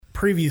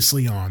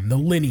Previously on The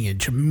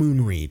Lineage of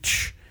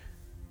Moonreach.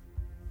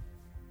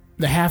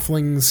 The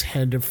halflings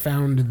had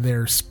found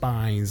their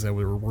spies that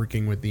were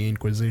working with the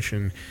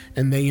Inquisition,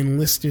 and they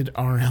enlisted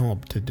our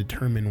help to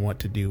determine what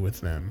to do with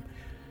them.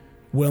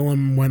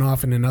 Willem went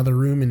off in another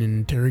room and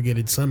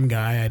interrogated some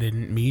guy I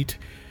didn't meet,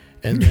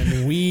 and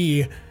then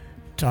we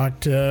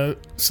talked to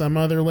some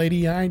other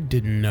lady I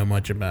didn't know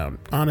much about.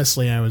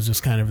 Honestly, I was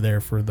just kind of there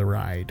for the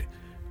ride.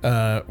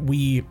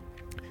 We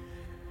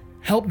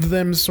helped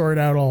them sort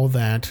out all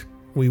that.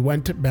 We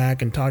went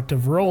back and talked to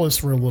Varolus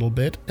for a little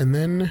bit, and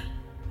then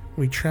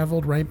we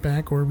traveled right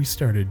back where we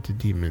started to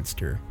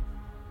Deepminster.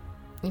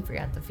 You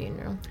forgot the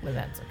funeral, but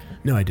that's okay.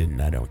 No, I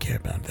didn't. I don't care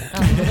about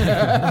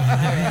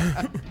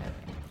that.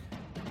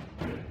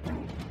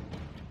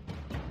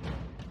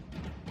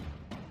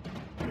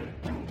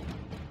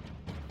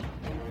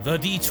 The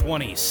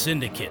D20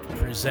 Syndicate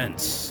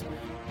presents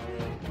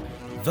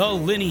The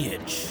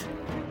Lineage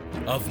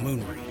of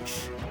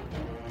Moonreach.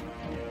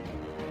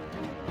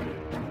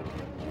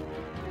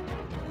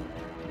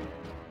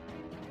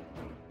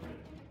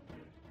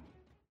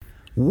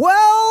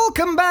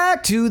 Welcome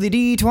back to the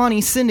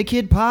D20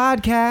 Syndicate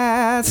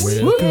podcast.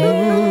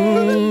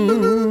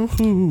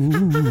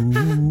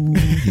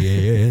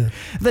 Yeah.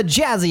 The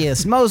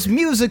jazziest, most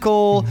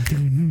musical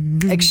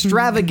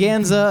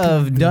extravaganza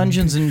of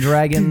Dungeons and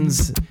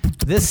Dragons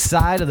this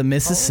side of the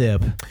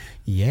Mississippi.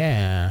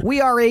 Yeah. We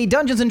are a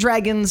Dungeons and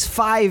Dragons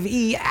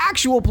 5e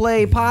actual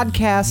play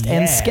podcast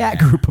and scat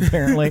group,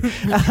 apparently.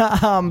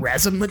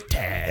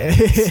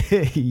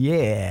 Razzmatazz.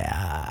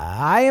 Yeah.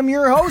 I am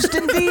your host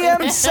and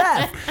DM,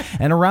 Seth.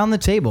 And around the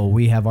table,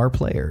 we have our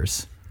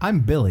players.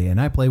 I'm Billy,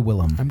 and I play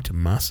Willem. I'm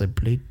Tomasa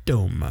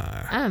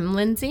Playdomar. I'm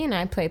Lindsay, and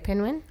I play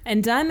Pinwin.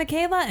 And I'm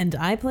Michaela, and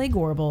I play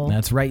Gorbel.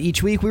 That's right.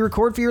 Each week we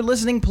record for your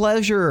listening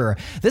pleasure.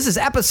 This is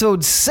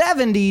episode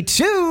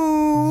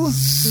 72.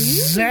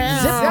 Zip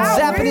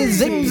zappity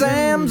zing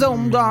zam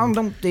zom dong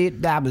dum dee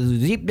dab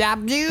zip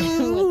dab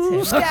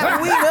doo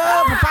scat weed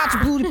up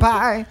patcha booty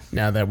pie.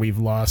 Now that we've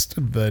lost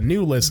the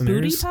new Booty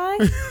listeners, pie?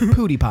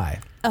 Pooty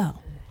pie. Oh.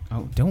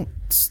 Oh, don't.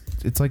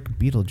 It's like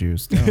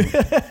Beetlejuice.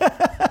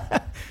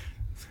 Don't.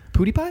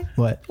 Pooty pie?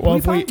 What? well,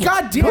 if we,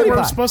 God damn we're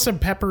it. supposed to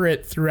pepper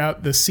it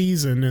throughout the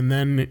season, and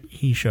then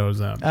he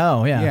shows up.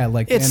 Oh, yeah. Yeah,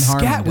 like it's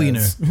Van Harmon scat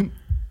wiener.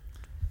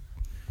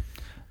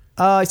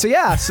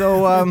 does.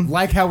 So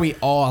Like how we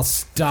all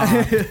stop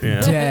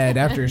dead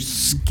after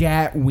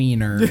Scat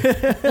Wiener.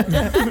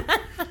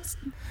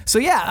 So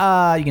you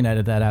can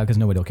edit that out because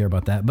nobody will care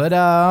about that. But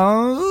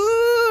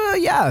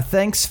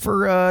thanks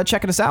for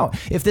checking us out.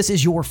 If this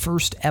is your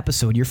first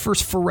episode, your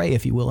first foray,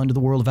 if you will, into the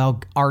world of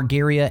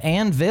Argaria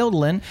and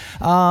Veldlin,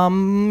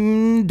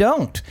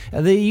 don't.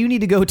 You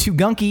need to go to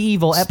Gunky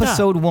Evil, Stop.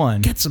 episode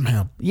 1. Get some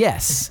help.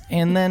 Yes,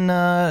 and then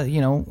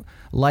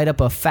light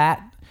up a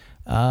fat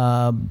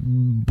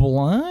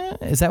blunt.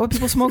 Is that what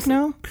people smoke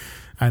now?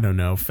 I don't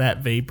know,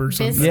 fat vape or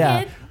something. Biscuit?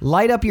 Yeah,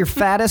 light up your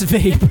fattest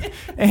vape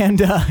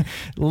and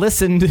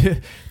listen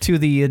to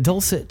the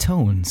dulcet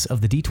tones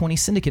of the D20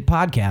 Syndicate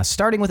podcast,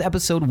 starting with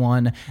episode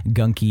 1,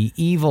 Gunky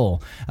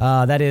Evil.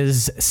 That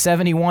is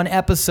 71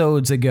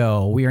 episodes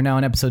ago. We are now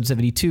on episode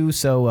 72,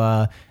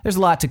 so there's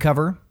a lot to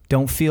cover.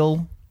 Don't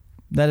feel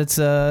that it's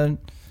a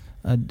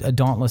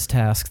dauntless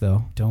task,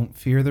 though. Don't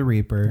fear the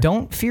Reaper.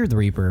 Don't fear the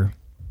Reaper.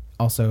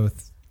 Also,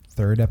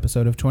 third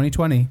episode of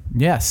 2020.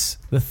 Yes,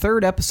 the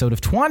third episode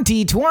of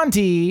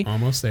 2020.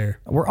 Almost there.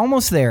 We're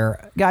almost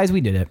there. Guys, we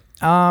did it.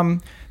 But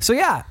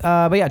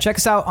check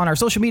us out on our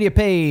social media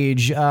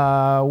page.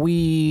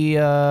 We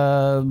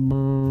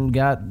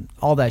got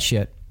all that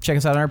shit. Check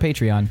us out on our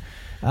Patreon.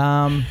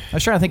 I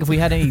was trying to think if we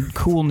had any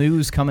cool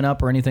news coming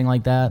up or anything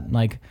like that.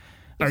 Like,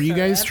 Are you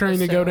guys trying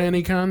to go to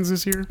any cons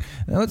this year?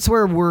 that's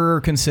where we're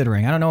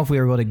considering. I don't know if we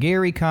ever go to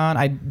Gary Con.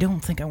 I don't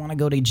think I want to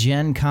go to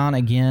Gen Con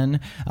again.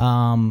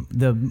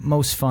 The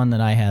most fun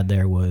that I had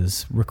there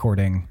was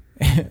recording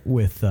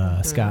with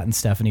Scott and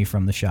Stephanie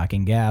from the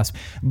Shocking Gasp.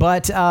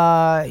 But so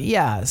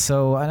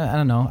I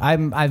don't know.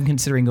 I'm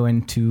considering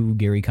going to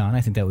Gary Con.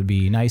 I think that would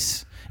be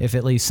nice if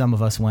at least some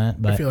of us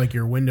went. But I feel like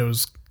your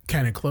window's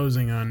kind of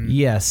closing on.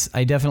 yes,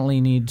 I definitely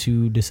need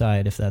to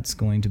decide if that's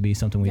going to be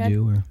something we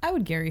do. Or I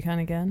would Gary Con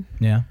again.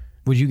 yeah.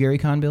 Would you Gary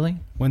Con, Billy?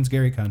 When's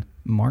GaryCon?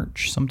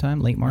 March sometime,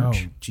 late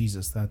March. Oh,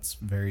 Jesus, that's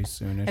very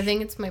soonish. I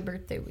think it's my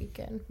birthday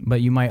weekend.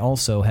 But you might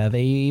also have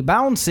a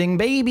bouncing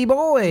baby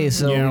boy,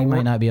 so Yeah, you might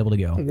we're- not be able to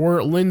go.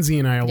 Lindsay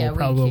and I Yeah, will we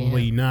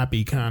probably can't. not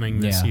be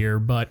conning this Yeah. year,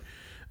 but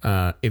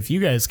if you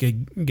guys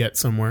could get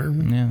somewhere,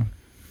 Yeah.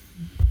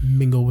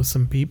 mingle with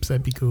some peeps,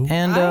 that'd be cool.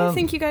 And I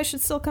think you guys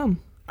should still come.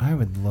 I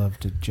would love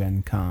to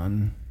Gen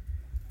Con.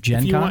 Gen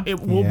if you Con?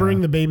 want, we'll Yeah.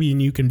 bring the baby and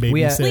you can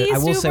We had- babysit. Please I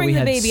will do say we bring the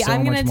had baby. so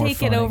I'm much going to more take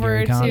fun it at over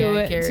Gary Con.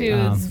 Yeah, Gary to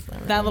Con's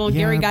that little Yeah,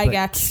 Gary but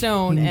Gygax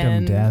stone Kingdom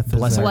and Death is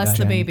Bless like the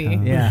Gen baby.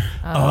 Con. Yeah.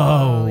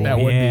 Oh, that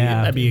would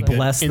yeah. that'd be a good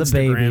Bless the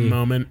Instagram baby.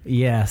 moment.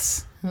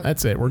 Yes.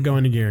 That's it. We're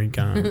going to Gary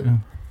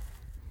Con.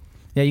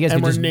 Yeah, you guys And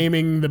could we're just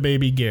naming the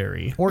baby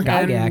Gary. Or And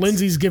Gygax.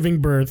 Lindsay's giving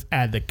birth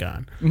at the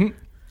con.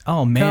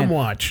 Oh man, Come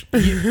watch.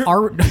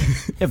 our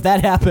if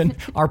that happened,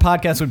 our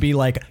podcast would be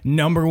like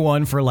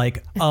 #1 for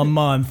like a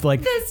month.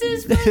 Like This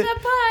is for the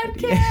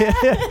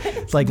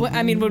podcast. it's like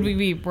I mean, would we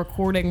be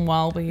recording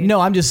while we? no,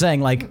 I'm just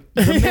saying like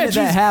the minute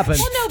that happened.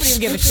 Well, nobody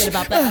would give a shit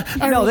about that.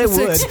 No, they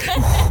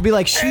would be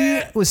like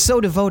she was so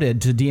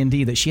devoted to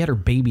D&D that she had her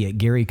baby at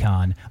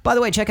GaryCon. By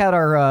the way, check out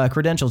our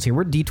credentials here.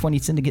 We're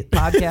D20 Syndicate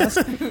Podcast.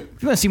 If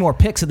you want to see more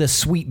pics of this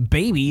sweet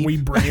baby, We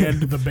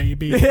brand the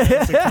baby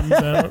as it comes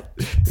out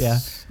yeah.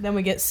 Then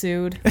we get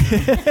sued.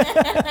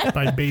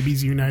 by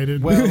Babies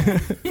United.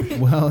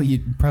 Well,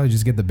 you'd probably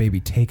just get the baby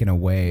taken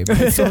away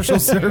by social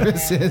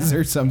services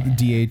or some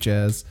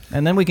DHS.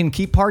 And then we can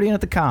keep partying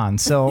at the con.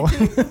 So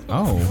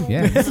Oh,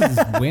 yeah. This is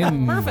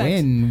win,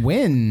 win,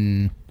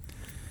 win.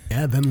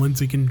 Yeah, then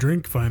Lindsay can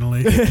drink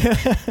finally.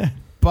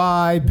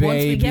 Bye, baby.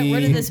 Once we get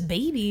rid of this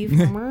baby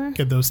from her.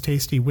 Get those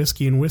tasty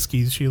whiskey and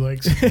whiskeys she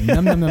likes.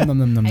 Num, num, num, num,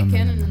 num, num, I num,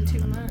 can num, in 2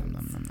 num,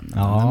 months.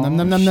 oh, num,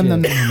 num, num, num,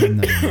 num, shit. num,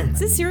 num, num. Is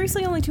this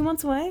seriously only 2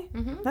 months away?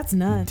 That's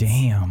nuts.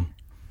 Damn.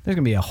 There's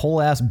going to be a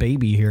whole ass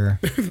baby here.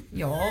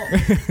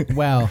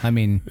 Well, I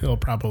mean, He'll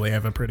probably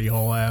have a pretty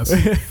whole ass.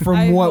 from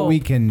I what hope.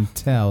 we can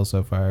tell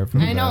so far,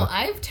 from I know. the-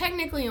 I've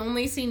technically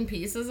only seen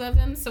pieces of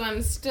him, so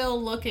I'm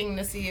still looking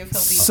to see if he'll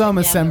be some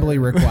together. assembly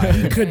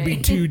required. Could be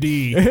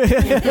 2D.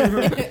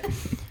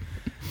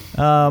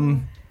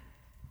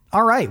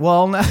 All right.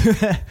 Well,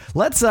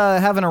 let's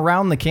have an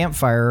around the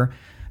campfire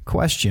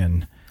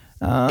question.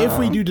 If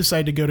we do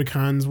decide to go to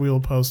cons, we will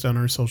post on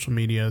our social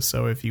media.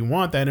 So if you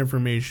want that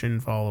information,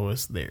 follow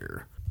us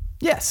there.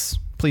 Yes,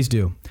 please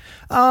do.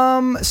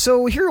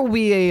 So here will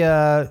be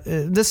a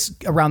this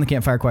around the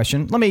campfire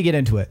question. Let me get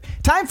into it.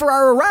 Time for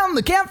our around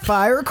the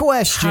campfire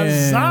question.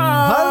 Huzzah!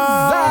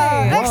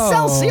 Huzzah!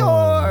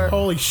 Excelsior!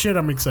 Holy shit,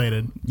 I'm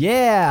excited.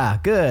 Yeah,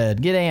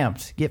 good. Get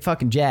amped. Get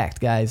fucking jacked,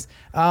 guys.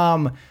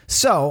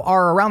 So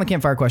our around the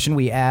campfire question,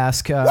 we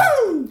ask.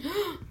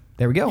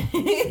 There we go.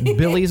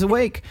 Billy's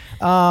awake.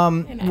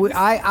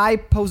 I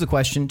pose a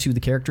question to the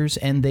characters,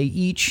 and they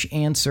each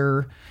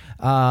answer.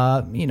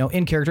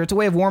 In character. It's a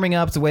way of warming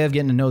up. It's a way of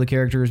getting to know the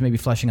characters, maybe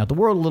fleshing out the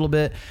world a little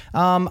bit.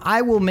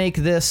 I will make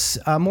this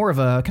more of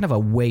a kind of a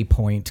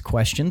waypoint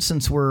question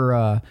since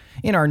we're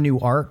in our new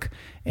arc,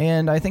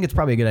 and I think it's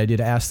probably a good idea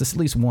to ask this at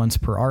least once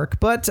per arc.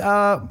 But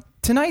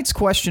tonight's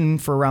question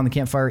for Around the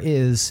Campfire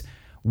is,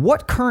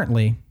 what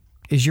currently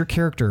is your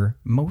character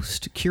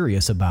most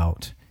curious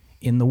about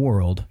in the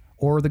world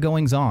or the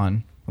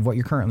goings-on of what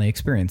you're currently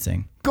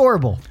experiencing?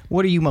 Gorble,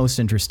 what are you most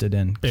interested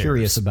in,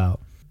 curious about?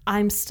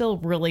 I'm still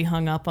really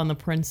hung up on the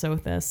Prince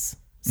Othis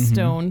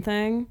stone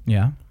thing.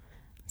 Yeah.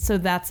 So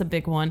that's a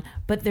big one.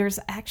 But there's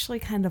actually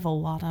kind of a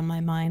lot on my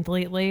mind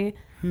lately.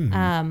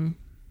 Well,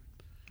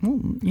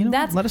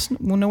 That's- let us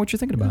we'll know what you're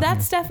thinking about.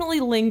 That's definitely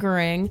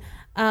lingering.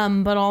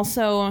 But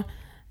also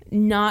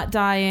not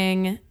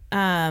dying,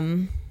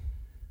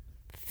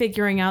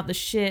 figuring out the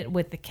shit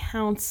with the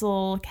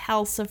council,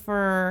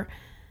 Calcifer,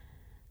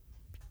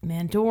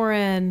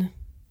 Mandoran.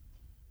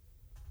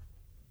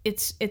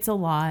 It's a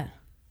lot.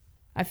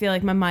 I feel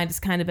like my mind has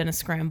kind of been a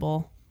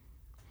scramble.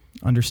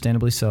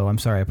 Understandably so. I'm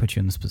sorry I put you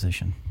in this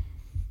position.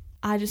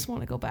 I just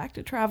want to go back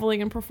to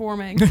traveling and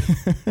performing.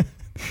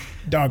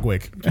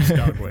 Dogwick. Just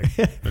Dogwick.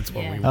 That's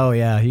what we want. Oh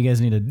yeah, you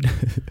guys need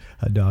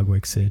a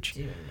Dogwick sitch.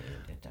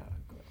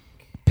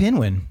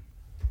 Pinwin,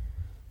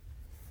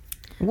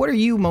 what are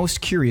you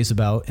most curious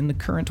about in the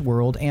current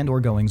world and or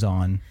goings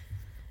on?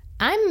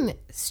 I'm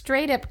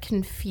straight up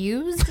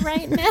confused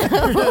right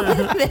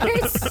now.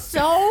 There's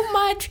so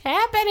much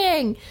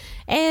happening.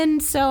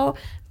 And so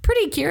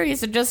pretty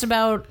curious just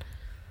about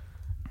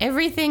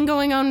everything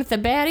going on with the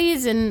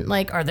baddies, and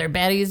like, are there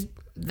baddies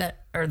that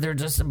are there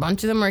just a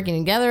bunch of them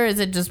working together? Is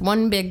it just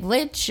one big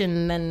lich?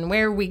 And then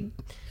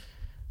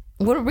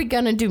what are we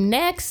gonna do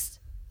next?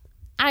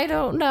 I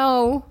don't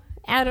know.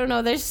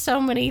 There's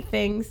so many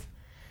things.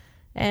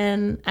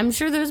 And I'm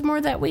sure there's more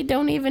that we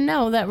don't even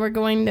know that we're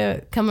going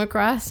to come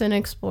across and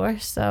explore.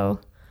 So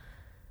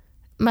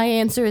my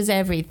answer is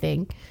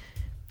everything.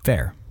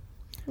 Fair.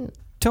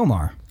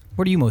 Tomar,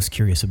 what are you most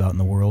curious about in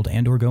the world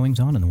and or goings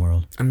on in the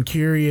world? I'm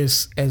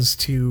curious as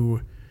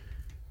to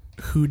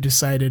who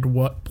decided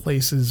what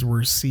places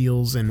were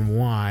seals and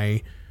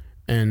why,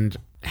 and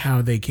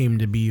how they came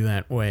to be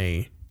that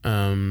way.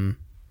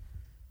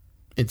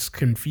 It's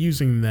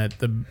confusing that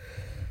the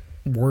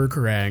work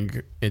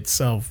rag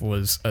itself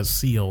was a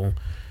seal,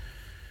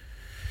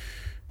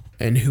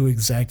 and who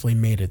exactly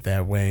made it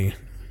that way.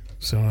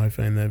 So I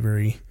find that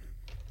very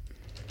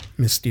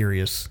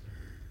mysterious.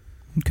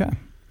 Okay.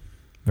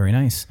 Very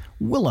nice.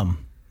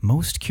 Willem,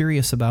 most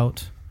curious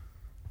about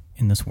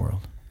in this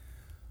world?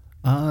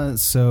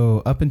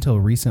 So up until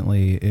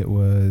recently, it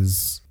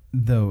was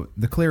the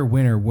clear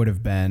winner would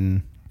have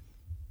been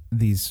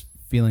these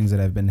feelings that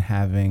I've been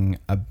having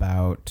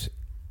about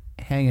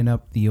hanging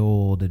up the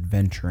old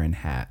adventuring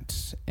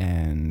hat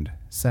and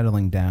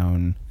settling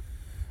down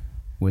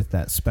with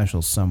that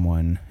special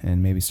someone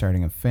and maybe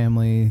starting a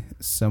family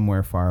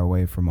somewhere far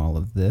away from all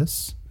of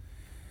this.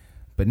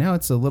 But now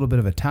it's a little bit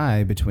of a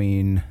tie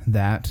between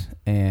that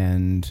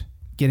and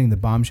getting the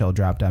bombshell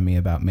dropped on me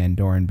about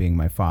Mandoran being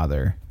my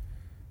father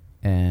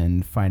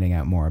and finding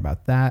out more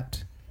about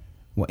that,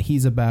 what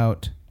he's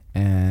about,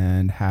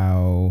 and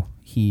how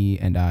he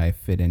and I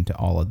fit into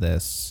all of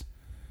this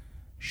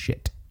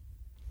shit.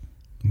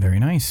 Very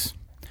nice.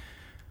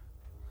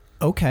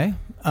 Okay.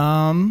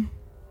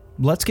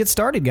 Let's get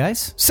started,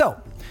 guys. So,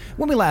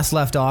 when we last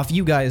left off,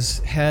 you guys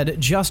had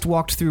just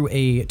walked through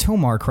a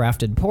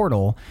Tomar-crafted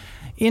portal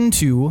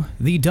into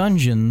the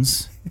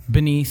dungeons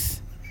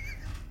beneath...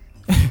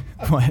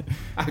 What?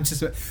 I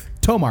just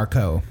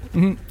Tomarco.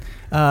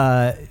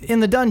 In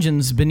the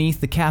dungeons beneath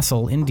the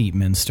castle in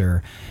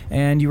Deepminster,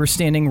 and you were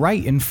standing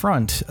right in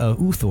front of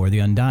Uthor the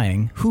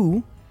Undying,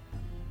 who,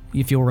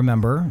 if you'll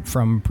remember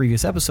from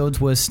previous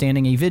episodes, was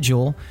standing a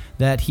vigil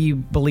that he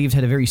believed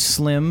had a very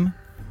slim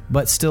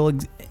but still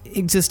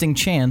existing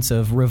chance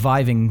of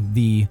reviving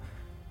the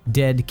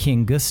dead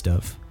King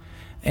Gustav.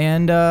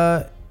 And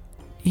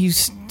you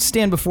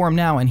stand before him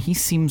now, and he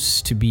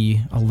seems to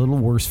be a little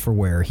worse for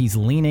wear. He's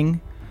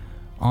leaning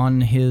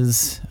on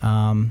his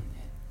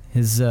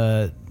he's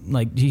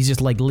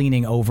just like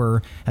leaning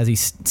over as he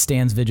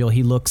stands vigil.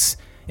 He looks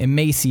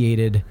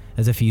emaciated,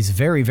 as if he's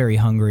very, very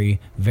hungry,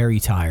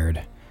 very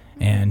tired.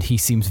 And he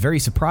seems very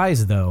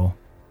surprised, though,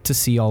 to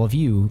see all of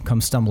you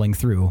come stumbling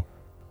through.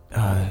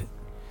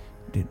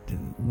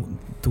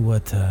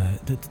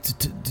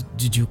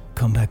 Did you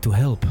come back to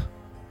help?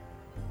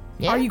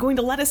 Yeah. Are you going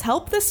to let us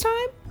help this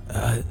time?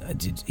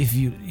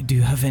 Do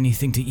you have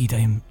anything to eat? I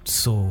am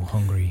so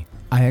hungry.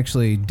 I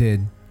actually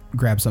did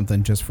grab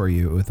something just for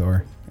you,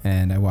 Uthor,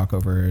 and I walk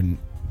over and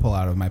pull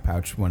out of my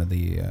pouch one of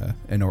the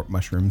Inort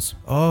mushrooms.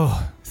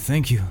 Oh,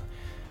 thank you.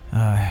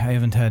 I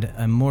haven't had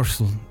a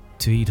morsel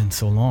to eat in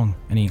so long.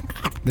 And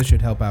This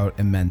should help out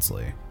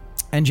immensely.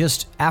 And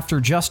just after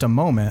just a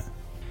moment,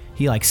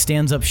 he like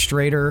stands up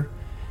straighter,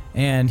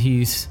 and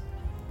he's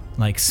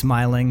like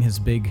smiling, his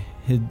big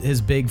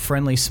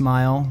friendly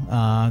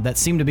smile that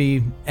seemed to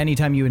be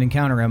anytime you would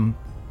encounter him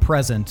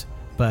present.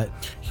 But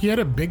He had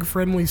a big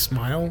friendly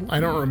smile.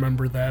 I don't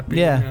remember that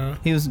being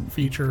he was. a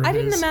feature of I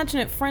didn't his. imagine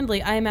it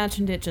friendly. I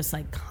imagined it just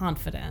like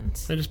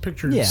confident. I just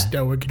pictured Yeah. a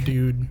stoic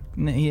dude.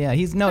 Yeah,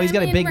 he's got a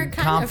mean, we're big kind of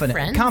confidence.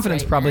 friends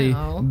Confidence right probably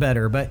now.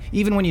 better, but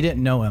even when you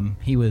didn't know him,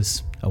 he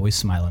was always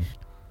smiling.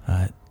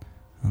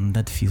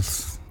 That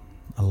feels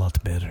a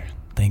lot better.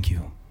 Thank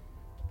you.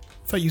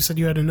 I thought you said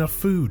you had enough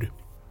food.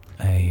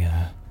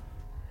 I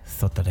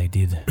thought that I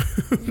did.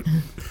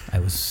 I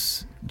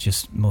was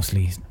just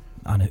mostly,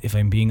 if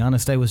I'm being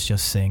honest, I was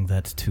just saying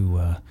that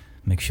to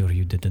make sure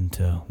you didn't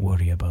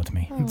worry about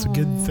me. It's a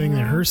good thing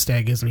that her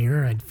stag isn't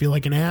here. I'd feel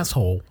like an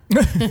asshole.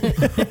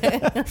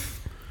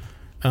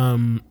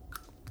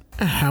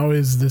 How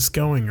is this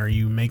going? Are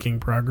you making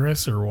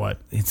progress or what?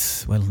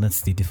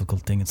 That's the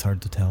difficult thing. It's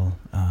hard to tell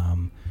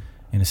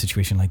in a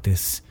situation like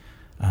this.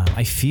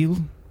 I feel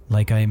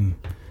like I'm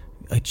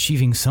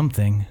achieving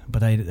something,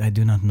 but I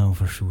do not know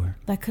for sure.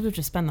 That could have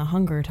just been the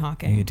hunger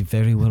talking. It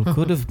very well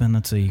could have been.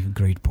 That's a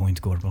great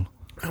point, Gorbel.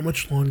 How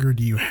much longer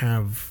do you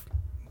have?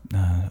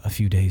 A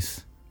few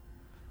days.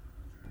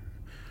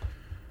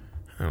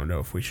 I don't know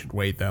if we should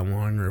wait that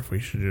long or if we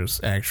should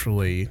just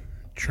actually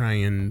try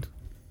and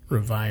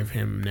revive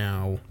him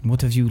now.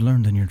 What have you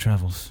learned in your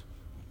travels?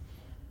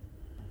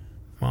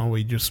 Well,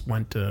 we just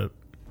went to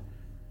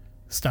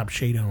stop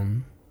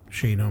Shadehome.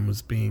 Shadehome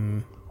was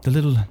being... The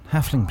little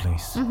halfling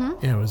place.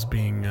 Mm-hmm. Yeah, it was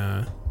being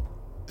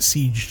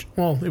sieged.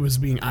 Well, it was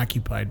being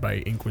occupied by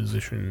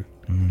Inquisition.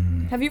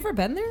 Have you ever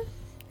been there?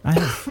 I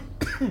have.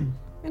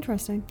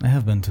 Interesting. I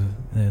have been to.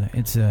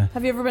 It's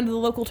Have you ever been to the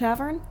local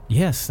tavern?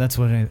 Yes, that's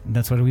where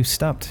we've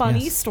stopped.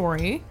 Funny Yes.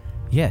 story.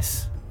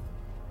 Yes.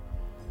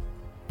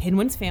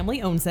 Pinwin's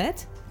family owns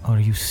it. Are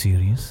you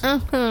serious?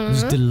 It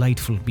was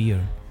delightful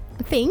beer.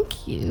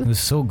 Thank It you. was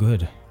so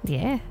good.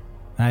 Yeah.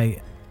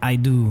 I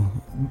do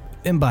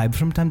imbibe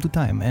from time to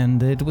time,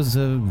 and it was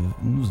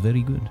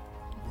very good.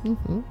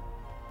 Mm-hmm.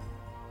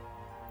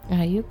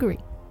 I agree.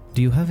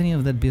 Do you have any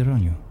of that beer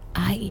on you?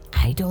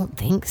 I don't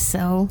think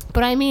so.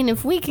 But I mean,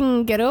 if we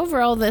can get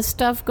over all this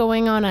stuff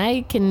going on,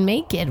 I can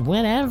make it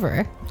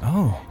whenever.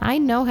 Oh, I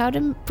know how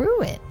to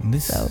brew it.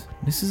 this So.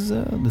 this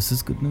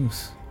is good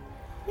news.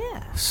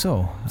 Yeah.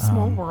 So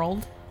Small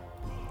world.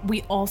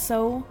 We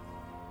also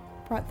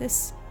brought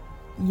this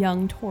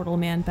young turtle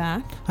man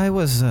back. I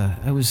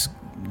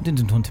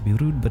didn't want to be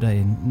rude, but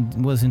I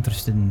was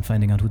interested in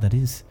finding out who that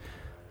is.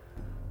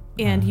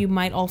 And you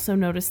might also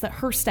notice that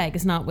her stag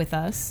is not with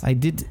us. I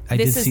did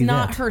This is see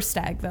not that. her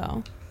stag,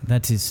 though.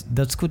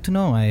 That's good to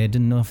know. I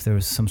didn't know if there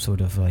was some sort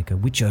of like a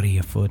witchery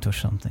afoot or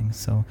something.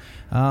 So,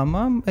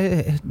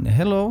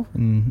 hello,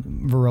 and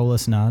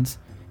Varolus nods.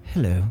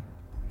 Hello,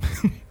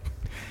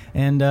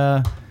 and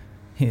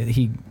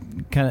he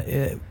kind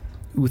of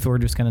Uthor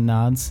just kind of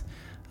nods.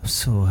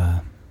 So,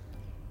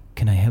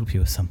 can I help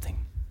you with something?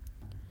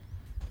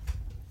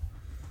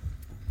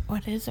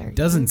 What is our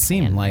Doesn't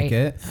seem plan like right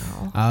it.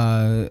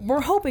 now?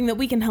 We're hoping that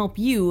we can help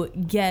you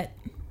get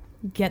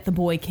the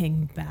Boy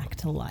King back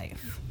to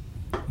life.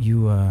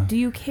 You Do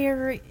you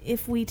care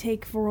if we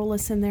take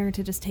Varolus in there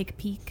to just take a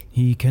peek?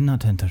 he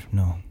cannot enter.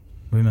 No.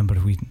 Remember,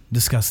 we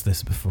discussed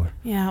this before.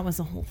 Yeah, it was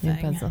a whole thing.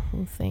 That's the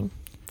whole thing.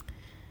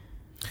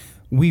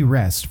 We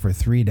rest for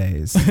 3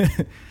 days.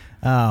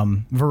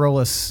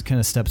 Varolus kind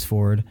of steps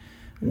forward.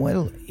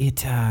 Well,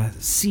 it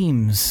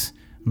seems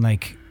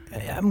like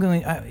I'm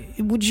going.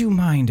 Would you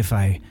mind if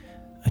I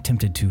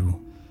attempted to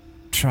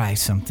try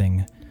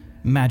something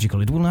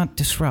magical? It will not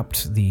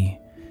disrupt the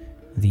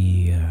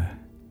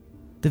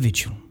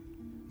vigil,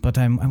 but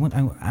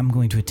I'm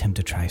going to attempt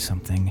to try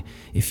something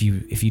if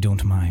you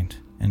don't mind.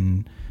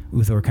 And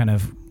Uthor kind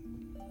of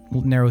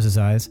narrows his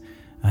eyes.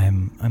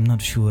 I'm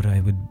not sure I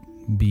would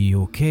be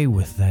okay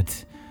with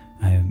that.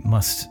 I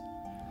must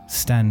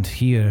stand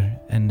here,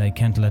 and I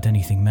can't let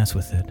anything mess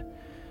with it.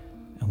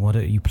 What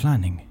are you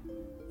planning?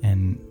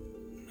 And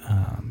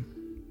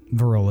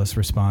Varolus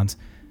responds,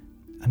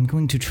 I'm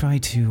going to try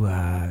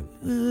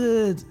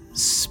to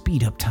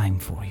speed up time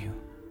for you.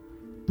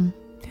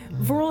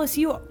 Varolus,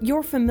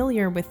 you're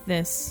familiar with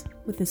this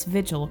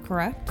vigil,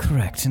 correct?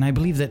 Correct, and I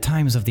believe that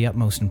time is of the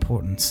utmost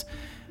importance.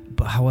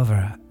 But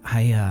however,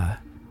 I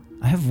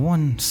have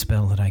one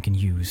spell that I can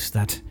use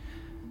that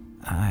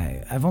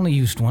I've only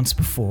used once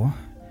before,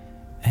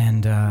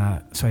 and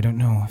so I don't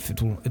know if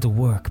it'll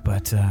work.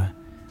 But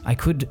I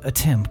could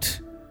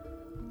attempt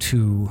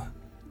to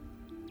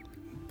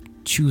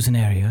choose an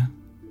area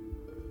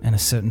and a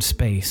certain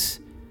space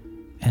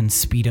and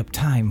speed up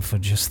time for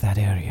just that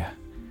area.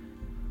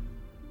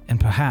 And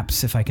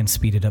perhaps if I can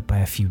speed it up by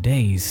a few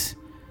days,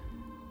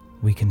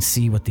 we can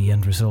see what the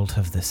end result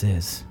of this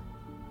is.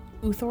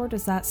 Uthor,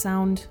 does that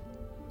sound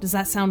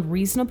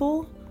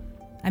reasonable?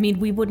 I mean,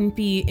 we wouldn't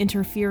be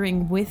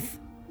interfering with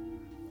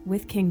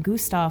King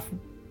Gustav.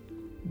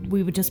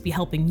 We would just be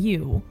helping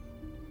you.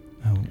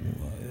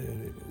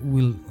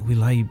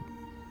 Will I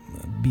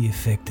be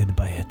affected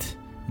by it?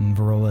 And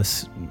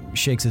Varolus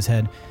shakes his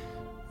head.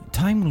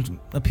 Time will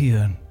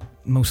appear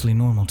mostly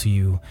normal to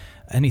you.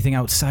 Anything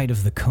outside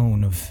of the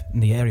cone of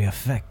the area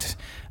effect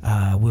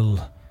will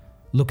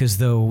look as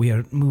though we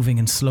are moving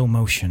in slow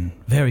motion.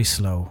 Very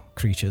slow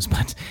creatures,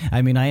 but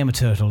I mean, I am a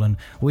turtle, and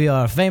we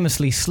are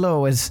famously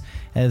slow, as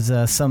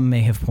some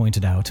may have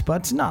pointed out,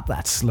 but not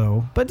that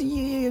slow. But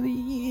it'll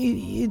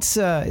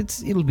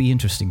be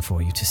interesting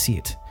for you to see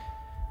it.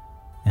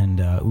 And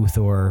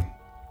Uthor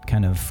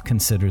kind of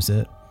considers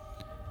it.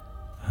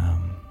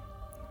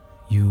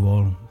 You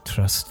all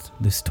trust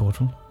this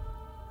turtle?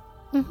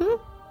 Mm-hmm.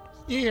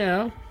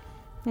 Yeah.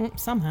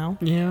 Somehow.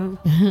 Yeah.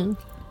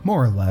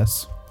 More or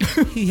less.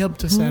 He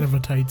helped us out of a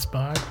tight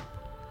spot.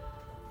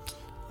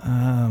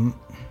 Yeah,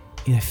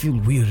 I feel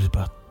weird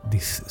about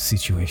this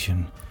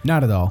situation.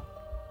 Not at all.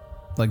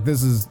 Like,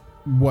 this is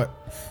what...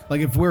 Like,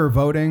 if we're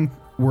voting,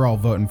 we're all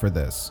voting for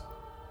this.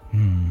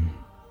 I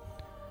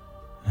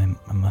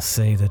must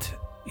say that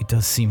it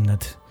does seem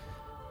that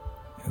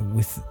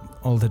with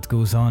all that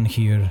goes on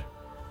here,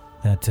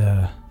 that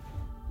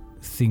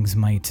things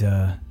might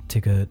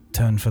take a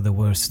turn for the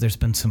worse. There's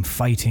been some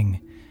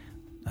fighting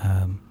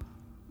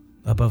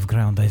above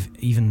ground. I've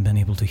even been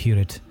able to hear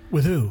it.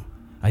 With who?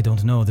 I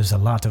don't know. There's a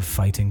lot of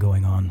fighting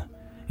going on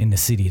in the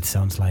city, it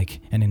sounds like,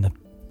 and in the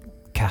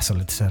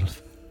castle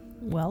itself.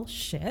 Well,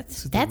 shit.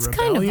 That's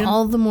kind of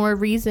all the more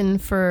reason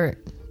for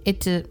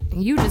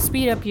you to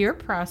speed up your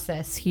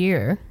process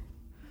here,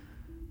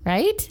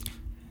 right?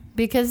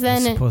 Because I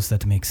then suppose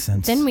that makes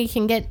sense. then we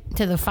can get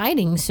to the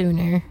fighting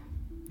sooner.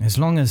 As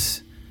long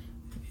as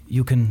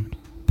you can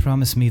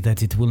promise me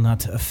that it will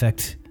not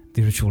affect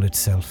the ritual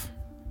itself.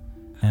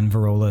 And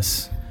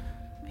Varolus,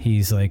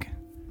 he's like,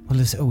 well,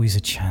 there's always a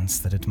chance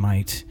that it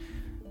might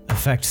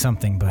affect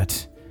something,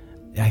 but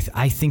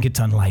I think it's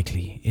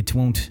unlikely. It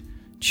won't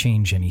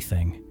change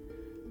anything.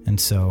 And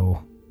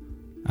so,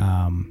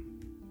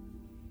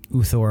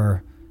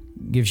 Uthor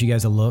gives you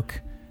guys a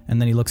look,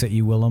 and then he looks at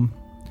you, Willem.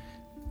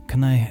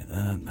 Can I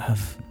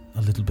have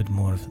a little bit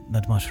more of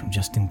that mushroom,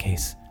 just in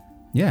case?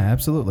 Yeah,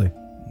 absolutely.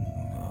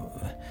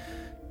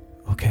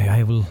 Okay,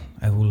 I will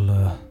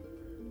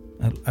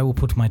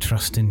put my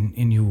trust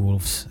in you,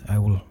 wolves. I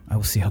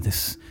will see how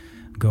this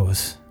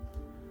goes.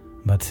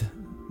 But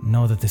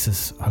know that this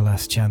is our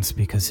last chance,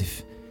 because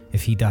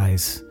if he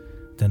dies,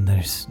 then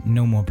there's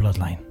no more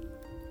bloodline.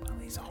 Well,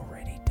 he's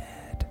already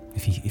dead.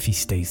 If he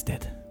stays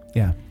dead.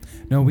 Yeah.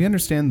 No, we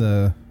understand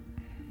the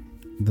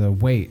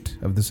weight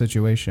of the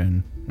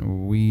situation.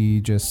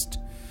 We just...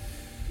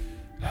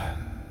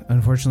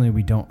 Unfortunately,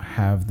 we don't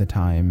have the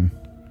time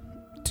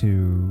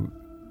to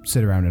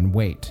sit around and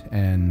wait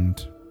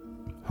and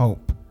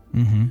hope.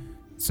 Mm-hmm.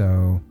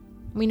 So...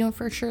 We know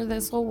for sure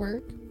this will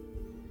work.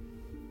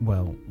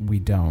 Well, we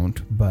don't,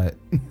 but...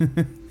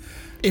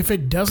 If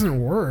it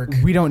doesn't work...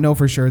 We don't know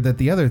for sure that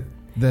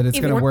it's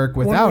going to work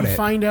without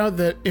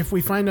it. If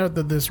we find out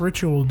that this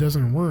ritual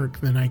doesn't work,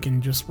 then I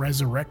can just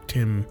resurrect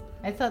him.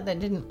 I thought that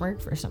didn't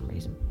work for some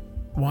reason.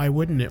 Why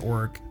wouldn't it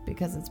work?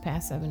 Because it's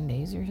past 7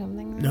 days or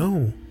something?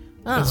 No.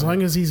 Oh. As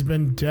long as he's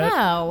been dead.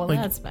 Oh, well,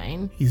 that's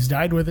fine. He's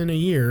died within a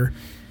year,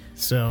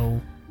 so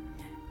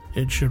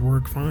it should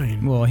work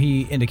fine. Well,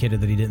 he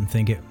indicated that he didn't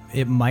think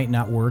it might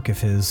not work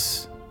if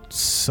his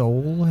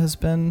soul has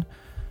been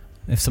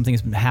if something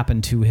has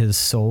happened to his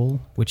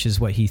soul, which is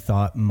what he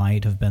thought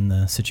might have been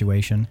the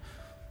situation.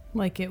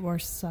 Like it were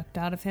sucked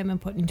out of him and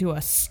put into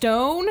a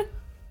stone?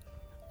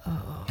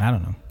 I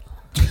don't know.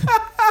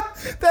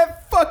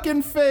 That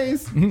fucking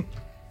face.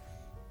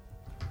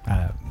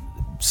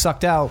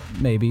 Sucked out,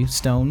 maybe.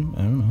 Stone.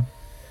 I don't know.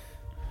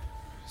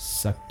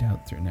 Sucked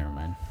out through. Never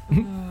mind.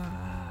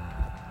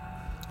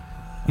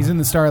 He's in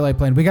the Starlight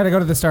Plane. We got to go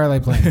to the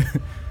Starlight Plane.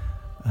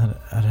 All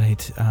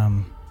right.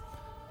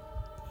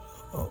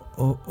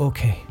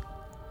 Okay.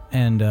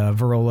 And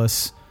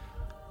Varolus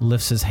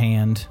lifts his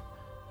hand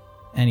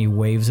and he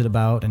waves it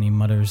about and he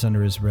mutters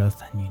under his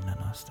breath.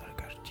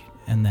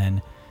 And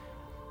then.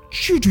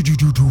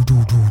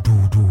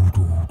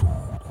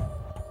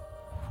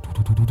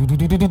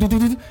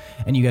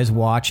 And you guys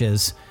watch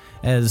as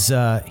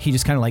he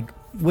just kind of like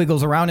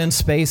wiggles around in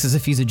space as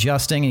if he's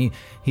adjusting, and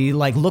he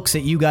like looks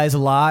at you guys a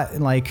lot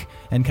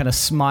and kind of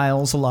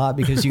smiles a lot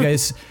because you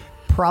guys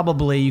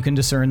probably you can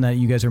discern that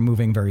you guys are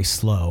moving very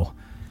slow.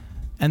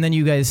 And then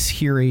you guys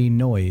hear a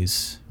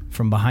noise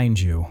from behind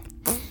you.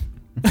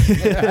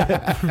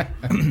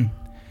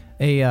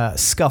 A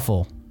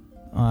scuffle,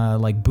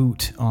 like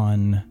boot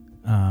on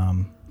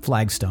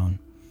flagstone.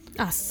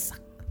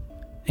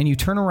 And you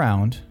turn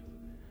around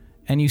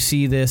and you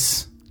see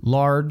this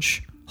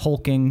large,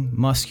 hulking,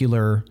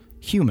 muscular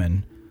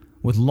human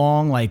with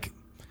long, like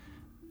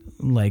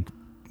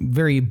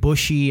very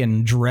bushy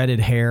and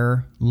dreaded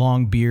hair,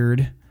 long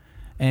beard.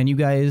 And you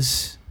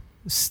guys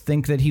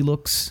think that he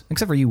looks,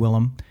 except for you,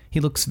 Willem, he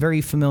looks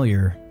very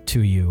familiar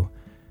to you.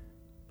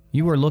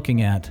 You are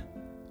looking at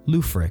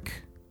Lufric,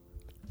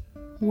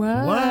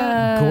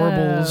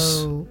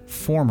 Gorbel's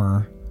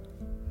former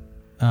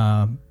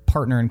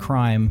partner in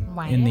crime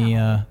in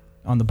the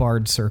on the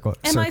Bard circuit.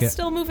 Am I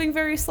still moving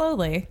very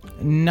slowly?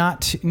 No,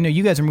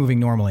 you guys are moving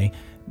normally.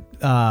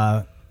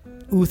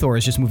 Uthor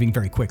is just moving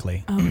very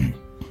quickly. Okay.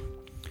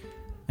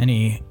 And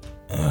he,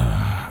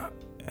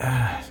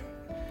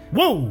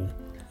 Whoa!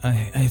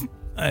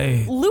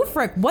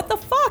 Lufric, what the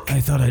fuck? I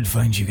thought I'd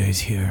find you guys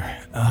here.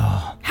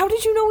 How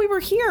did you know we were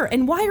here?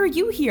 And why are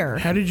you here?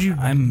 How did you...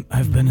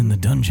 I've been in the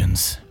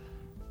dungeons.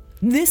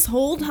 This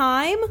whole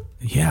time?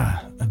 Yeah,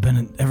 I've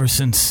been ever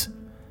since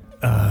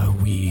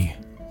we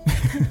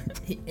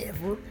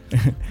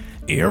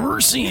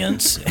ever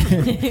since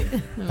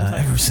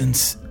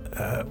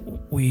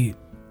we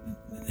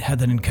had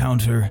that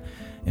encounter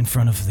in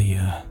front of the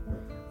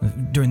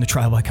during the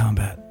trial by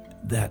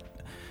combat, that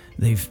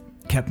they've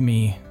kept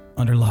me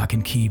under lock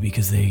and key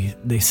because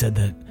they said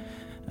that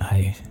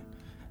I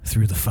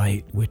threw the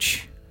fight,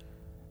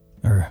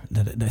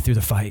 that I threw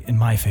the fight in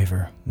my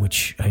favor,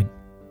 which I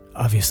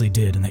obviously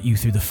did, and that you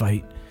threw the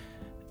fight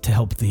to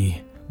help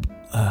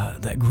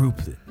that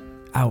group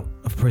out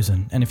of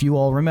prison. And if you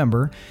all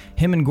remember,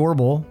 him and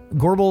Gorbel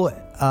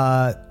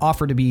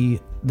offered to be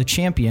the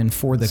champion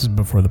for the... This is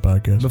before the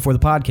podcast. Before the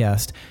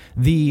podcast.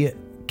 The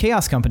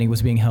Chaos Company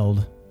was being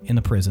held in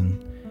the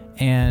prison,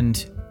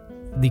 and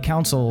the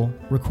council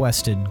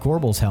requested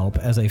Gorbel's help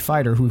as a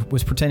fighter who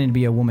was pretending to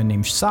be a woman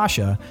named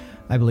Sasha,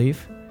 I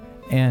believe.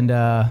 And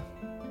I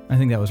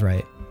think that was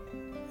right.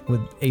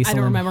 With Aeslin, I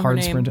don't remember her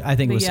name. I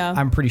think it was. Yeah.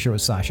 I'm pretty sure it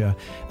was Sasha.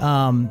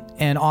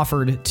 And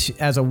offered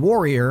as a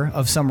warrior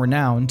of some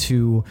renown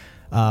to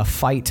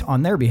fight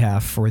on their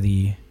behalf for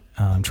the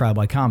trial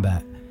by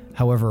combat.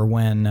 However,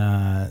 when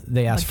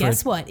they asked for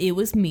guess what? It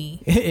was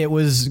me. It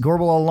was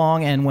Gorbel all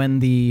along, and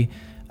when she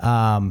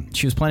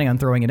was planning on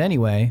throwing it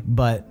anyway,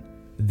 but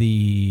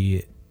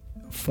her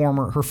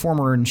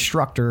former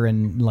instructor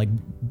and like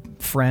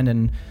friend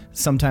and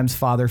sometimes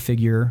father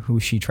figure who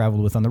she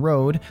traveled with on the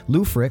road,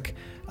 Lufric,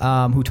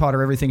 who taught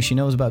her everything she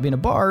knows about being a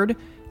bard,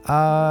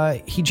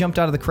 he jumped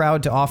out of the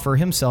crowd to offer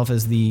himself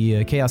as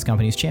the Chaos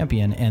Company's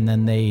champion, and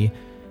then they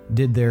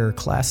did their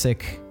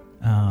classic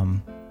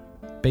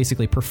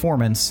basically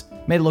performance,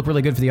 made it look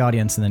really good for the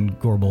audience, and then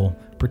Gorbel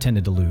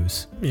pretended to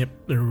lose. Yep,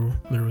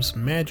 there was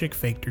magic,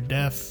 faked her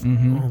death,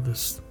 all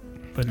this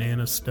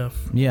banana stuff.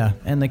 Yeah,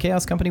 and the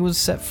Chaos Company was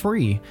set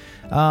free.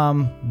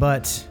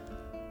 But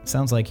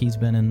sounds like he's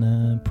been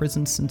in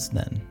prison since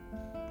then.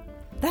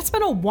 That's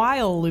been a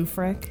while,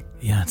 Lufric.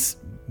 Yeah, it's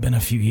been a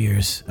few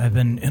years. I've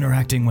been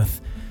interacting with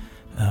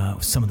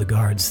some of the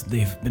guards.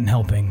 They've been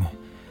helping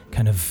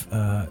kind of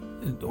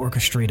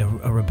orchestrate a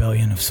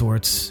rebellion of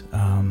sorts.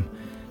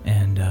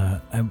 And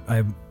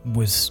I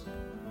was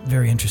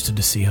very interested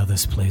to see how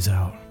this plays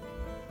out.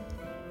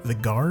 The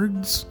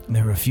guards?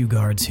 There are a few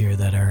guards here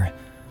that are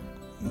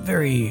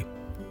very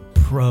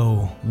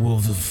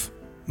pro-Wolves of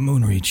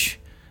Moonreach,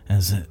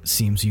 as it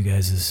seems you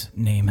guys'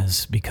 name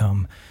has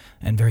become,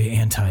 and very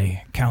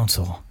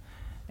anti-council.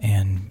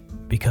 And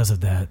because of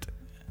that,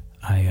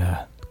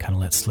 I kind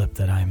of let slip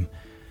that I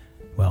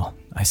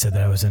said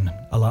that I was in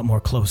a lot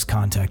more close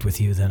contact with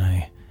you than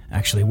I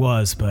actually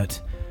was, but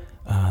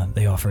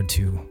they offered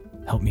to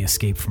help me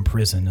escape from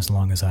prison as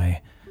long as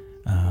I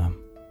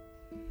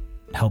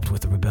helped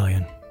with the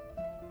rebellion.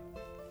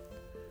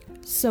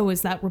 So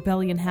is that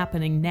rebellion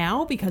happening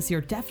now? Because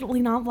you're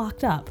definitely not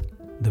locked up.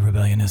 The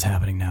rebellion is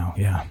happening now,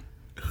 yeah.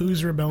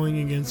 Who's rebelling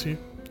against you?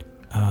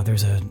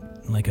 there's a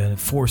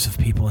force of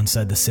people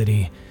inside the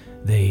city.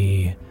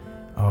 They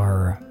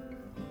are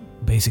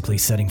basically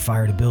setting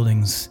fire to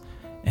buildings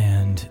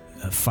and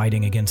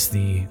fighting against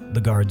the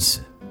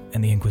guards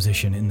and the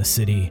Inquisition in the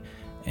city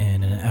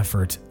in an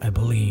effort, I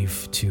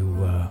believe,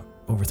 to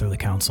overthrow the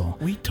council.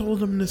 We told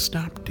them to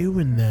stop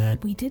doing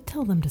that. We did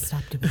tell them to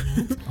stop doing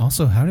that.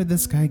 Also, how did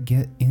this guy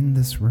get in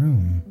this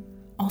room?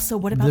 Also,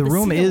 what about The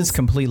room seals? is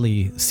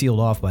completely sealed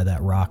off by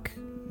that rock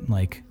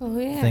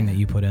thing that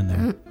you put in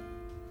there.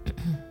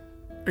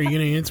 Are you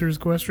going to answer his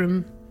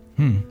question?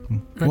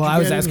 Well, I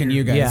was asking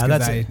you guys. Yeah, 'cause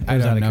that's I it. It was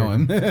don't out of know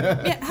him.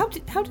 Yeah,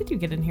 how did you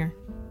get in here?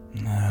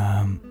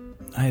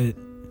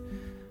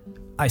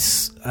 I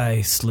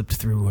slipped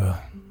through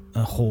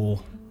a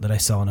hole that I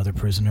saw another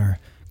prisoner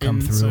come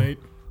Insight.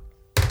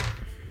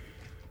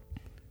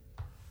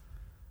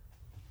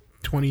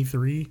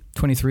 23.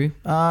 23.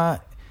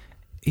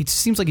 It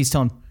seems like he's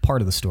telling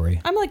part of the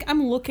story.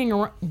 I'm looking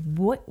around.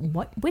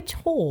 Which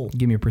hole?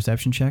 Give me a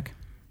perception check.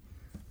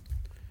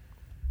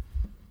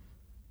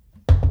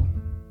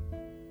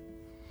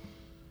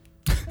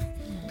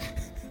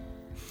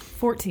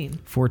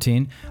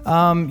 14.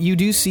 You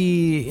do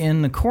see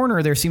in the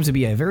corner there seems to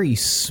be a very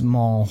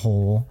small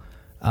hole,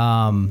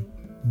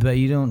 but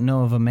you don't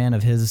know if a man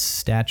of his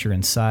stature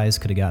and size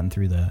could have gotten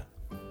through the...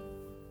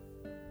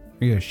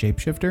 Are you a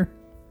shapeshifter?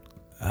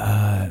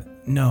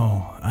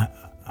 No,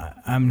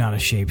 I'm not a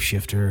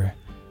shapeshifter,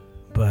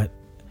 but...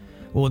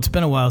 Well, it's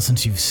been a while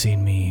since you've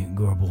seen me,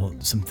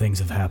 Gorbel. Some things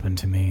have happened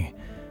to me.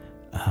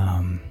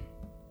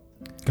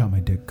 Got my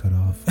dick cut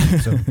off,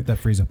 so that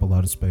frees up a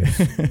lot of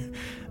space.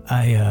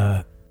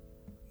 I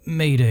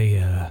made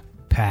a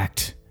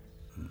pact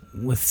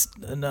with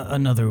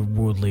another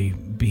worldly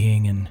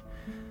being and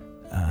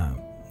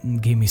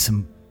gave me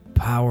some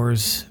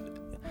powers.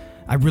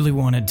 I really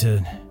wanted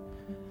to,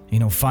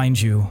 find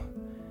you,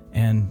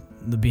 and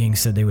the being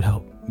said they would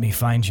help me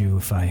find you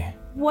if I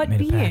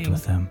made a pact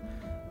with them.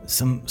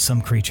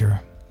 Some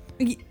creature.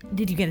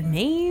 Did you get a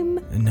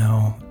name?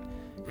 No.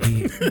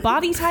 He,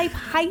 Body type?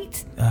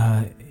 Height?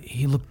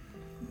 he looked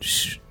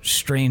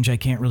strange. I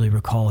can't really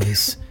recall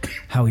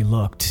how he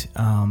looked.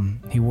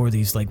 He wore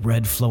these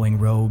red flowing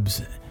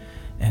robes,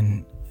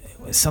 and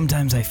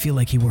sometimes I feel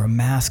like he wore a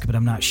mask, but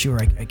I'm not sure.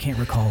 I can't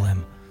recall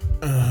him.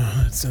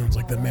 It sounds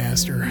like the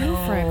master.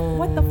 Wilfred,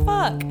 what the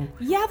fuck?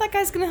 Yeah, that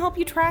guy's gonna help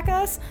you track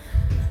us.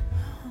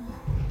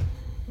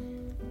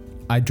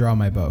 I draw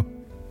my bow.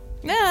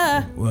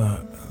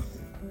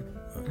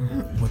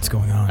 What's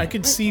going on? I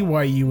could see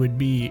why you would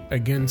be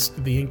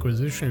against the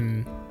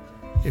Inquisition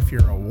if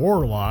you're a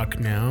warlock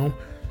now.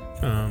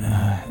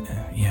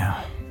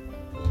 Yeah.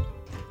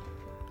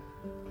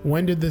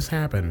 When did this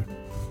happen?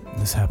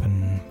 This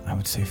happened, I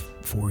would say,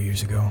 4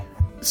 years ago.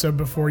 So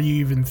before you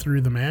even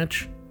threw the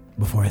match?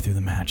 Before I threw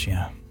the match,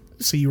 yeah.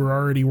 So you were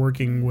already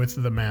working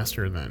with the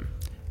master then?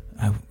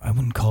 I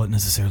wouldn't call it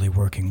necessarily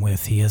working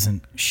with. He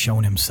hasn't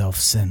shown himself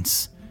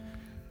since.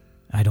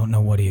 I don't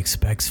know what he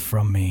expects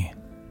from me,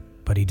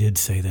 but he did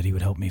say that he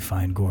would help me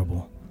find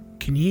Gorbel.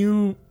 Can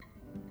you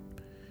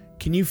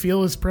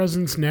feel his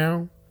presence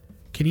now?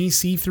 Can he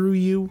see through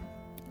you?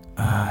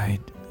 I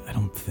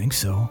don't think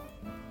so.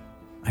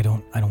 I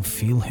don't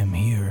feel him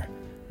here.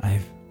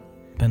 I've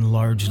been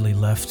largely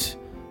left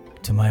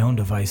to my own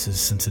devices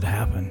since it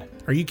happened.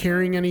 Are you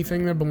carrying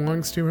anything that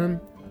belongs to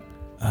him?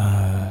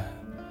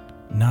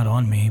 Not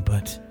on me,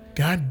 but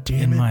God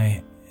damn in it.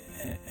 my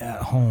at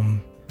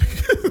home.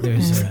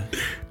 There's a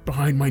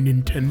Behind my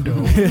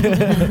Nintendo.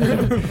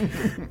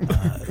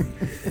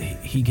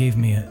 he gave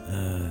me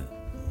an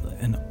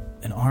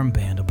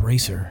armband, a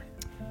bracer.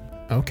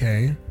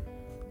 Okay.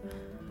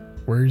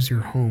 Where's your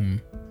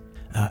home?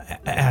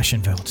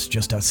 Ashenveldt,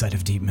 just outside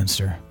of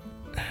Deepminster.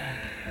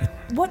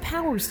 What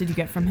powers did you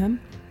get from him?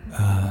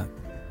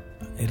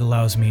 It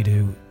allows me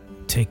to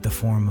take the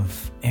form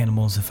of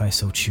animals if I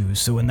so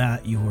choose. So in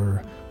that, you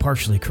were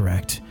partially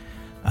correct.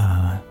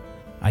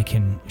 I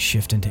can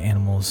shift into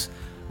animals.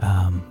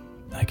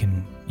 I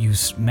can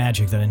use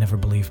magic that I never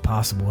believed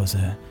possible as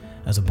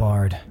a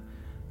bard.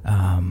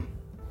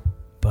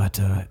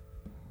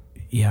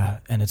 Yeah,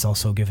 and it's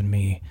also given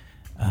me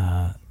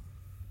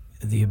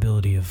the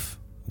ability of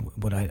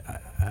what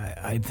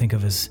I think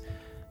of as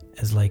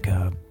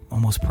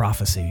almost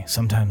prophecy.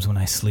 Sometimes when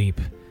I sleep,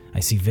 I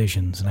see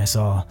visions, and I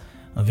saw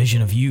a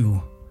vision of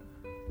you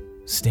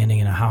standing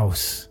in a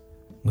house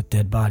with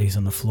dead bodies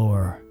on the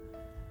floor,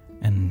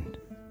 and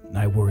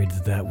I worried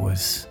that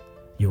was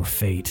your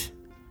fate.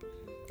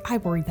 I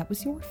worried that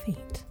was your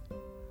fate.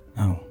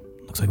 Oh,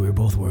 looks like we were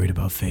both worried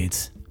about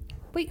fates.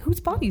 Wait,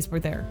 whose bodies were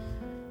there?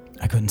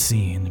 I couldn't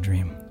see in the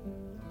dream.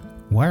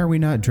 Why are we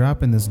not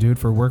dropping this dude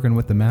for working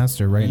with the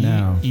master right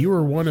now? You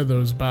were one of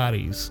those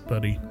bodies,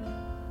 buddy.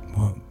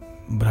 Well,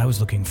 but I was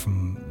looking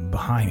from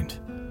behind,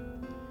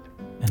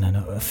 and then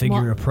a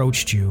figure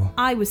approached you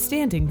I was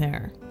standing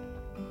there.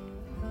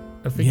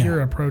 A figure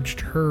Yeah. approached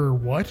her,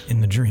 what?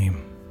 in the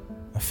dream.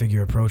 A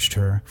figure approached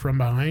her. From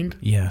behind?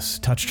 Yes,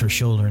 touched her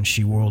shoulder, and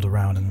she whirled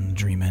around, and then the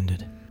dream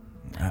ended.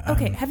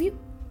 Okay, have you...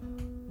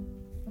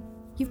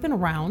 You've been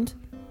around.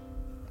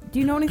 Do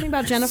you know anything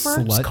about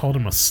Jennifer? Just Slut. called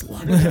him a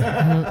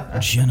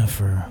slut.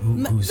 Jennifer,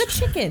 who's The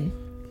chicken.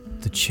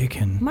 the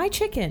chicken? My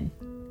chicken.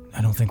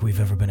 I don't think we've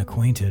ever been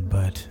acquainted,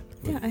 but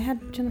Yeah, I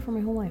had Jennifer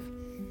my whole life.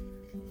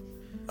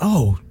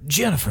 oh,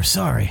 Jennifer,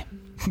 sorry.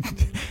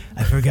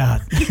 I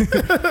forgot.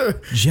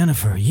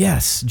 Jennifer,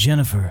 yes,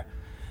 Jennifer.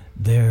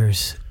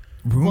 There's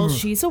rumor. Well,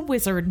 she's a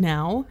wizard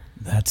now.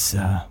 That's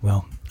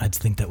well, I'd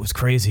think that was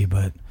crazy,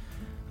 but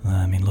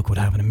I mean, look what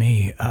happened to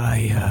me.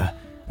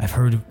 I've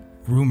heard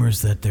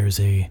rumors that there's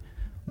a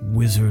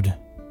wizard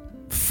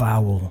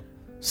fowl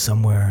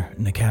somewhere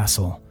in the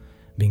castle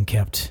being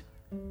kept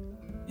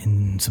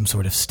in some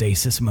sort of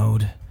stasis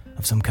mode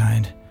of some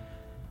kind.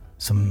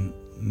 Some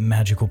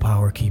magical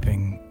power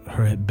keeping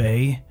her at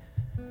bay.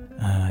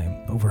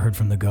 I overheard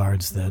from the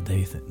guards that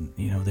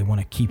they want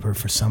to keep her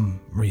for some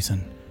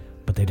reason,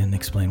 but they didn't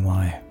explain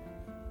why.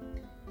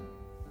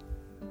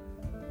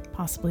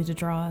 Possibly to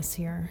draw us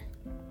here.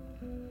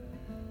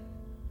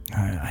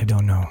 I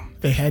don't know.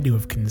 They had to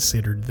have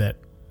considered that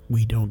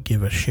we don't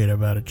give a shit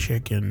about a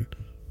chicken.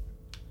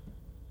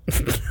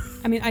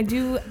 I mean, I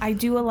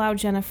do allow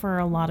Jennifer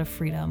a lot of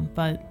freedom,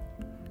 but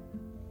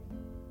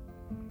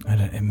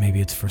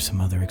Maybe it's for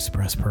some other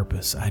express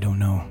purpose. I don't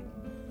know.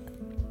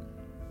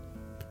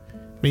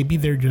 Maybe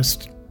they're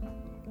just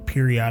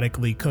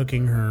periodically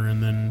cooking her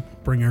and then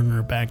bringing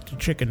her back to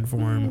chicken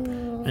form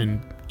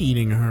and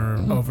eating her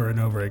over and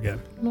over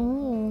again.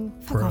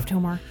 fuck off,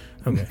 Tomar.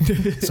 Okay,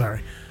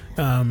 sorry.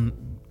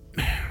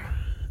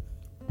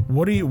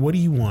 What do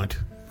you want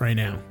right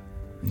now?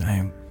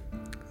 I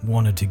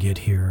wanted to get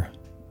here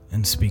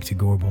and speak to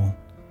Gorbel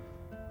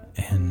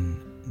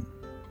and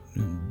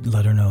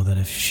let her know that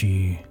if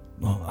she...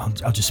 Well,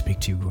 I'll just speak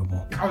to you,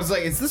 Gorbel. I was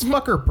like, is this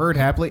fucker Bird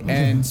Hapley?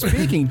 And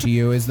speaking to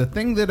you is the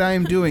thing that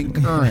I'm doing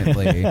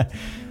currently.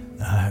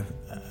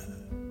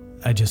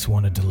 I just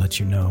wanted to let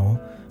you know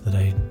that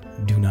I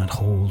do not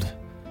hold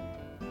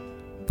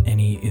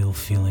any ill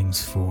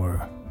feelings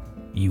for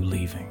you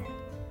leaving.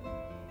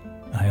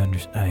 I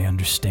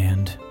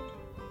understand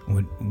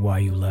why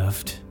you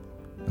left.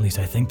 At least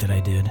I think that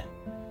I did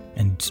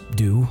and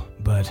do,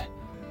 but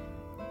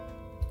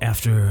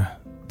after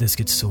this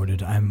gets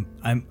sorted, I'm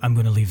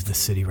going to leave the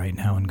city right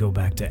now and go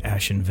back to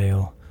Ashen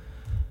Vale.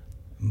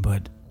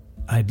 But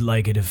I'd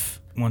like it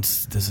if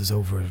once this is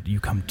over,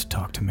 you come to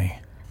talk to me.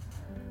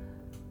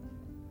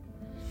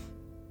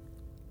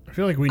 I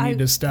feel like we need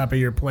to stop at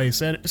your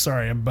place.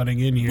 Sorry, I'm butting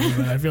in here,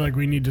 but I feel like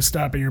we need to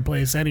stop at your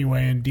place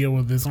anyway and deal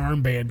with this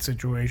armband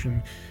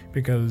situation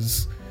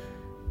because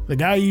the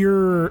guy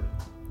you're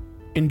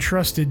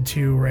entrusted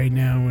to right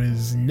now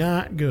is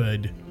not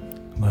good.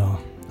 Well,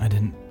 I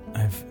didn't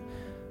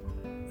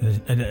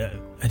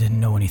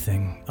know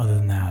anything other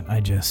than that. I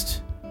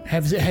just...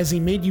 Has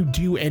he made you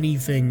do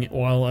anything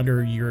while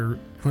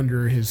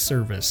under his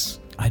service?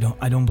 I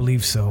don't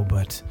believe so,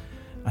 but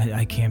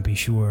I can't be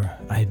sure.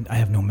 I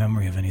have no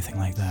memory of anything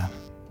like that.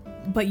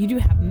 But you do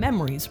have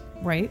memories,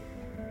 right?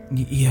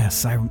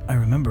 Yes, I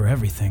remember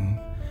everything.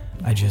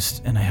 I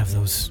have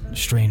those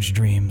strange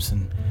dreams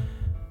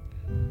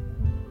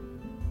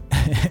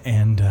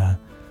and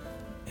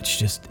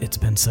it's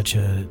been such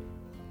a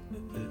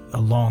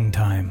long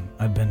time.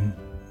 I've been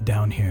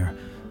down here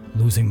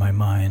losing my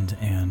mind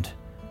and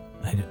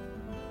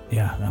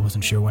I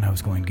wasn't sure when I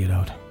was going to get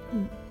out.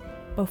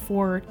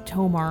 Before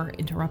Tomar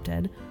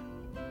interrupted,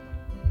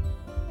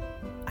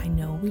 I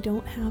know we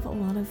don't have a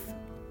lot of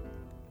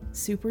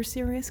super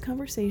serious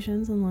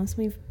conversations unless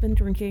we've been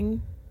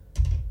drinking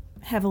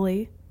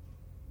heavily.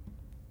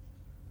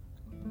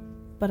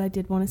 But I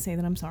did want to say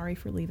that I'm sorry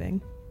for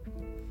leaving.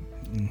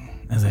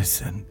 As I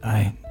said,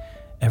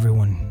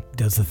 everyone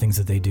does the things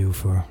that they do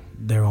for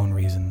their own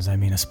reasons. I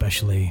mean,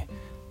 especially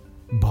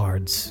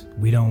bards.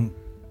 We don't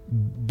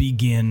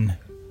begin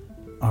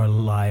our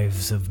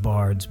lives of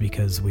bards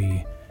because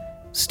we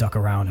stuck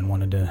around and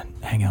wanted to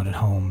hang out at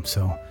home.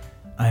 So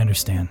I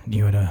understand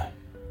you had a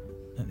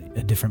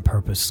different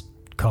purpose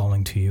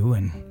calling to you,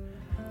 and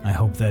I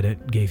hope that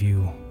it gave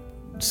you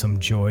some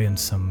joy and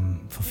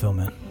some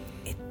fulfillment.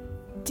 It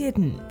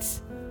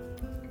didn't.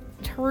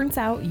 Turns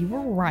out you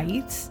were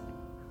right.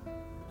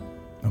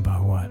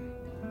 About what?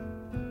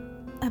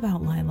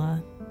 About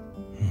Lila.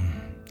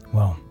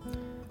 Well,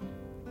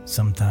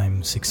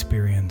 sometimes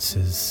experience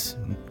is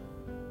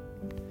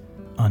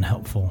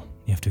unhelpful.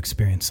 You have to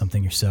experience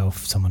something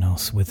yourself. Someone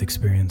else with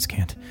experience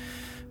can't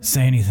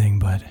say anything,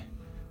 but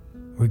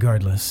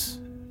regardless,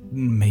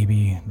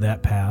 maybe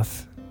that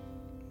path,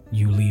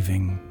 you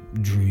leaving,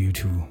 drew you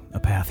to a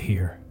path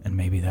here, and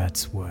maybe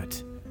that's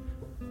what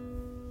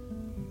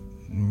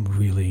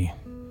really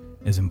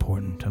is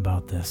important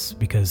about this,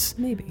 because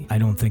Maybe. I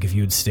don't think if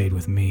you had stayed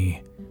with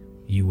me,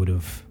 you would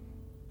have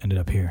ended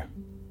up here.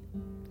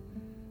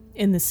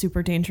 In this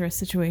super dangerous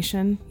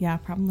situation? Yeah,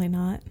 probably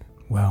not.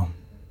 Well,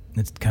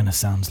 it kind of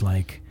sounds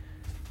like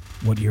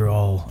what you're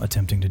all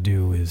attempting to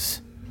do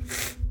is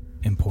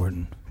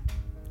important.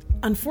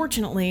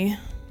 Unfortunately,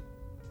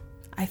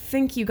 I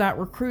think you got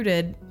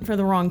recruited for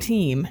the wrong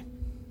team.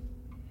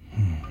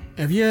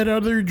 Have you had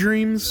other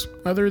dreams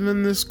other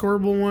than this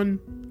Gorbel one?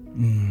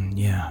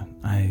 Yeah,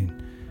 I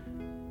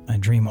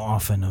dream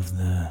often of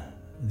the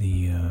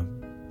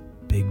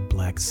big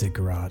black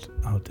ziggurat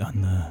out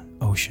on the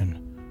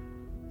ocean.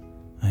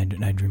 I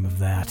dream of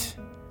that.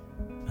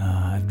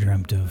 I've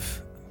dreamt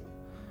of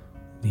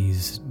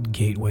these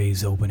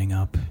gateways opening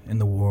up in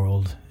the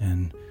world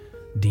and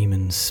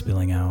demons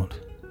spilling out.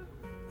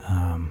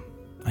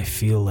 I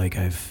feel like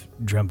I've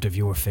dreamt of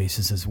your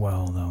faces as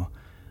well, though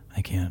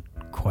I can't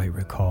quite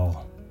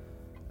recall.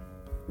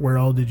 Where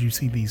all did you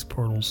see these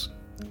portals?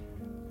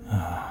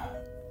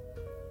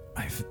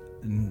 I've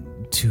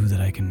two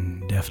that I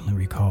can definitely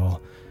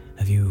recall.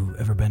 Have you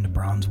ever been to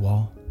Bronze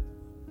Wall?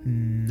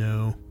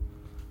 No.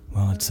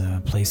 Well, it's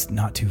a place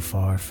not too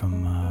far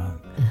from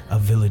a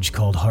village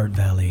called Heart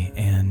Valley,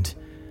 and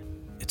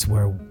it's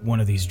where one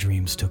of these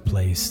dreams took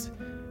place.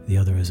 The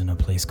other is in a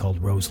place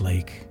called Rose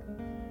Lake.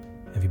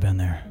 Have you been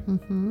there?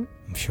 Mm-hmm.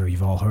 I'm sure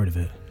you've all heard of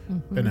it.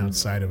 Been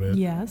outside of it.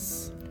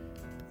 Yes.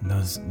 And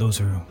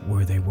those are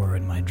where they were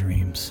in my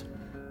dreams.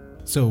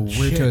 So we're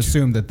Shit. to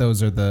assume that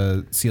those are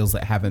the seals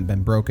that haven't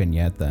been broken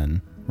yet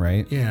then,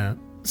 right? Yeah.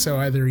 So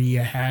either you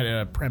had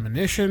a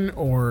premonition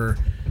or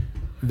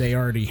they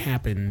already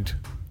happened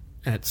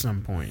at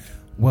some point.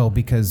 Well,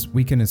 because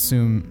we can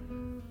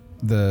assume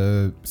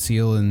the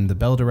seal in the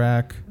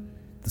Beldorak,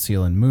 the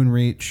seal in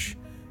Moonreach,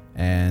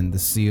 and the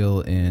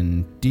seal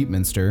in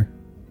Deepminster,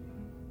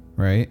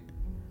 right?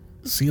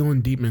 Seal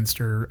in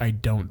Deepminster, I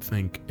don't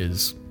think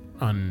is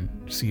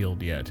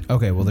unsealed yet.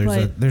 Okay, well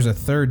But- there's a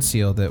third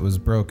seal that was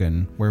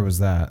broken. Where was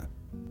that?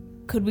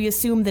 Could we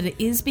assume that it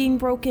is being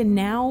broken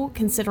now,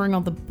 considering all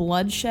the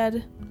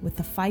bloodshed with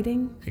the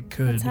fighting It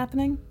could. that's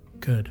happening?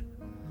 Could.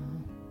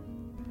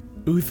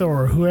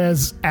 Uthor, who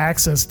has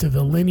access to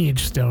the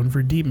lineage stone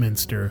for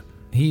Deepminster.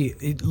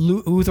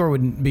 Uthor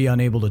wouldn't be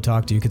unable to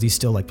talk to you because he's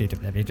still like.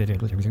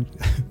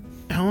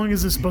 How long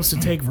is this supposed to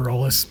take,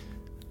 Varolus?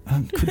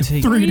 Could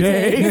take 3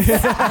 days.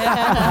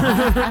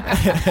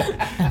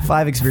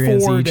 5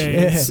 experience 4 each.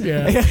 days.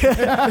 Yeah.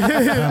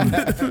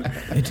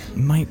 It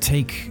might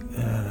take.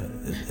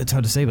 It's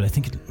hard to say, but I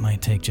think it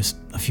might take just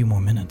a few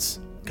more minutes.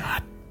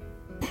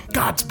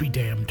 Gods be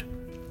damned.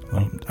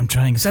 Well, I'm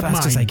trying as Except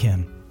fast as mine. I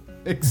can.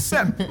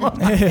 Except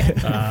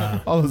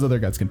all those other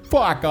guys can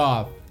fuck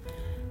off.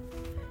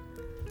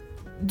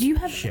 Do you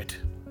have Shit.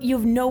 you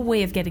have no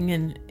way of getting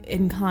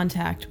in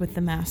contact with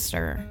the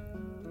master?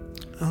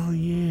 Oh,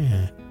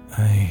 yeah.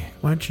 I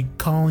Why don't you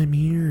call him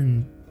here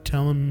and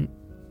tell him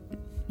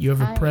you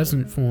have a I-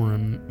 present for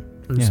him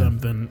or Yeah.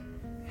 something?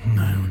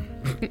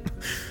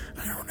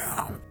 I don't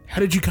know. How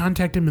did you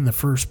contact him in the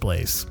first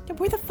place?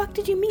 Where the fuck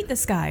did you meet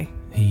this guy?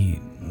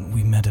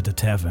 we met at a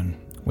tavern.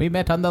 We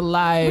met on the Were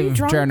you live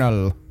drunk?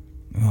 journal.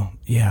 Well,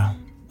 yeah,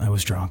 I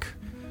was drunk.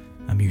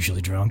 I'm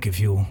usually drunk, if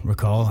you'll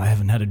recall. I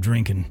haven't had a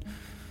drink in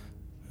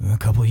a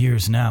couple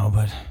years now,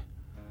 but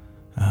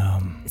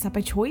Is that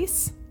by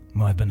choice?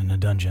 well, I've been in a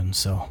dungeon,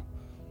 so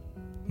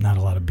not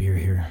a lot of beer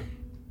here.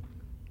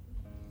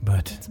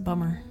 But It's a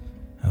bummer.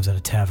 I was at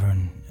a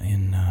tavern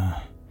in,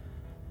 I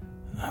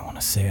want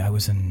to say I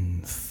was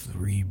in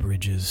Three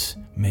Bridges,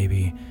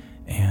 maybe,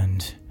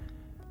 and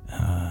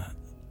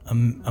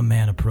a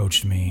man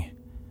approached me,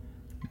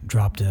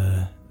 dropped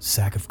a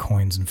sack of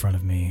coins in front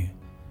of me,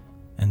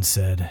 and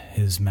said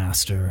his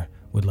master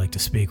would like to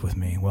speak with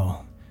me.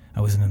 Well,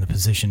 I wasn't in the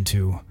position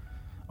to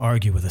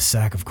argue with a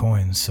sack of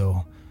coins,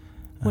 so...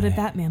 What did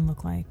that man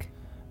look like?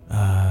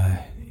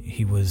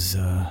 He was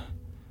a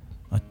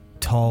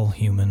tall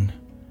human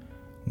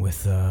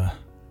with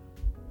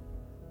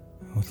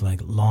like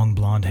long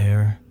blonde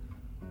hair,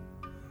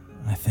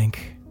 I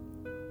think.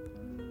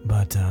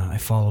 But I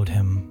followed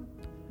him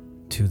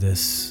to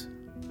this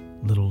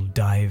little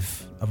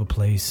dive of a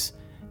place,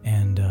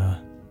 and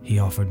he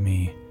offered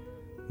me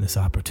this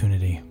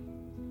opportunity.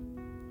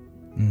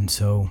 And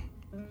so,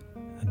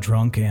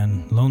 drunk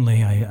and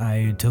lonely,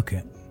 I took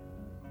it.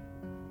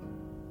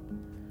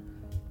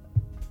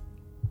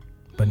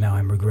 But now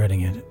I'm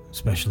regretting it,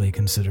 especially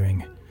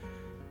considering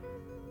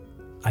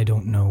I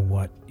don't know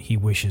what he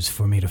wishes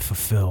for me to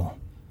fulfill,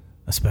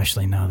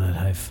 especially now that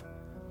I've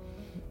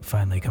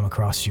finally come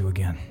across you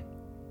again.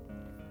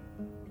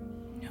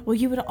 Well,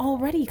 you had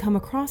already come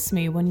across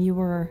me when you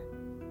were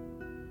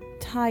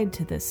tied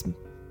to this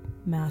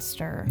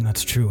master. And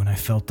that's true, and I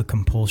felt the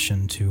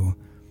compulsion to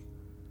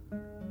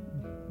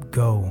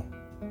go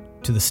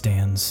to the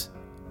stands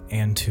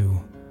and to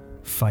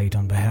fight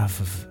on behalf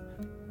of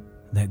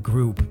that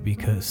group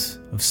because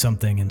of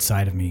something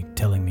inside of me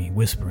telling me,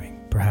 whispering.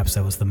 Perhaps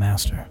that was the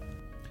master.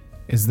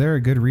 Is there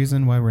a good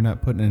reason why we're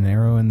not putting an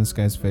arrow in this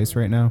guy's face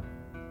right now?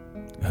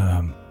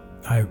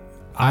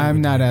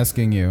 I'm not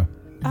asking you.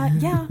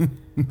 Yeah.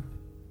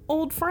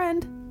 Old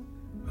friend.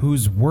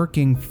 Who's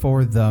working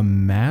for the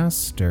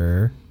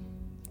master?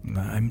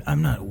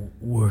 I'm not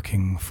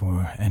working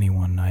for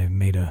anyone. I've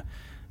made a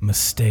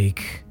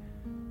mistake,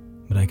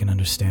 but I can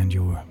understand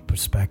your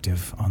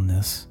perspective on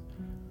this.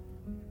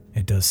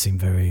 It does seem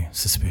very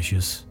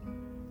suspicious,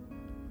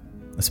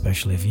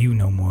 especially if you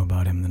know more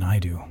about him than I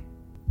do.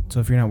 So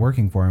if you're not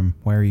working for him,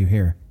 why are you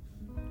here?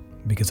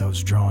 Because I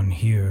was drawn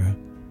here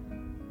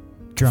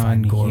drawn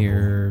find Gorbel.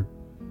 here,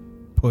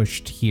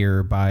 pushed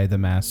here by the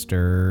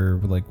master?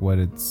 Like, what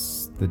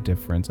it's the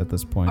difference at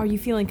this point? Are you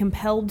feeling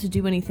compelled to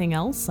do anything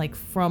else, like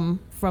from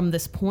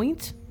this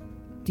point?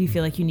 Do you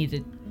feel like you need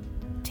to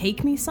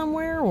take me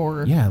somewhere,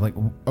 or? Yeah, like,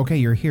 okay,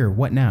 you're here.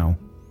 What now?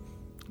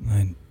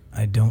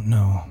 I don't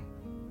know.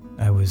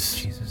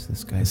 Jesus,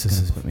 this guy's This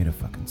gonna is- put me to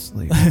fucking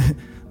sleep.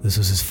 This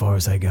was as far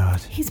as I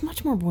got. He's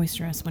much more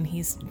boisterous when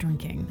he's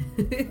drinking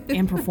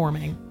and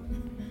performing.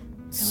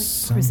 I feel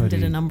like Prison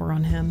did a number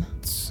on him.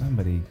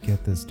 Somebody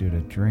get this dude a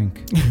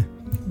drink.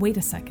 Wait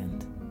a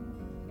second.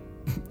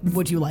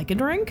 Would you like a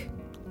drink?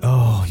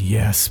 Oh,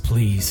 yes,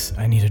 please.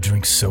 I need a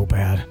drink so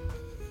bad.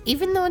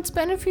 Even though it's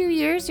been a few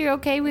years, you're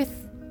okay with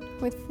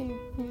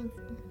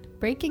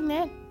breaking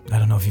that? I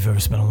don't know if you've ever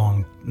spent a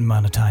long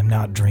amount of time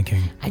not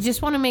drinking. I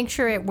just want to make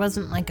sure it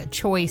wasn't like a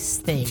choice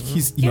thing.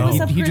 Give us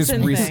a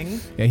prison thing.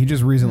 Yeah, he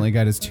just recently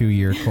got his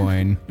 2-year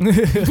coin.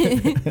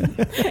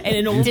 And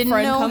an old Didn't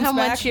friend know comes how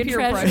back much you peer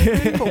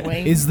treasured pressure.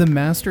 away. Is the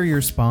master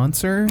your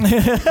sponsor?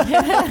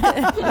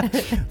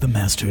 The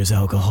master is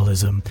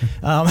alcoholism.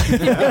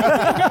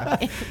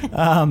 I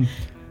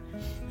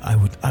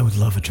would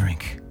love a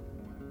drink.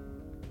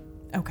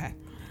 Okay.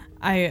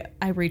 I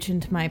reach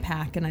into my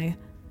pack and I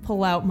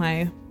pull out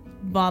my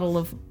bottle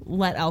of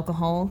let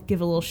alcohol,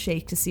 give it a little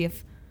shake to see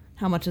if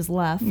how much is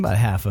left. About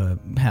half a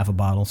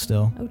bottle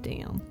still. Oh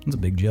damn. It's a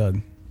big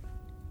jug.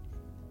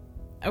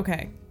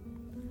 Okay.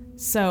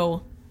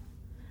 So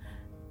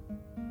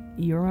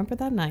you remember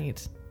that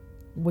night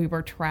we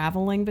were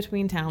traveling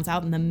between towns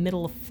out in the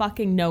middle of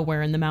fucking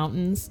nowhere in the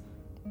mountains?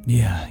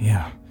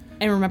 Yeah.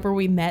 And remember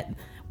we met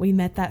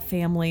that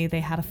family.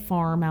 They had a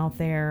farm out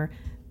there.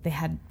 They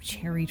had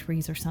cherry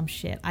trees or some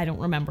shit. I don't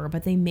remember,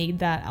 but they made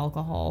that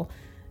alcohol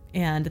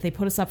and they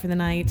put us up for the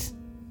night.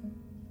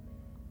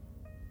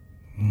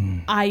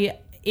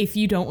 If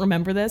you don't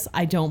remember this,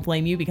 I don't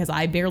blame you because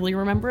I barely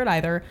remember it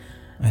either.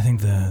 I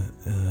think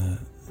the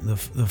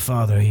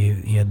father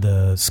he had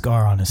the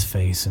scar on his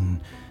face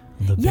and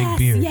the big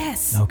beard.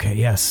 Yes. Okay.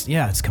 Yes.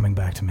 Yeah. It's coming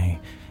back to me.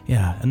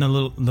 Yeah. And the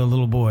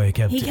little boy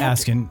kept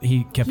asking.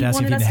 He kept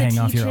asking if wanted you to us to hang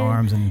off teach your him.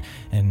 arms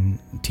and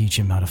teach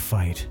him how to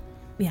fight.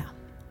 Yeah.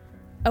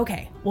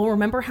 Okay. Well,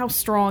 remember how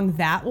strong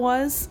that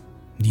was?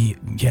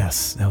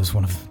 Yes. That was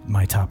one of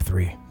my top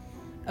 3.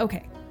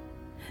 Okay.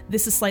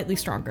 This is slightly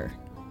stronger.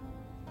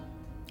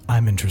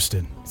 I'm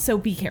interested. So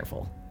be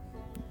careful.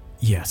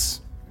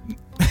 Yes.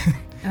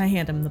 And I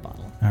hand him the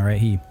bottle. All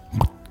right. I'm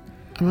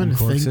going to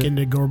Uncorks think it.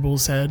 into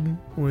Gorbel's head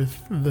with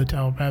the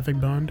telepathic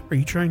bond. Are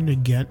you trying to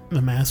get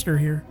the master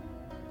here?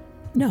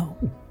 No.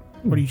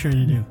 What are you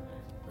trying to do?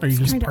 Are you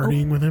just trying to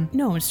partying with him?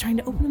 No, I'm just trying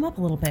to open him up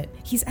a little bit.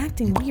 He's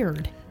acting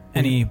weird.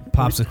 And he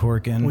pops a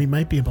cork in. We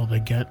might be able to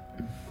get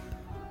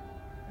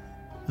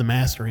the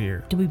master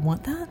here. Do we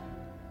want that?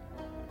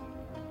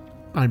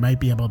 I might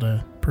be able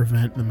to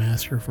prevent the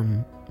master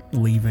from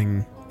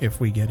leaving if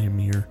we get him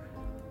here.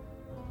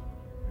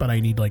 But I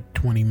need like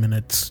 20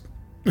 minutes.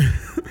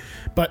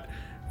 But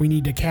we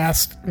need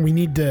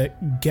to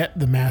get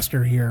the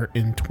master here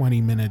in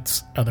 20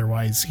 minutes.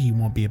 Otherwise, he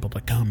won't be able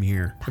to come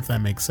here, if that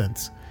makes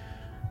sense.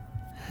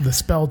 The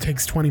spell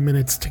takes 20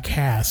 minutes to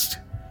cast.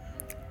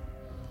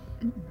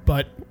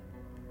 But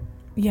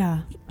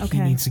Yeah. Okay.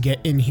 he needs to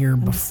get in here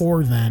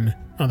before then.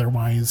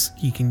 Otherwise,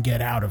 he can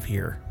get out of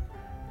here.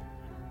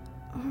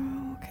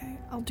 Okay.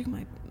 I'll do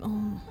my.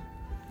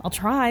 I'll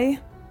try.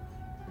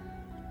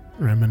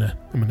 And I'm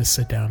gonna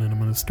sit down and I'm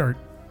gonna start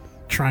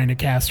trying to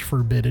cast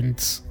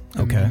Forbiddance.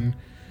 And Okay. then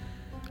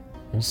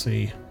we'll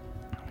see.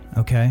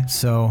 Okay.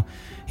 So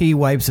he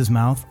wipes his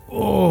mouth.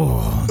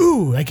 Oh.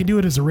 Ooh, I can do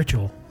it as a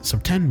ritual. So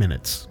 10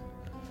 minutes.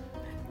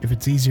 If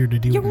it's easier to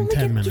do it You're in only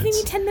 10 giving me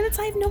minutes. 10 minutes?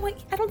 I have no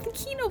idea. I don't think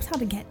he knows how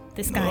to get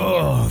this guy here.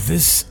 Oh,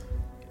 this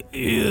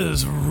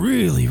is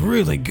really,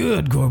 really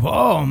good, Gorbel.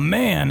 Oh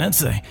man, that's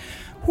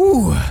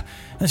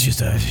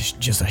just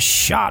a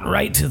shot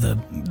right to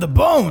the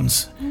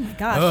bones. Oh my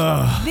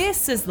gosh.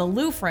 This is the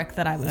Lufric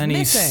that I was And he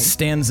missing.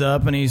 stands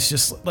up and he's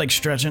just like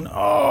stretching.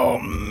 Oh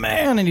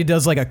man, and he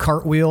does like a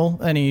cartwheel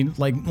and he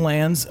like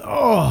lands.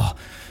 Oh,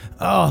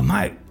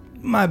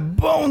 my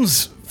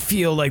bones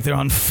feel like they're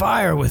on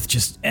fire with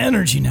just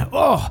energy now.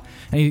 Oh,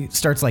 and he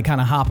starts like kind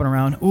of hopping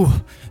around. Ooh,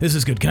 this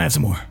is good. Can I have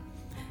some more?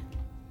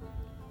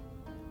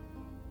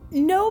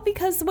 No,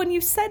 because when you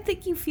said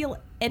that you feel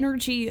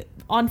energy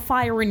on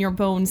fire in your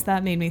bones,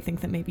 that made me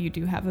think that maybe you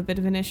do have a bit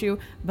of an issue.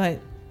 But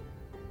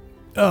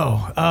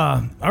Oh,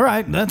 all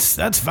right. That's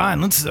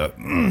fine. I'll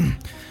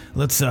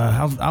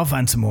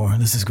find some more.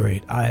 This is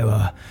great.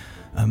 I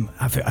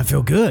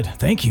feel good.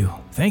 Thank you.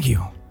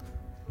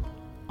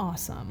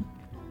 awesome.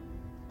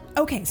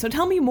 Okay, so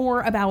tell me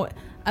more about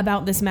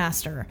this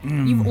master.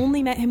 You've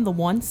only met him the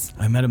once?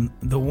 I met him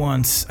the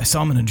once. I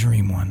saw him in a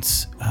dream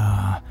once.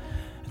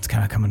 It's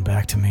kind of coming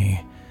back to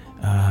me.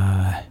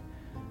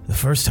 The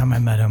first time I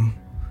met him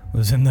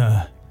was in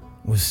that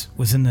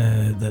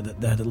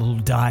little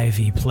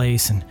divey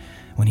place, and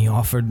when he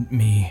offered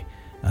me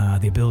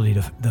the ability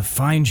to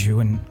find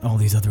you and all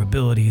these other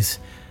abilities,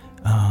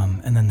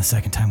 and then the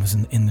second time was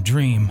in the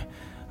dream.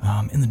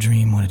 In the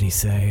dream, what did he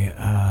say?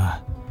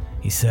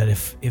 He said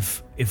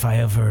if I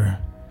ever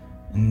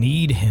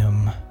need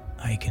him,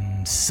 I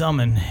can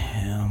summon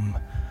him.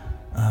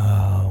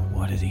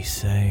 What did he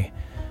say?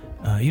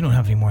 You don't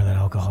have any more of that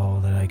alcohol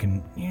that I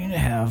can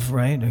have,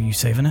 right? Are you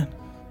saving it?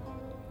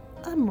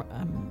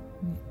 I'm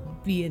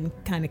being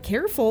kind of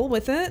careful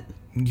with it.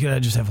 You gotta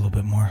just have a little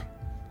bit more.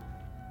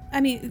 I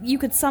mean, you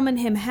could summon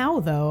him how,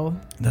 though?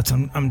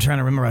 I'm trying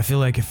to remember. I feel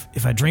like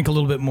if I drink a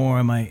little bit more,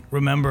 I might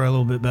remember a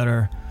little bit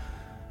better.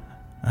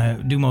 I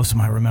do most of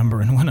my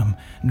remembering when I'm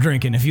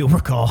drinking, if you'll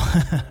recall.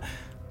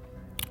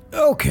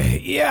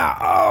 Okay, yeah,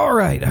 all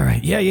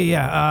right.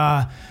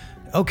 Yeah.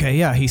 Okay,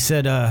 yeah, he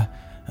said,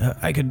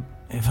 I could,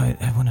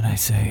 what did I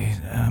say?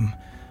 I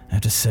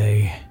have to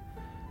say,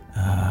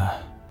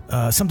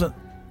 something,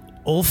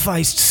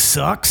 Ulfheist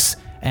sucks,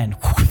 and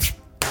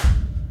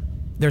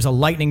there's a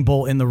lightning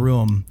bolt in the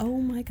room. Oh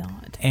my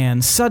god.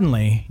 And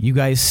suddenly, you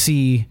guys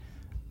see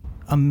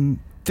a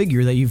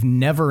figure that you've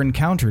never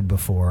encountered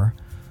before.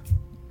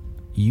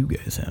 You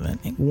guys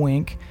haven't.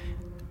 Wink.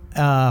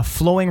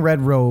 Flowing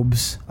red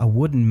robes, a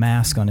wooden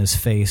mask on his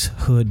face,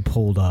 hood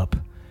pulled up.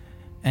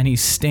 And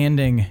he's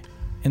standing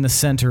in the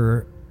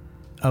center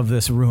of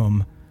this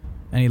room,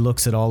 and he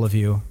looks at all of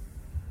you.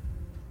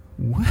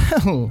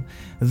 Well,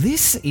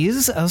 this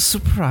is a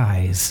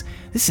surprise.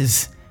 This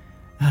is,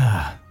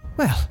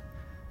 well,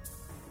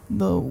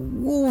 the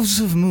Wolves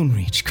of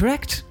Moonreach,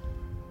 correct?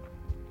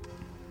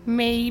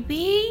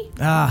 Maybe?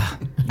 No.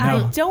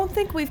 I don't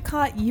think we've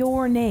caught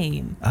your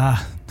name.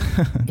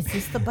 Is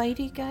this the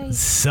bitey guy?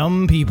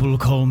 Some people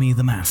call me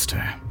the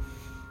Master.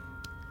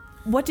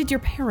 What did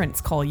your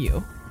parents call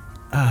you?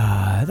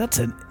 That's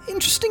an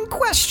interesting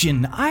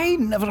question. I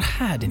never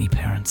had any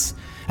parents.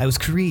 I was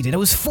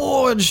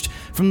forged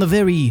from the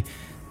very...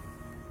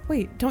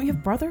 Wait, don't you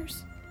have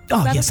brothers?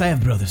 Oh, yes, I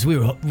have brothers.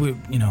 We're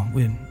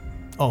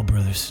all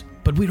brothers.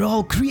 But we were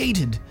all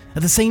created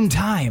at the same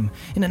time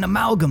in an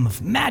amalgam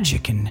of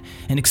magic and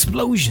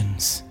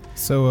explosions.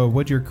 So,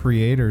 what'd your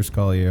creators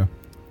call you?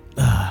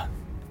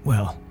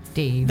 Well,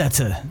 Dave. that's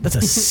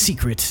a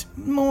secret.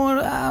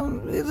 More,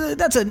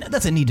 that's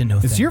a need to know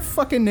thing. Is your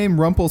fucking name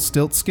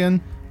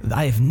Rumpelstiltskin?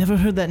 I have never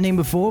heard that name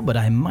before, but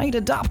I might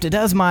adopt it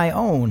as my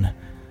own.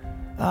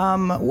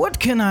 What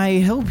can I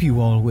help you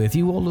all with?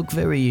 You all look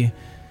very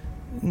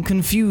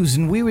confused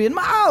and weary. And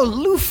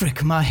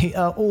Lufric, my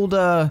old,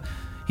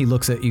 he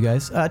looks at you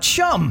guys.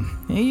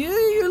 Chum,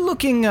 you're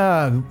looking,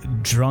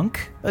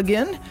 drunk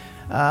again?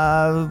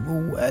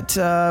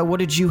 What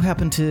did you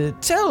happen to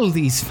tell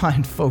these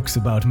fine folks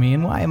about me,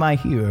 and why am I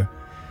here?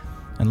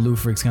 And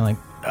Lufric's kind of like,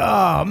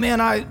 oh, man,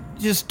 I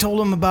just told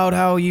them about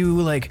how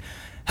you,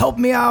 helped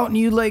me out, and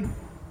you,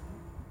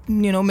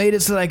 made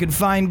it so that I could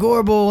find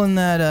Gorbel, and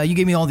that you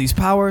gave me all these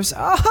powers.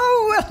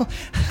 Oh,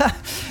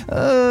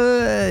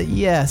 well,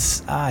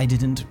 yes, I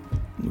didn't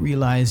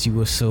realize you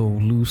were so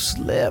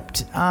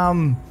loose-lipped.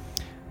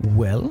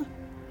 Well?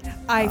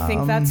 I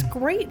think that's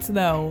great,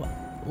 though.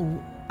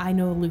 I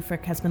know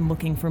Lufric has been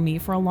looking for me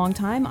for a long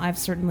time. I've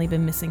certainly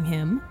been missing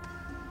him.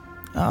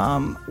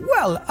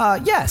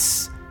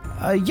 Yes.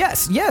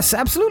 Yes,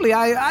 absolutely.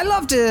 I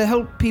love to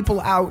help people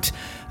out.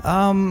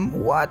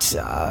 What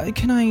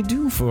can I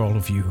do for all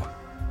of you?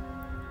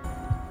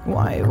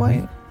 Why?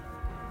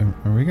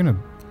 Are we gonna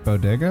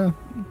bodega?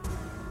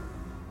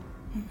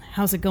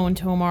 How's it going,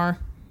 Tomar?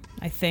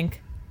 I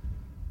think.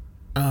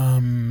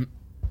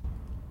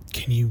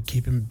 Can you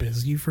keep him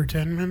busy for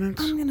 10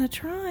 minutes? I'm gonna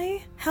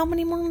try. How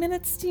many more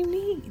minutes do you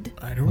need?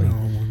 I don't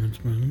know when it's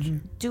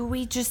been. Do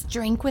we just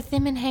drink with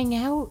him and hang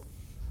out?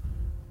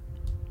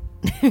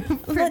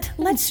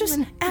 Let's just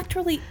act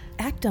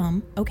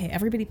dumb. Okay,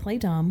 everybody play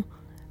dumb.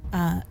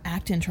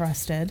 Act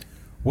interested.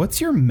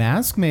 What's your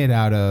mask made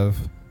out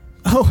of?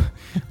 Oh,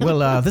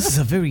 well, this is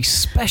a very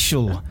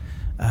special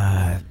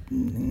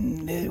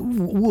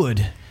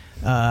wood.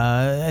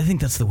 I think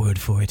that's the word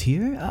for it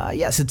here.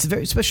 Yes, it's a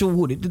very special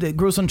wood. It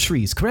grows on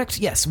trees, correct?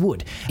 Yes,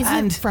 wood. Is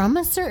it from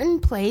a certain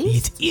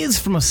place? It is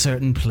from a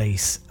certain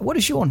place. What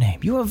is your name?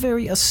 You are a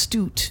very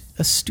astute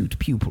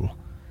pupil.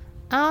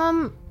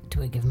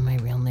 Do I give him my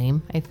real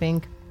name, I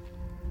think?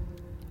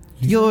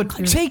 You're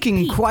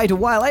taking quite a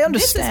while. I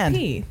understand.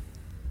 This is P.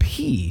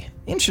 P.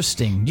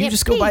 Interesting. You Yeah,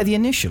 just go P. by the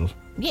initial.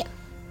 Yeah.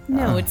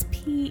 No, it's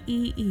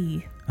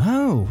P-E-E.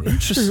 Oh,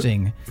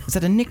 interesting. Is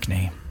that a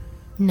nickname?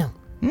 No.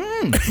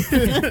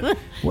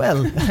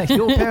 Well,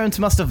 your parents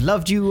must have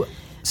loved you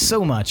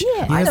so much.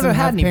 Yeah. I never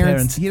had any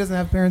parents. He doesn't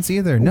have parents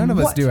either. None of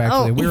us What? do,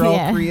 actually. Oh, We're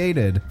yeah. all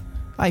created.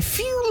 I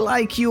feel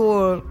like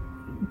you're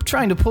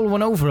trying to pull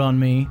one over on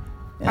me.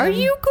 Are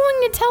you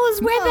going to tell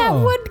us where that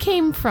No. wood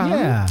came from?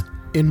 Yeah.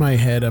 In my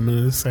head, I'm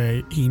going to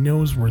say he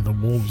knows where the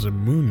Wolves of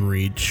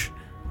Moonreach.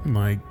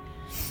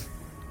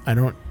 I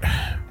don't.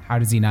 How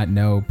does he not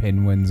know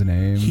Pinwin's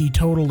name? He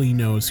totally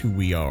knows who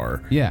we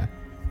are. Yeah.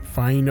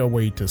 Find a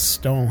way to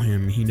stall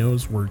him. He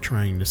knows we're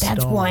trying to stall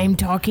That's why him. I'm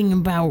talking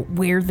about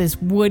where this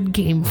wood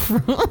came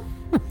from.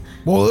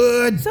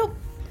 Wood!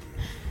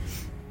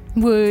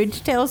 Would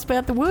you tell us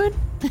about the wood?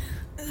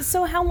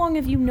 So how long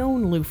have you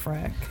known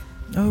Lufric?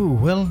 Oh,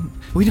 well,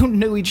 we don't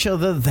know each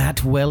other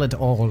that well at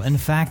all. In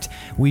fact,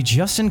 we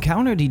just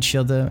encountered each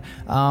other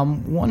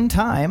one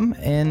time,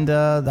 and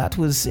that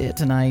was it.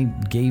 And I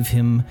gave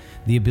him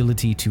the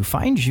ability to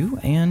find you,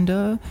 and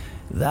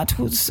that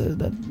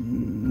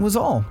was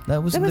all.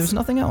 There's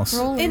nothing else.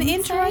 Roll An insight?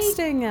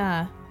 interesting.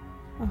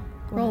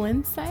 Roll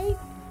insight?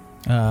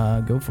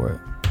 Go for it.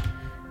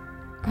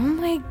 Oh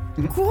my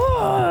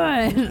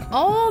god!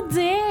 All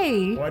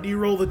day. Why do you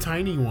roll the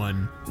tiny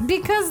one?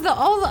 Because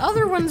all the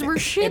other ones were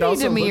shitty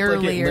to me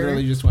earlier.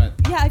 literally just went.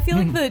 Yeah, I feel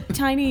like the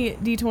tiny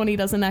D20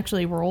 doesn't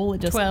actually roll;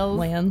 it just 12.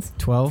 lands.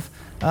 12.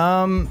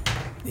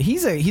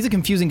 He's a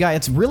confusing guy.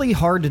 It's really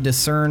hard to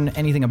discern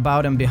anything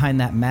about him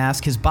behind that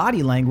mask. His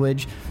body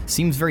language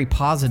seems very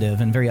positive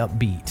and very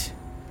upbeat.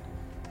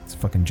 It's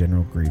fucking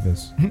General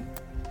Grievous.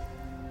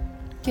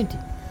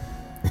 Continue.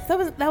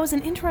 That was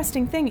an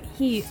interesting thing.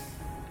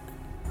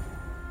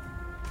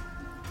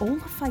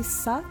 Olafai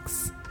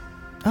sucks.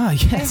 Ah,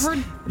 yes. I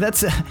heard-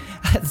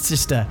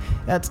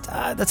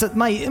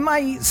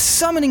 my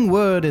summoning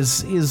word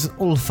is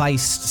Ulfeist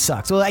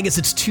sucks. Well, I guess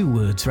it's 2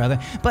 words rather,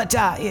 but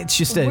it's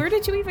just a. Where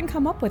did you even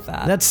come up with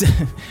that? That's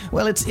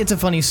well, it's a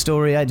funny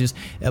story. I just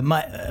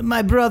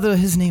my brother,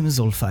 his name is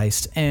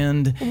Ulfeist,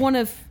 and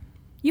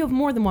you have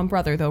more than one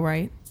brother, though,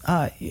 right?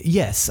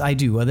 yes, I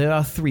do. There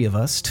are 3 of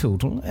us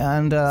total,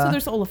 and So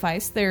there's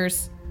Olafeist.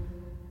 There's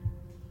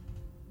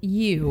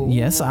you.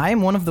 yes, I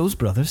am one of those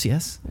brothers.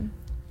 Yes,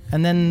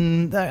 and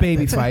then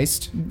Baby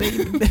Feist.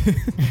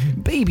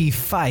 Baby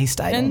Feist.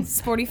 And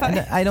Sporty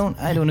Feist. I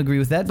don't agree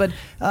with that. But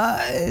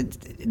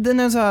then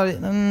there's our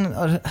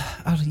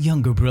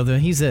younger brother.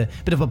 He's a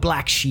bit of a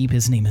black sheep.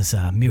 His name is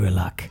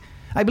Miraluk.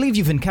 I believe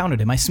you've encountered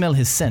him. I smell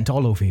his scent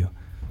all over you.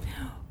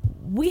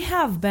 We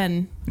have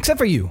Except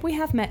for you.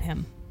 met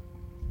him.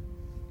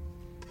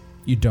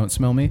 You don't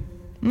smell me?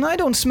 I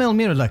don't smell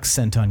Miraluk's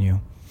scent on you.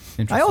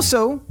 Interesting. I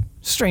also,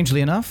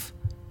 strangely enough,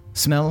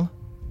 smell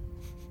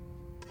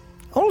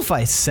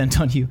Olfeist's scent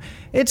on you.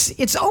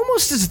 It's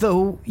almost as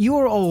though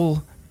you're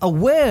all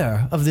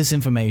aware of this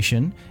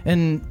information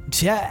and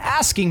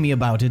asking me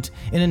about it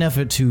in an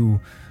effort to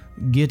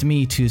get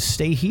me to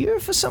stay here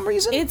for some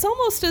reason. It's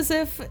almost as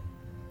if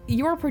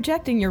you're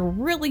projecting your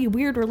really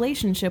weird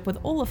relationship with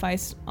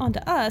Olafeist onto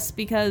us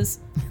because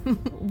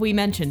we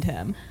mentioned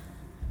him.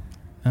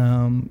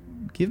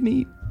 Give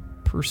me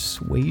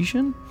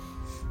persuasion.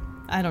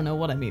 I don't know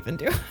what I'm even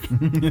doing.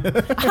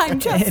 I'm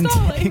just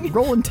stalling.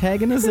 Roll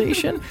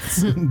antagonization.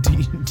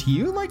 Do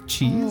you like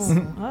cheese?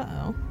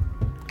 Uh-oh.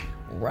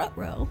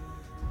 Ruh-roh.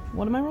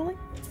 What am I rolling?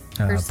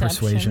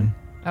 Persuasion.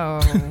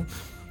 Oh.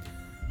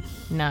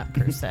 Not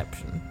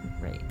perception.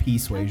 Right.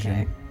 Persuasion.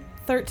 Okay.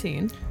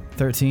 13.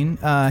 13.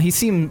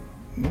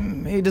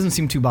 He doesn't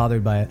seem too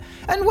bothered by it.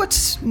 And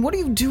what are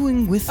you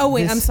doing with Oh,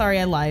 wait, this? I'm sorry,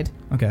 I lied.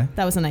 Okay.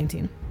 That was a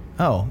 19.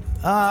 Oh.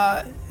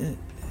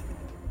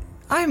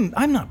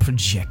 I'm not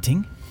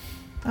projecting.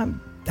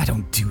 I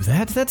don't do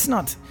that. That's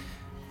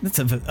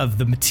of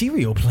the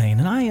material plane,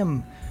 and I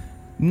am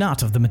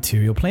not of the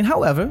material plane.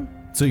 However,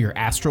 So you're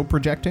astral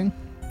projecting?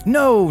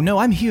 no,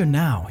 I'm here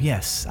now.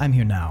 Yes, I'm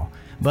here now.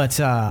 But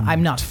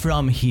I'm not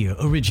from here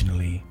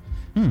originally.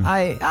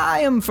 I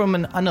am from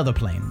another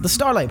plane, the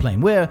Starlight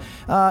Plane, where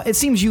it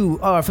seems you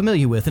are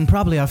familiar with, and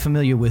probably are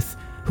familiar with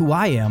who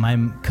I am.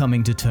 I'm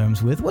coming to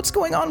terms with. What's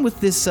going on with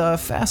this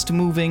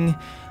fast-moving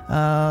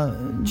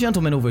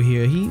gentleman over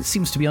here? He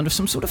seems to be under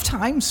some sort of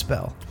time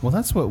spell. Well,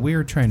 that's what we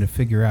were trying to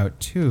figure out,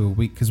 too,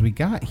 because we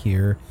got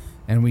here,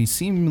 and we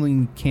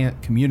seemingly can't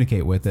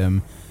communicate with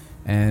him,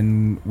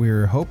 and we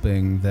were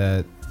hoping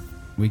that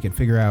we could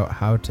figure out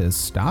how to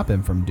stop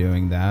him from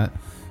doing that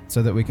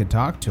so that we could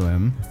talk to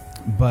him.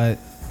 But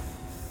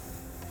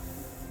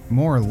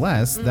more or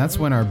less, that's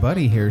when our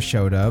buddy here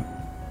showed up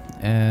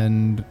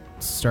and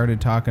started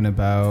talking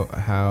about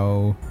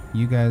how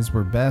you guys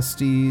were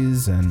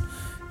besties and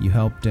you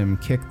helped him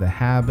kick the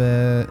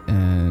habit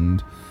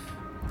and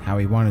how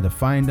he wanted to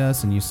find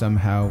us, and you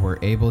somehow were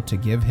able to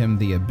give him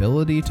the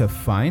ability to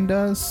find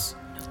us.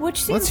 Which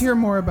seems... Let's hear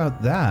more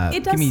about that.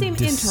 It does Give me seem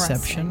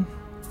deception. interesting.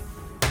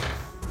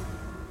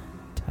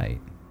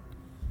 Tight.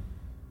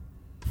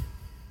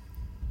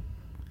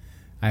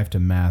 I have to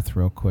math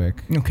real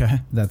quick. Okay.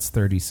 That's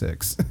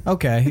 36.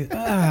 Okay.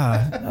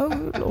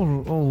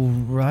 All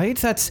right.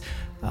 That's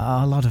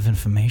a lot of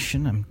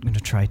information. I'm going to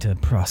try to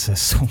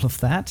process all of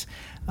that.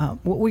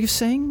 What were you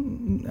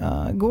saying?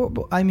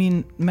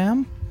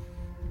 Ma'am?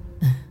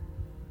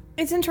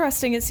 It's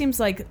interesting. It seems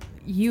like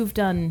you've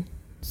done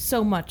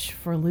so much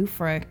for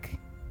Lufric.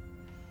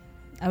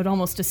 I would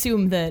almost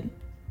assume that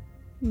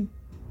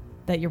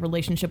your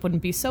relationship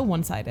wouldn't be so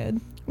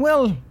one-sided.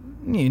 Well,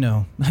 you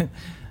know,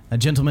 a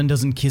gentleman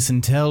doesn't kiss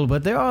and tell,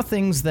 but there are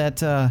things that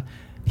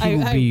he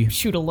will I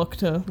shoot a look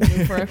to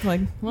Lufric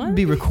like, what?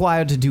 be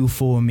required to do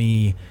for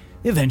me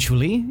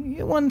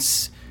eventually,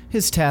 once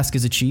his task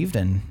is achieved,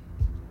 and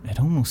it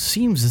almost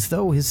seems as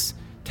though his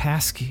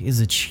task is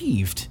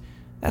achieved.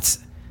 It's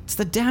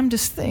the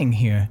damnedest thing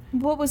here.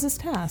 What was his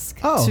task?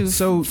 Oh, To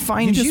so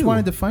find you just you.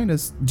 wanted to find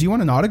us. Do you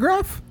want an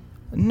autograph?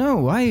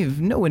 No, I have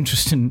no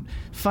interest in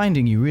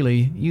finding you,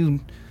 really. You...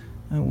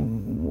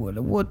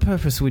 what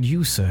purpose would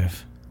you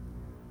serve?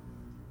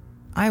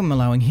 I'm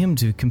allowing him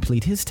to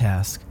complete his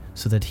task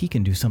so that he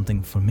can do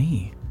something for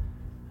me.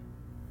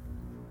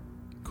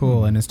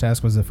 Cool, and his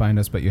task was to find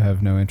us, but you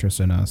have no interest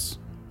in us.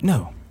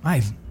 No,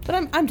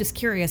 But I'm just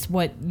curious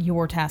what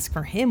your task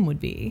for him would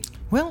be.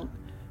 Well,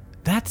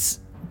 that's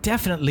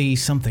definitely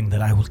something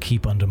that I will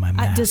keep under my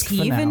mask. Does he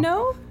for even now.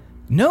 know?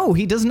 No,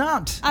 he does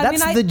not.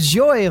 That's I the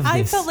joy of this.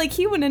 I felt like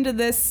he went into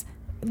this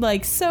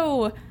like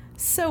so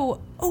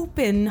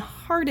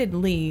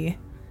open-heartedly,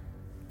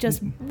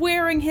 just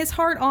wearing his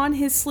heart on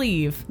his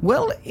sleeve.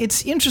 Well,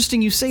 it's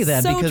interesting you say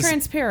that So because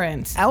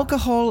transparent.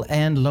 alcohol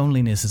and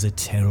loneliness is a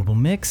terrible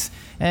mix,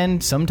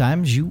 and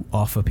sometimes you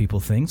offer people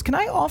things. Can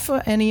I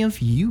offer any of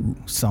you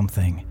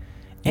something?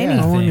 Anything.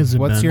 How long has it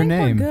What's been? your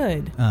I think name?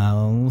 we're good.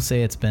 We'll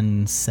say it's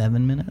been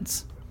 7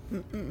 minutes.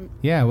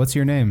 Yeah, what's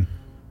your name?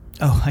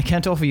 Oh, I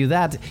can't offer you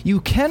that.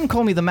 You can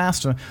call me the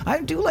Master.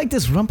 I do like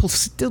this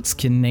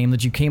Rumpelstiltskin name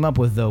that you came up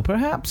with, though.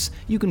 Perhaps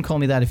you can call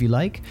me that if you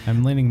like.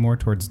 I'm leaning more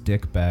towards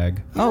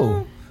Dickbag.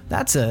 Oh,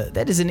 that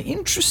is an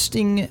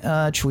interesting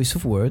choice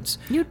of words.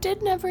 You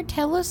did never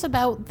tell us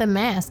about the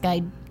mask.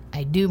 I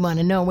do want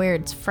to know where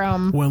it's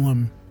from.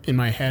 Well, in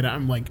my head,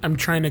 I'm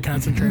trying to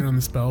concentrate on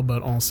the spell,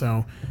 but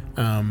also,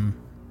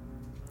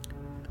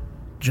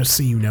 just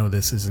so you know,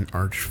 this is an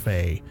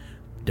archfey.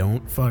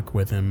 Don't fuck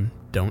with him.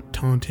 Don't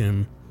taunt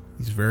him.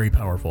 He's very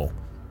powerful.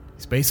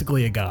 He's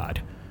basically a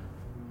god.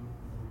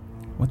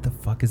 What the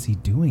fuck is he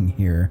doing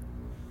here?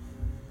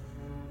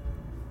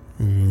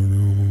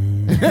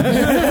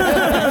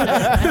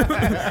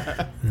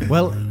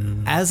 Well,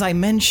 as I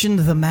mentioned,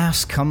 the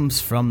mask comes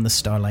from the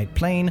Starlight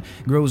Plane,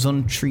 grows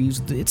on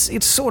trees.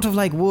 It's sort of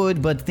like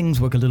wood, but things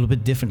work a little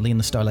bit differently in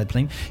the Starlight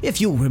Plane, if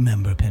you'll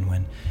remember,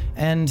 Penguin.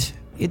 And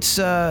it's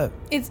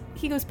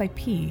He goes by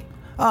P.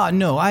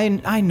 no,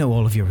 I know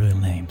all of your real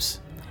names.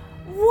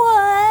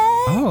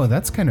 What? Oh,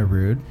 that's kind of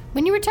rude.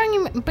 When you were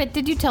talking, but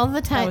did you tell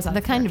the was out the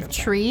of kind of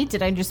character. tree?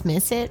 Did I just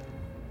miss it?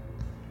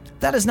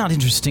 That is not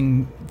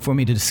interesting for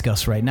me to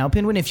discuss right now,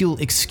 Penguin, if you'll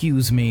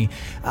excuse me.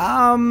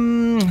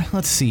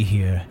 Let's see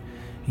here.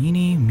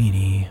 Eeny,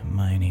 meeny,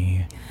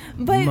 miny,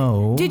 But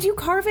mo. did you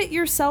carve it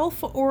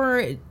yourself,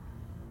 or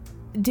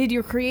did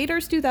your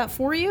creators do that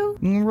for you?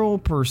 Roll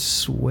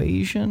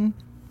persuasion.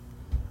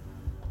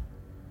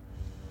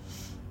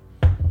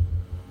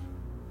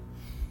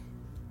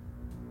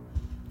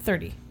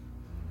 $30.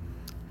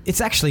 It's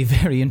actually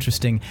very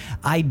interesting.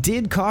 I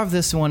did carve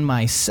this one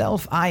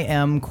myself. I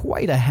am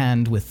quite a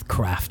hand with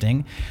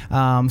crafting,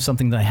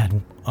 something that I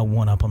had a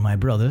one-up on my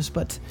brothers,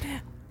 but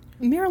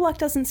Miraluk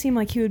doesn't seem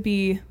like he would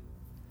be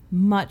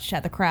much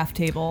at the craft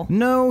table.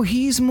 no,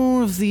 he's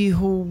more of the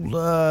whole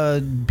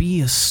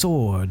be a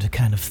sword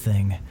kind of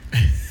thing.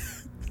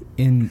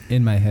 In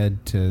my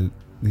head to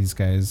these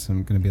guys,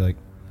 I'm going to be like,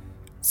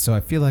 so I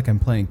feel like I'm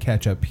playing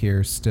catch up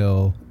here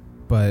still,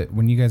 but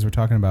when you guys were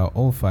talking about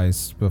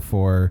Ulfheist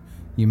before,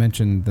 you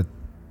mentioned that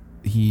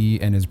he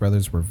and his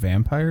brothers were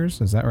vampires.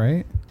 Is that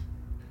right?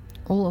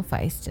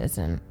 Olafeist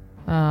isn't.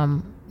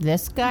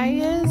 This guy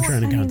is. I'm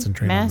trying to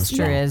concentrate on this.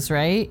 Master is,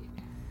 right?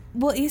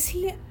 Well, is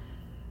he?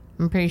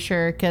 I'm pretty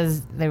sure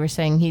because they were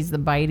saying he's the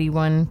bitey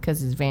one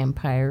because he's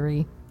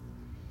vampire-y.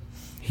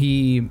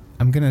 You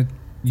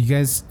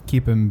guys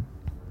keep him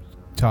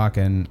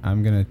talking.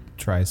 I'm going to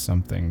try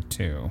something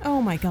too.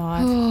 Oh my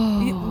god.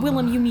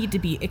 Willem, you need to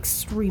be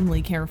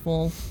extremely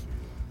careful.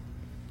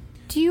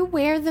 Do you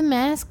wear the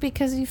mask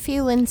because you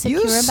feel insecure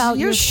about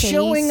your You're face?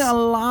 showing a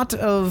lot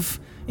of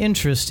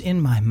interest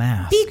in my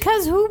mask.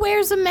 Because who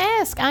wears a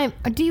mask?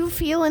 Do you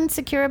feel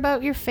insecure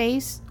about your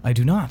face? I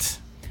do not.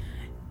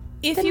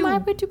 If Then you why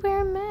would you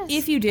wear a mask?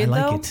 if you did I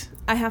like though, it.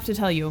 I have to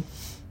tell you,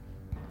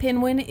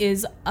 Pinwin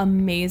is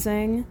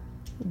amazing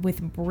with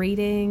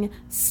braiding,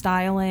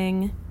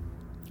 styling.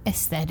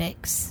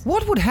 Aesthetics.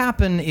 What would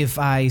happen if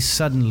I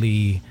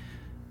suddenly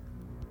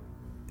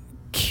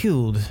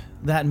killed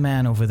that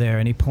man over there?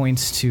 And he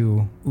points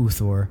to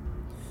Uthor.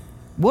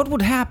 What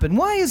would happen?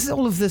 Why is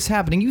all of this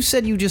happening? You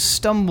said you just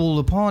stumbled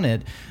upon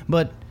it,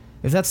 but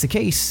if that's the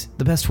case,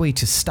 the best way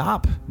to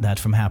stop that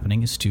from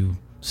happening is to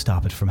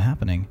stop it from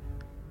happening.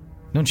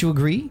 Don't you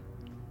agree?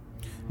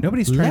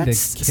 Nobody's trying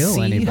Let's to kill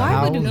see anybody. Why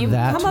how would you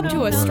that come up to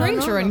a works.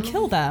 stranger and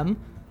kill them?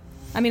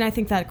 I mean, I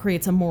think that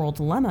creates a moral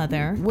dilemma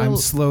there. I'm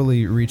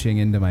slowly reaching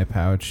into my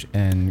pouch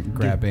and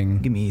grabbing.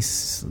 Give me.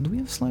 Do we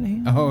have sleight of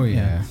hand? Oh,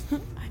 yeah.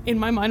 In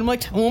my mind, I'm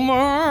like,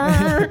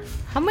 Homer!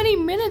 How many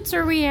minutes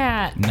are we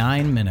at?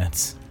 9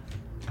 minutes.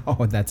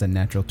 Oh, that's a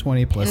natural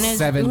 20 plus And is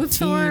 17.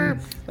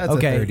 Uthor- That's a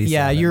Okay, 37.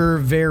 yeah, you're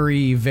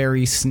very,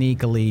 very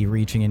sneakily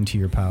reaching into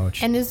your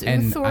pouch. And is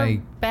And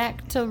Uthor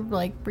back to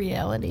like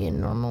reality and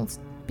normal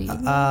speed?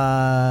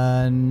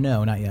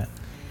 No, not yet.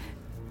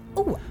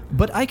 Oh,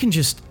 But I can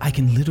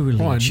literally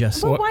Hold on.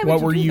 just But why would What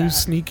you were do you that?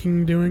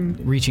 sneaking doing?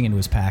 reaching into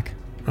his pack.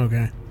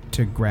 Okay.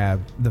 To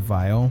grab the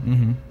vial,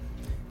 Mm-hmm.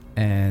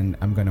 and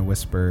I'm going to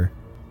whisper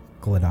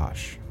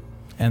Gladosh.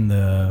 And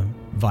the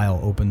vial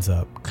opens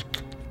up.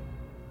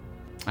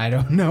 I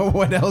don't know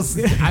what else.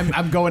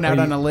 I'm going out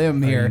on a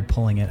limb Are you here.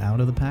 pulling it out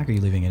of the pack, or are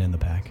you leaving it in the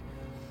pack?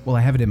 Well,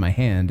 I have it in my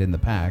hand in the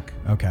pack,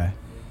 Okay.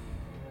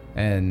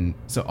 and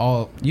so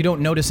all. You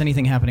don't notice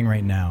anything happening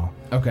right now.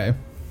 Okay.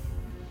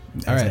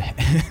 All As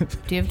right.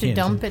 Do you have to Yeah,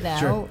 dump it out,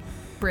 sure.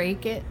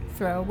 break it,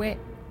 throw it,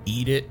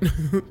 Eat it.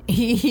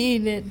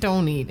 eat it,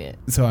 don't eat it?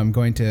 So I'm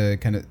going to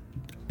kind of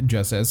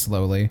just as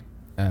slowly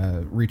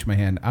reach my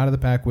hand out of the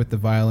pack with the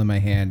vial in my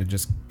hand and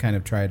just kind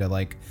of try to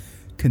like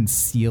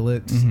conceal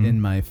it in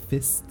my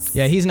fists.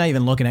 Yeah, he's not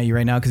even looking at you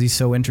right now because he's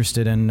so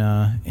interested in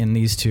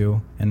these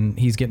two, and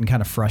he's getting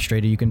kind of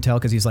frustrated. You can tell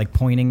because he's like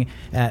pointing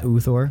at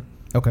Uthor,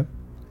 Okay.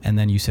 and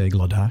then you say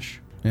Glodash,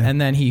 Yeah.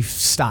 and then he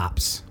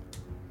stops.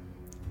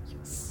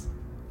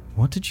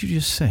 What did you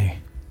just say?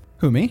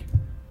 Who, me?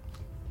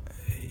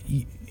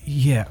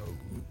 Yeah,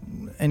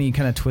 and he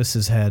kind of twists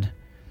his head.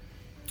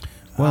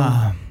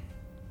 Well,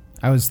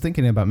 I was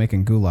thinking about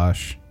making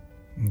goulash.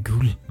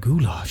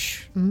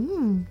 Goulash.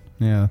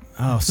 Yeah.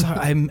 Oh,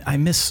 sorry, I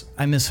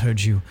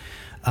misheard you.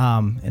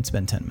 It's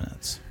been 10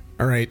 minutes.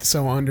 All right,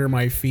 so under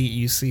my feet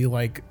you see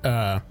like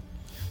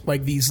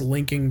these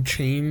linking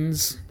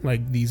chains,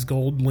 like these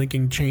gold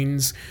linking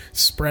chains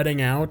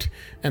spreading out,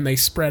 and they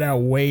spread out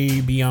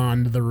way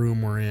beyond the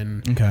room we're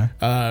in. Okay.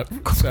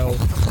 So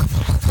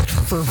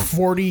for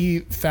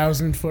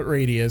 40,000 foot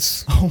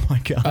radius, Oh my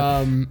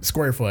god.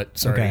 square foot,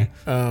 sorry.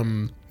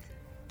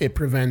 It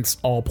prevents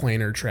all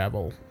planar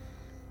travel.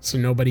 So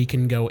nobody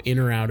can go in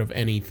or out of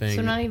anything.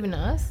 So not even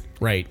us?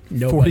 right.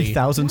 Nobody.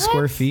 40,000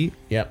 square feet.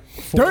 Yep.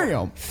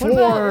 Damn. What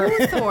about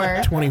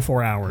Uthor?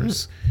 24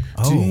 hours.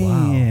 Oh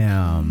wow.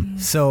 Damn.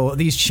 So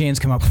these chains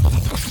come up.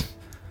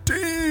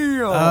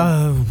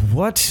 Damn.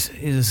 What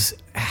is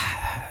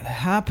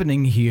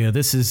happening here?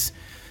 This is.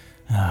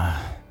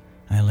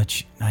 I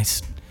let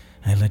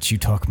you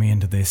talk me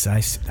into this.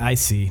 I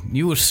see.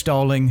 You were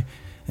stalling.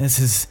 This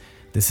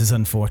is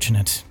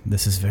unfortunate.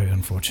 This is very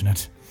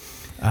unfortunate.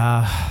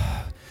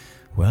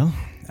 Well.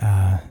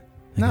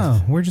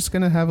 No, we're just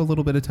gonna have a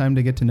little bit of time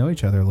to get to know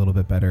each other a little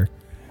bit better.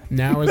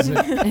 Now is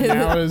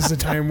the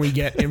time we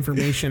get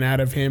information out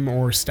of him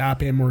or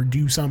stop him or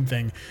do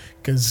something,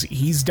 because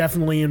he's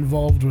definitely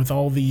involved with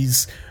all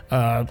these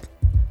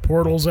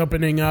portals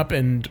opening up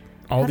and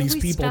all How do these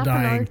we people stop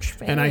an dying.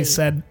 archfey? And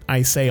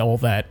I say all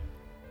that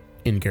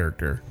in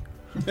character.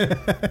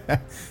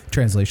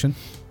 Translation.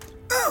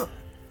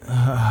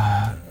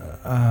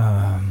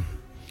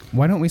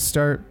 Why don't we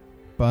start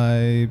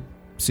by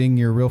seeing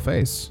your real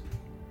face?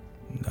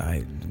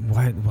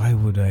 Why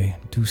would I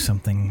do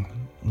something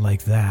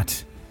like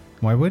that?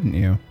 Why wouldn't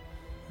you?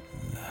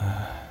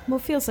 Well,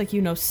 it feels like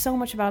you know so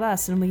much about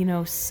us and we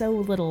know so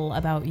little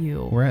about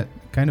you. We're at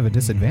kind of a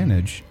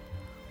disadvantage.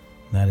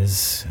 That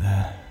is,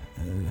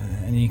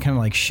 and he kind of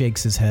like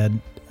shakes his head.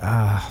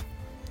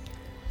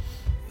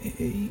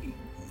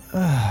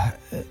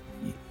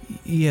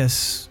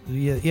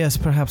 Yes,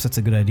 perhaps that's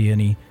a good idea.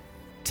 And he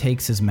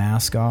takes his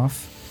mask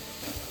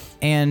off,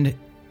 and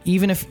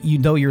even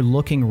though you're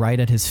looking right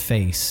at his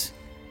face,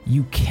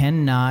 you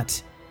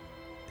cannot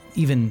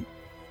even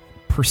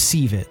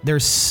perceive it.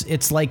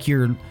 It's like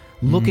you're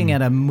looking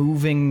at a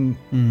moving,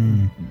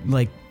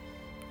 like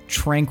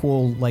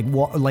tranquil, like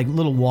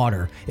little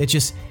water. It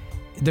just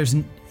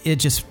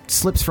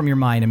slips from your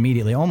mind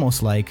immediately,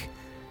 almost like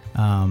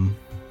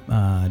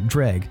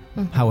Dreg.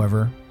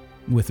 However,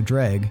 with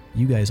Dreg,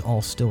 you guys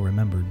all still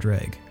remember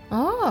Dreg.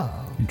 Oh,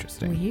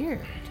 Interesting.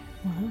 weird.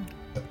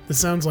 This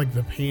sounds like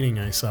the painting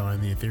I saw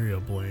in the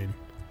Ethereal Blade.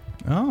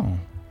 Oh,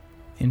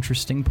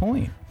 interesting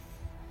point.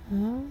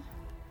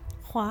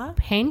 What?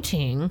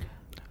 Painting.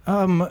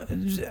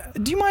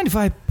 Do you mind if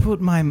I put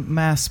my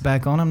mask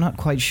back on? I'm not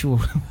quite sure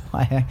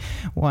why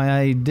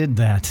I did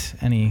that.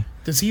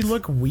 Does he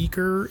look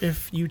weaker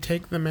if you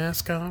take the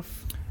mask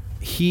off?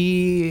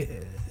 He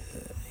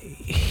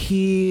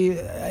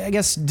I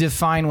guess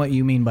define what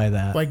you mean by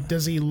that. Like,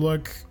 does he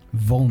look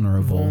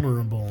Vulnerable.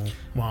 vulnerable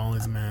while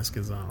his mask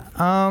is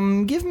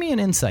off? Give me an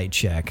insight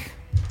check.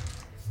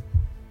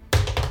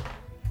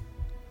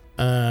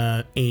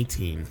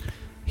 18.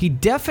 He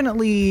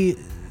definitely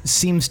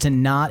seems to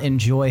not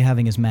enjoy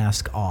having his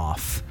mask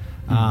off.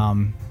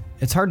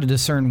 It's hard to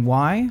discern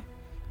why,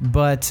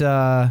 but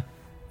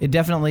it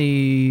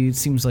definitely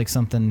seems like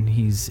something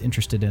he's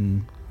interested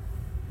in,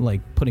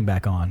 like, putting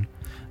back on.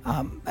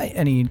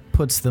 And he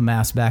puts the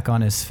mask back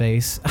on his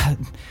face.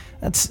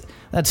 That's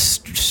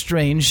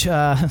strange.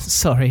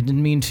 Sorry,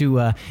 didn't mean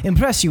to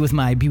impress you with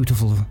my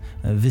beautiful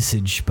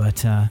visage,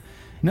 but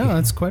No,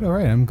 that's quite all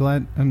right.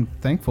 I'm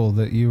thankful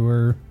that you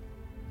were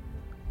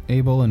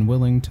able and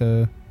willing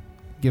to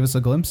give us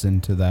a glimpse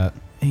into that.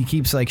 he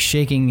keeps like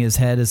shaking his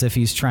head as if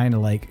he's trying to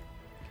like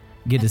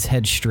get his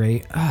head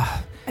straight.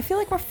 I feel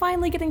like we're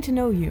finally getting to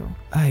know you.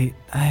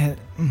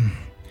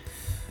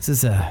 This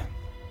is an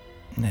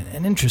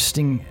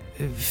interesting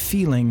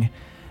feeling.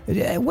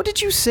 What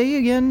did you say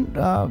again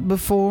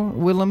before,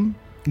 Willem?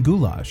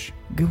 Goulash.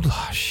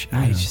 Goulash.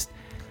 Yeah.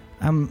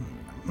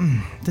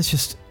 That's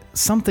just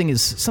something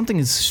is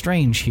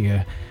strange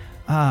here.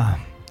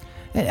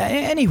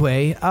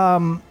 Anyway,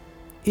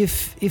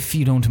 if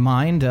you don't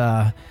mind,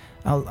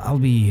 I'll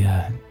be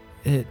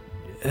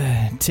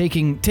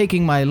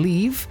taking my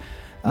leave.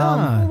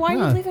 Why are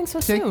you leaving so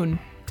soon?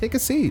 Take a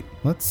seat.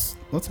 Let's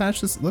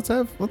hash this. Let's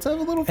have a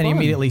little fun. And he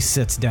immediately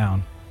sits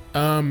down.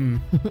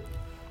 I'm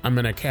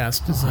gonna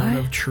cast Zone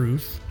of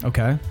Truth.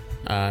 Okay.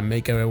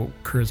 Make a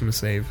charisma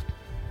save.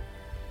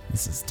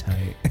 This is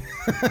tight.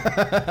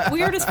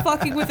 We are just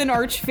fucking with an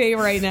archfey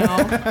right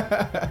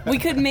now. We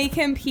could make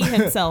him pee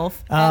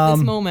himself at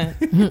this moment.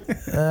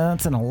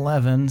 That's an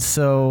 11.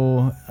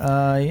 So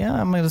yeah,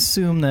 I'm gonna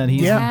assume that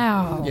he's.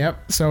 Wow.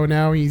 Yep. So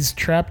now he's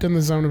trapped in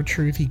the Zone of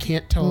Truth. He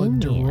can't tell a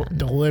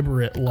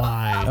deliberate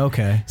lie.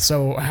 Okay.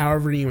 So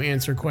however you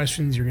answer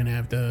questions, you're gonna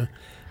have to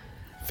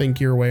think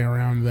your way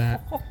around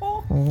that.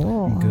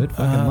 Good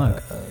fucking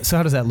luck. So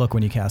how does that look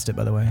when you cast it?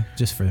 By the way,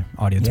 just for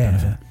audience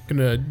benefit.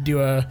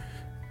 Gonna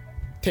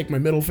take my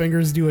middle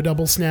fingers, do a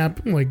double snap,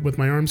 like with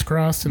my arms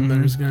crossed, and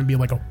there's gonna be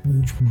like a.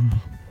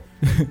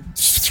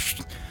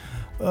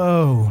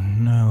 Oh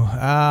no.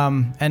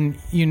 And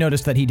you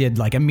noticed that he did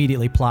like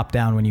immediately plop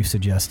down when you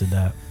suggested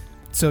that.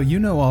 So you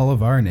know all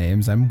of our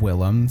names. I'm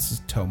Willem. This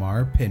is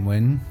Tomar,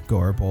 Pinwin,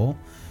 Gorbel.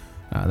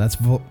 That's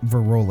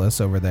Varolus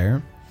over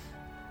there.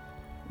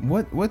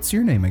 What's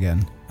your name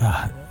again?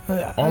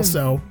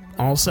 Also,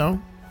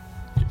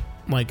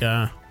 like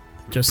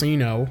just so you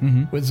know,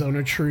 with Zone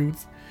of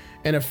Truth,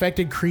 an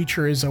affected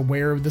creature is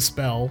aware of the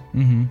spell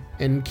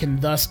and can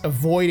thus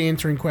avoid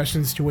answering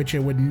questions to which it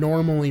would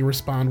normally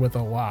respond with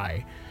a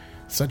lie.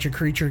 Such a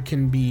creature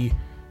can be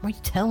Why are you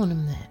telling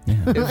him that?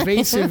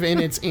 evasive in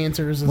its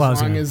answers as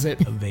long as it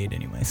evade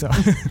anyway. So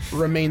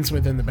remains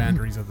within the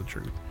boundaries of the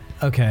truth.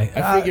 okay.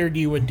 I figured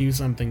you would do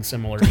something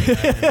similar to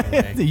that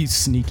anyway. You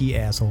sneaky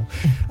asshole.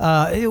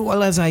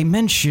 Well, as I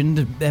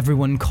mentioned,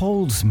 everyone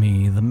calls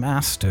me the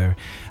Master.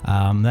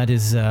 That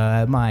is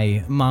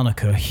my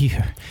moniker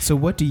here. So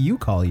what do you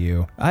call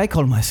you? I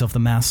call myself the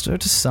Master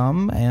to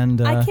some,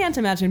 and I can't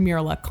imagine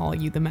Miraluk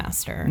calling you the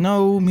master.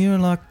 no,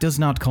 Miraluk does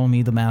not call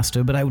me the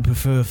Master, but I would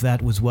prefer if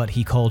that was what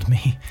he called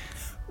me.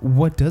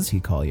 What does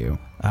he call you?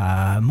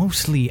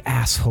 Mostly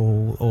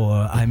asshole, or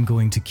I'm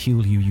going to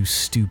kill you, you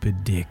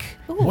stupid dick.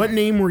 What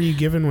name were you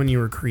given when you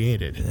were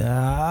created?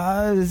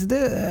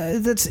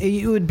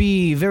 It would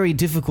be very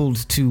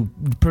difficult to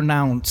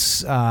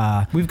pronounce.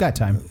 We've got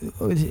time.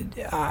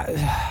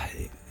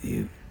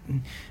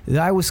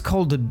 I was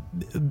called a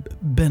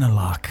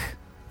Benelok.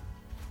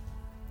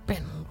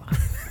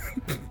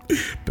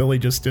 Billy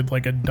just did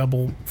like a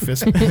double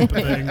fist bump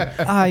thing.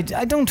 I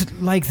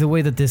don't like the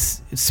way that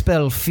this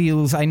spell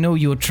feels. I know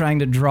you're trying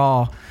to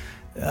draw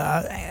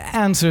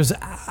answers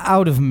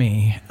out of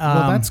me.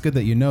 Well, that's good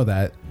that you know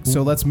that.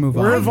 So let's move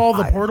Where on. have all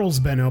the portals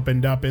been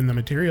opened up in the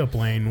material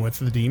plane with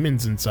the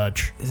demons and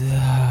such?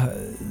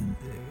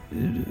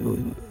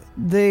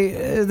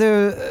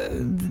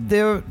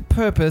 Their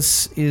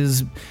purpose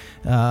is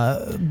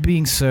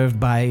being served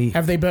by.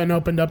 Have they been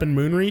opened up in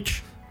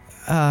Moonreach?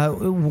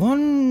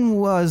 One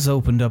was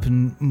opened up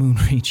in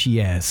Moonreach,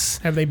 yes.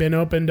 Have they been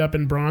opened up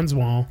in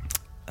Bronzewall?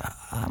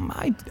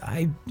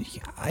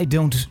 I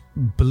don't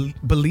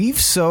believe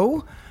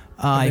so.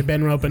 Have they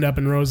been opened up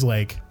in Rose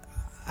Lake?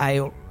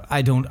 I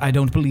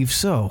don't believe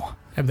so.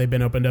 Have they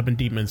been opened up in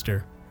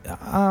Deepminster?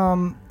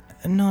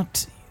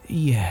 Not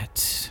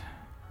yet.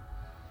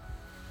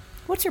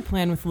 What's your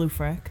plan with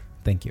Lufrek?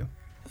 Thank you.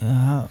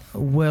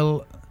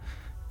 Well,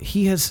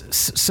 he has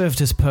served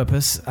his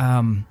purpose.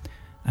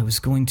 I was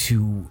going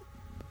to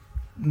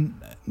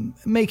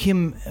make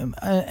him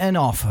an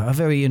offer, a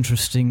very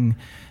interesting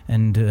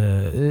and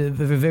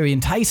very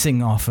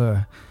enticing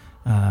offer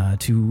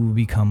to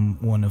become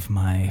one of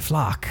my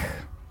flock.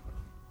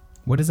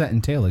 What does that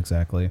entail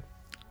exactly?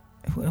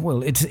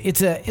 Well,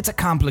 it's a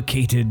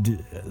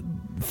complicated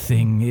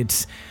thing.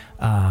 It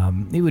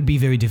would be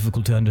very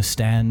difficult to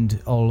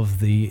understand all of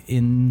the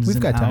ins We've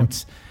and got time.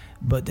 outs.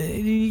 But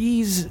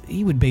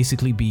he would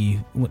basically be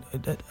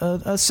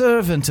a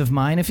servant of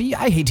mine.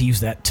 I hate to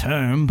use that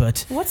term,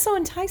 but What's so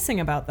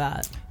enticing about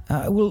that?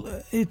 I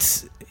would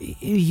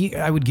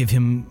give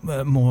him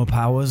more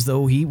powers,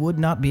 though he would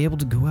not be able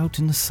to go out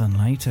in the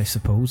sunlight, I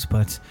suppose.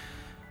 But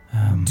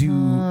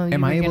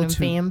am I able to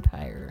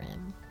vampire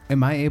him?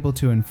 Am I able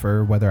to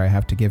infer whether I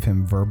have to give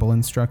him verbal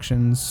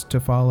instructions to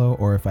follow,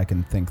 or if I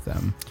can think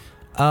them?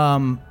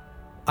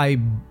 I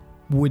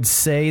would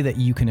say that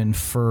you can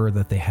infer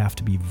that they have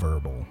to be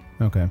verbal.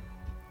 Okay.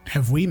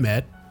 Have we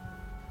met?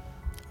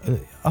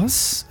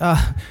 Us?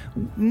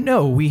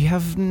 No, we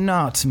have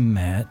not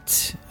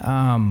met.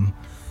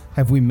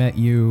 Have we met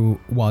you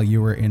while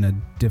you were in a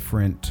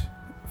different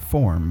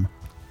form?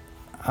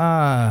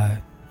 No.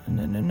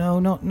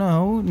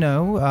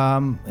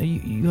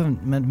 You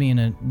haven't met me in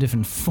a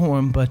different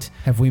form, but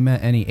Have we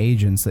met any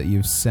agents that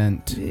you've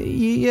sent?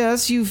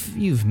 yes,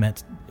 you've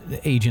met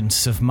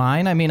agents of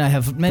mine. I mean, I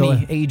have many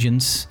ahead.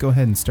 agents. Go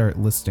ahead and start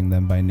listing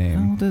them by Oh,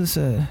 name. there's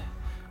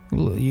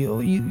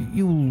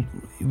you'll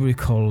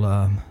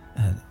recall.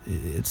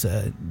 It's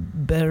a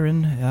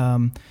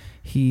Baron.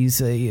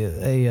 He's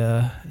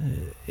a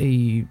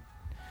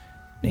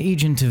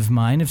agent of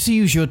mine, to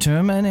use your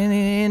term, and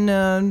in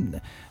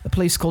a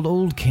place called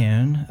Old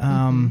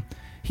Cairn.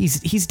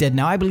 He's dead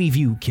now. I believe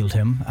you killed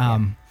him.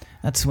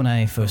 That's when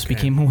I first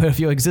became aware of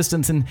your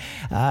existence, and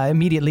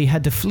immediately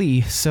had to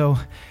flee. So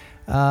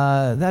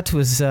that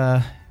was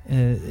a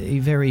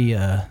very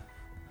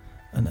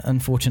an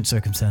unfortunate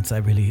circumstance. I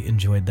really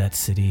enjoyed that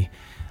city,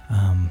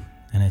 and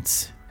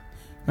it's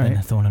been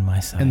a thorn in my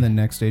side. And the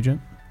next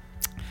agent?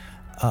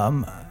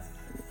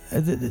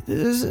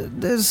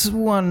 There's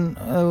one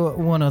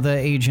other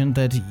agent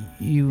that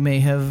you may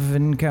have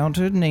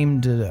encountered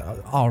named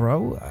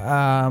Aro.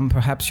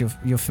 Perhaps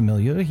you're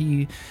familiar.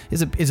 He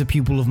is a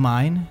pupil of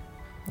mine.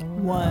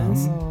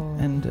 Was.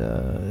 And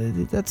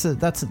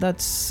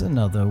that's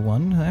another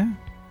one.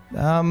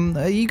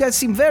 You guys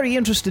seem very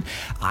interested.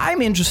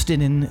 I'm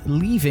interested in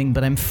leaving,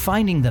 but I'm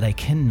finding that I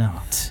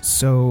cannot.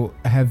 So,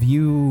 have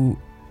you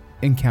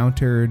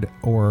encountered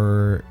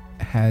or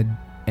had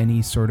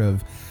any sort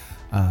of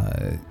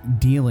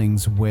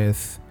dealings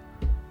with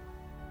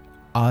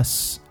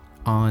us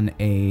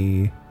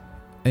in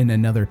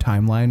another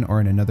timeline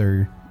or in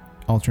another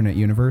alternate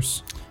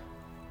universe?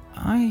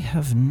 I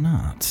have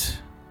not.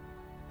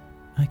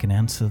 I can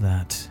answer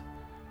that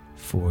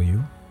for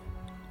you.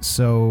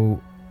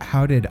 So,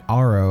 how did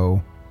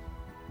Aro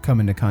come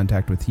into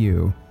contact with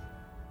you?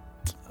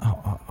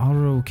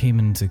 Aro came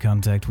into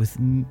contact with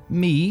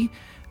me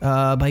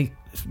by...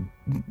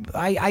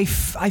 I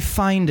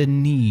find a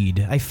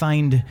need. I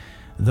find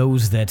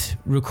those that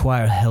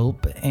require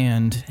help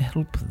and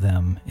help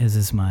them, as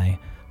is my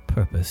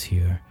purpose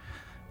here.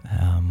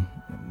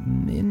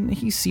 And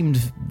he seemed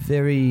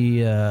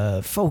very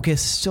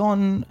focused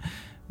on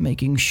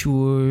making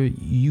sure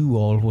you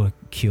all were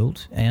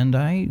killed, and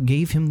I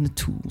gave him the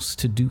tools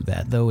to do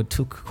that, though it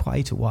took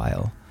quite a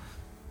while.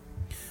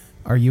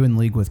 Are you in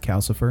league with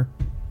Calcifer?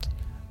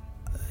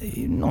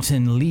 Not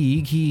in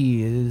league.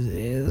 He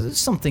is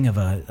something of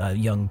a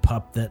young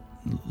pup that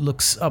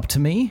looks up to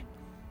me.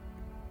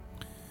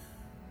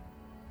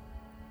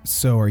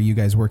 So are you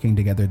guys working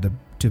together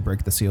to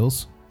break the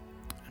seals?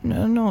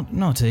 No,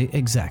 not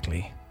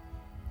exactly.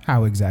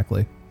 How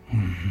exactly?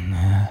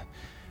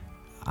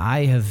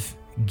 I have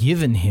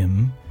given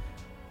him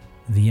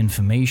the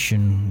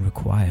information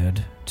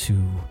required to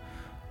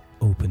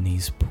open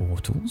these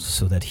portals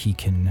so that he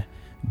can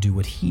do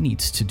what he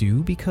needs to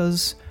do,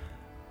 because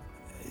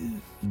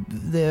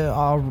there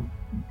are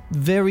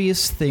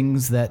various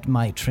things that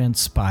might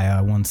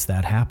transpire once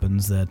that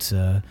happens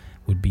that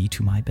would be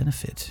to my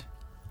benefit.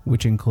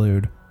 Which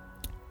include?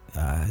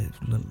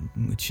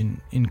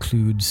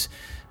 Includes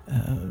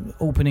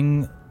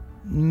opening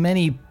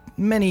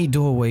many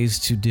doorways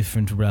to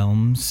different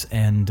realms,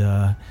 and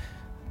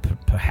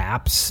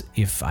perhaps,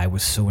 if I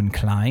was so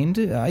inclined,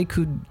 I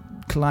could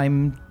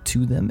climb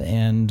to them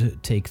and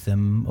take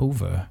them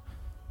over.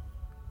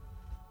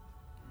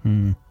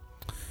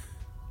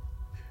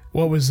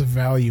 What was the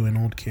value in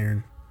Old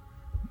Cairn?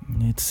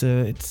 It's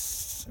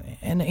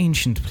an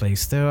ancient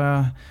place. There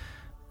are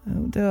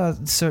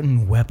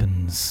certain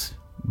weapons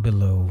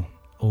below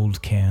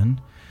Old Cairn,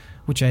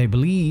 which I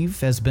believe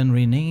has been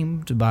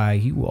renamed by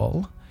you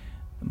all,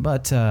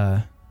 but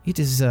it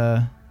is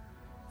a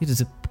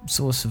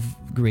source of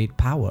great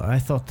power. I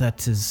thought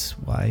that is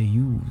why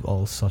you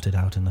all sought it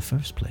out in the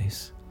first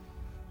place.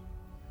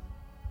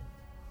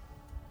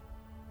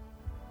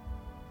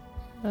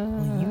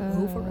 You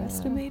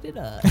overestimated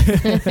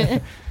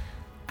us.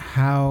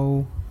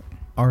 How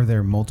are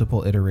there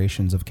multiple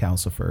iterations of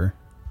Calcifer?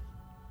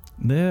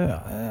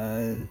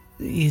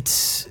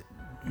 It's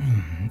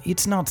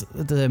not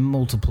the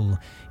multiple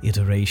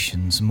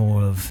iterations,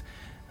 more of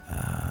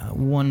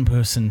one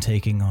person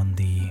taking on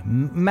the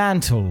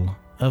mantle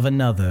of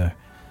another,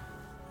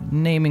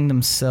 naming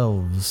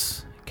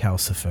themselves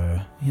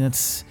Calcifer.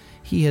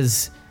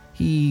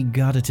 He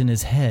got it in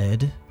his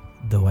head,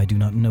 though I do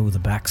not know the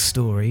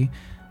backstory,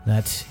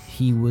 that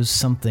he was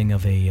something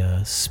of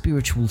a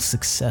spiritual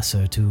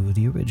successor to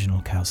the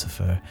original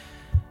Calcifer,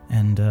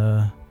 and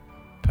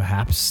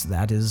perhaps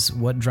that is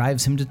what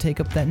drives him to take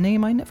up that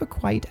name. I never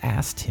quite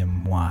asked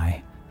him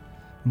why,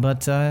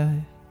 but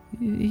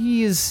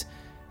he's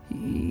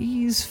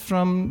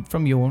from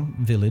your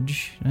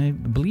village. I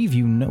believe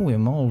you know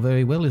him all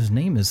very well. His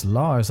name is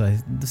Lars.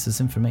 This is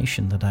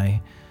information that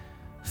I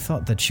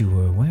thought that you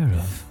were aware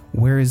of.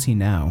 Where is he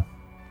now?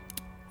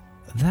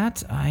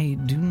 That I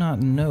do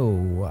not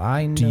know.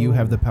 Do you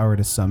have the power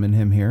to summon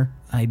him here?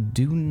 I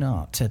do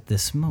not at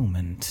this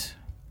moment.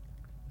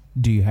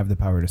 Do you have the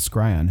power to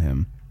scry on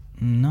him?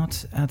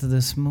 Not at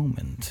this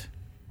moment.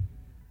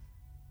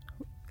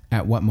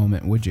 At what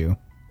moment would you?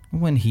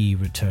 When he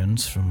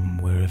returns from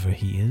wherever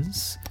he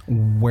is.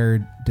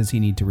 Where does he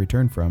need to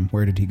return from?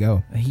 Where did he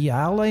go?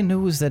 All I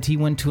know is that he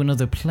went to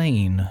another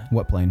plane.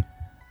 What plane?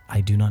 I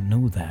do not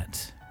know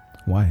that.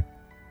 Why?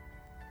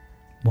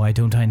 Why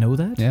don't I know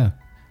that? Yeah.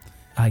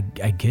 I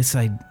guess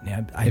I'd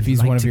if he's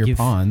like one of to your give...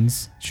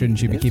 pawns,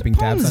 shouldn't you be keeping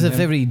tabs on him? Pawn is a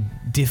very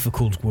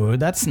difficult word.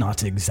 That's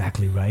not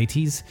exactly right.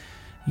 He's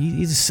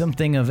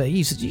something of a...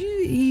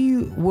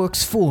 He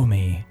works for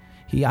me.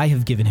 I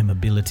have given him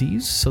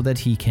abilities so that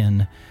he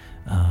can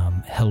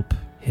help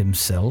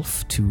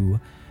himself to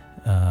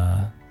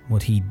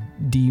what he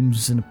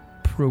deems an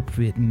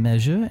appropriate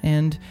measure,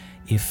 and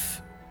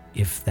if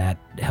that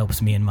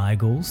helps me in my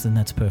goals, then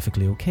that's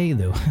perfectly okay,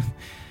 though.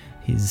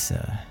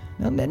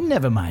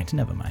 Never mind.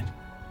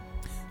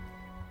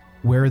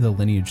 Where are the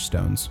lineage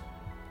stones?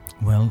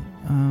 Well,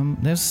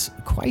 there's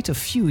quite a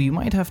few. You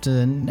might have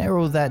to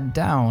narrow that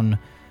down.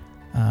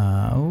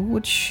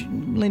 Which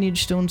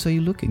lineage stones are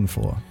you looking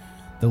for?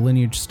 The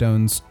lineage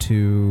stones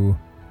to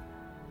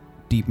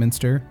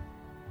Deepminster,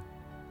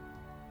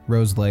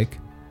 Rose Lake,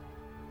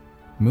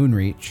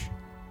 Moonreach,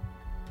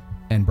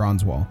 and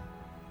Bronzewall.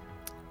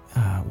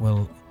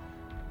 Well,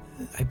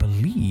 I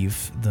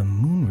believe the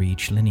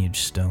Moonreach lineage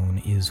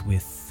stone is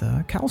with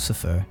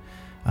Calcifer.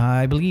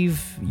 I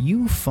believe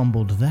you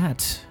fumbled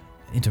that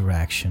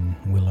interaction,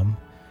 Willem,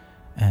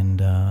 and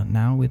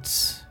now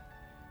it's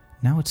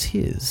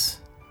his.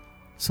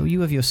 So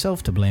you have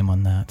yourself to blame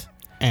on that.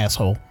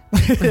 Asshole.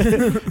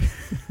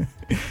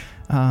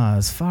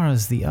 As far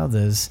as the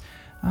others,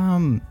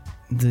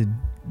 the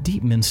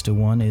Deepminster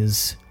one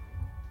is...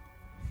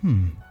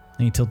 And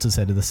he tilts his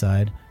head to the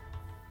side.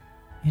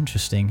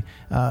 Interesting.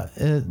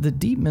 The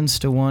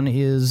Deepminster one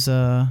is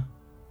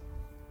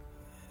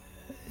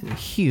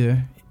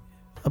here,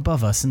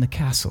 above us in the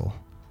castle.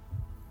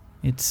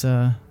 It's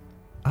out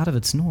of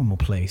its normal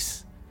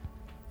place.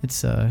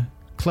 It's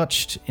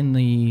clutched in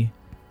the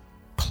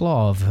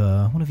claw of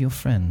one of your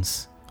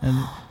friends. And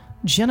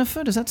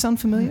Jennifer, does that sound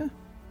familiar?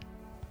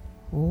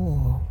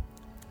 Oh.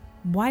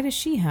 Why does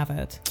she have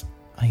it?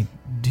 I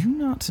do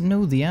not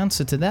know the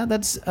answer to that.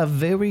 That's a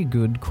very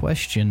good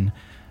question.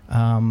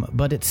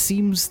 But it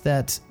seems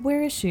that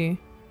Where is she?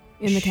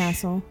 In the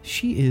castle?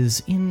 she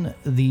is in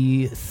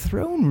the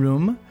throne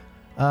room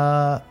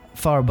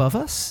far above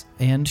us,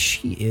 and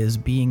she is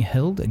being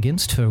held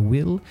against her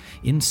will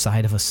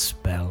inside of a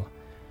spell.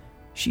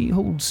 She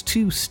holds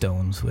 2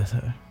 stones with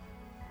her.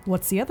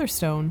 What's the other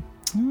stone?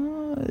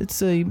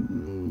 It's a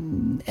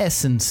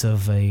essence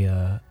of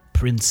a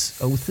Prince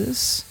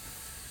Othis.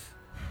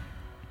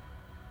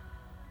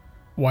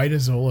 Why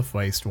does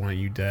Olafeist want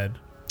you dead?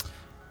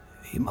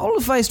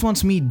 Olafeist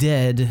wants me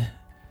dead,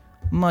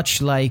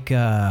 much like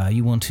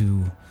you want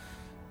to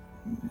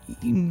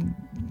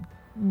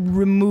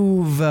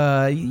remove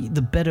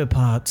the better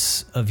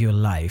parts of your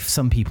life.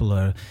 Some people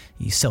are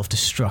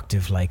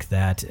self-destructive like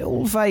that.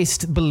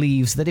 Olafeist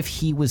believes that if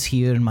he was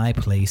here in my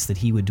place, that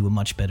he would do a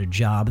much better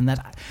job, and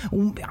that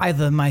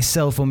either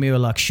myself or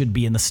Miralux should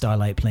be in the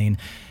Starlight Plane.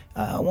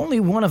 Only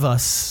one of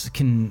us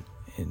can...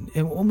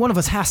 One of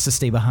us has to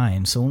stay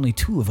behind, so only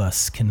 2 of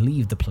us can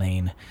leave the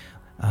plane.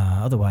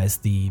 Otherwise,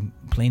 the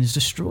plane is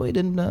destroyed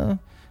and,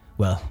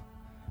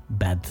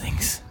 bad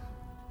things.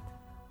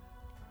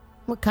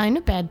 What kind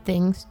of bad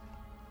things?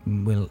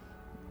 Well,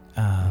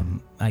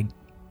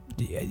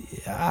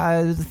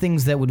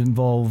 things that would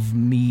involve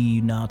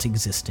me not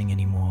existing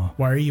anymore.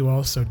 Why are you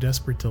all so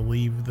desperate to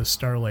leave the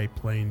Starlight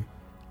Plane?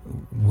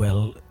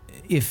 Well,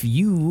 if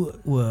you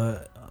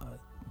were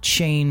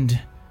chained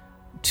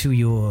to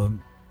your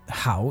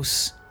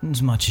house,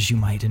 as much as you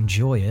might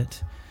enjoy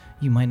it,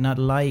 you might not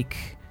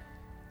like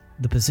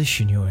the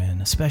position you're in,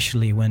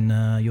 especially when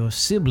your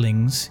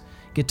siblings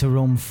get to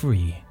roam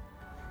free.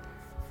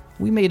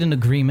 We made an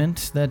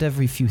agreement that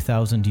every few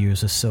thousand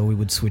years or so we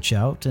would switch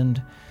out,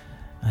 and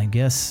I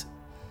guess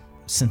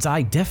since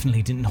I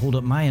definitely didn't hold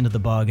up my end of the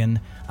bargain,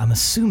 I'm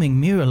assuming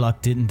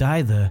Miralux didn't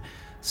either,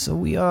 so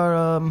we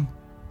are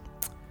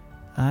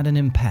at an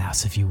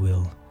impasse, if you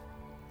will.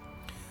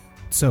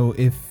 So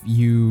if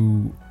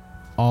you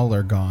all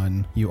are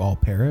gone, you all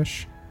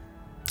perish?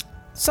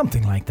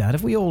 Something like that.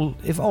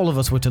 If all of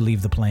us were to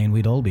leave the plane,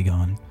 we'd all be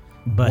gone.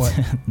 But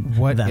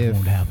what that if,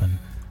 won't happen.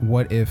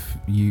 What if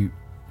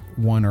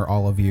one or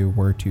all of you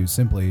were to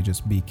simply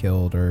just be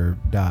killed or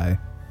die?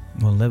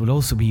 Well, that would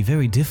also be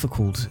very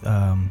difficult,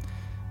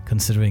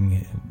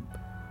 considering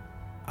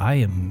I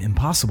am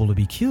impossible to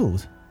be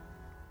killed.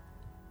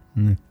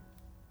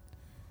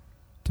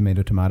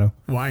 Tomato, tomato.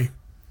 Why?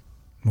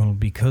 Well,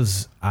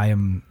 because I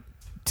am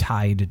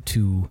tied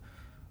to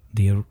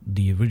the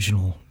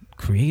original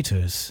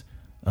creators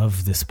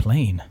of this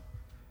plane.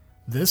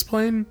 This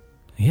plane?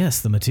 Yes,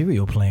 the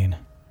material plane.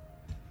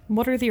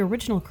 What are the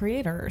original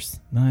creators?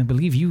 I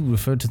believe you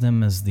referred to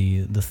them as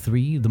the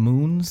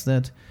moons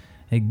that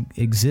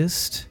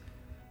exist.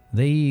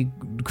 They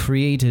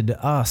created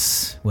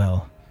us.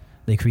 Well,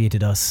 they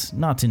created us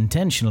not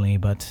intentionally,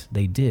 but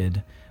they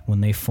did when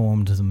they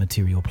formed the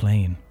material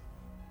plane.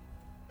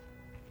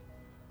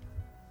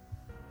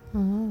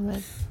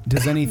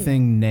 Does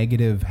anything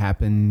negative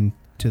happen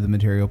to the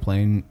material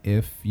plane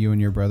if you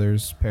and your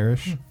brothers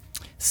perish?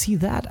 See,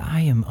 that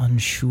I am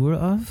unsure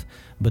of,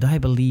 but I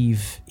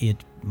believe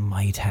it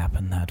might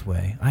happen that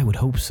way. I would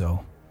hope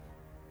so.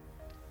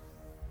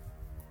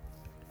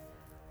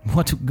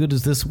 What good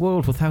is this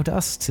world without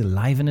us to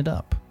liven it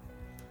up?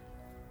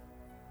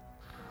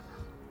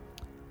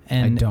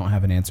 And I don't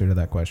have an answer to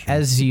that question.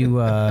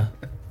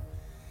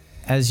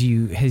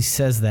 he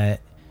says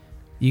that,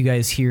 you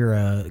guys hear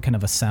a kind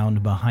of a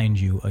sound behind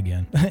you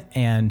again,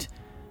 and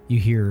you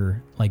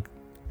hear like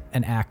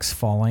an axe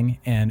falling,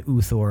 and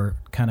Uthor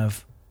kind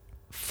of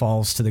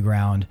falls to the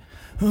ground.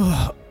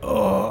 And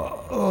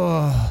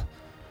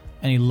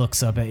he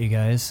looks up at you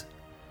guys.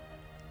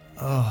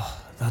 Oh,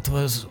 that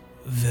was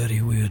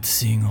very weird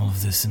seeing all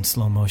of this in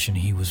slow motion.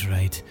 He was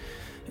right.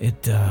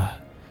 I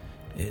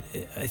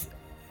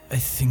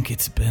think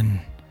it's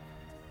been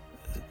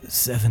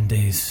 7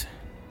 days.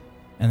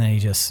 And then he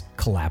just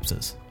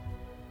collapses.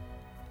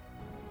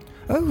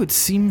 Oh, it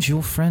seems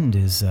your friend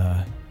is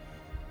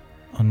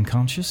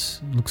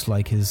unconscious. Looks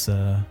like his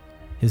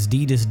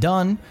deed is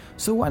done.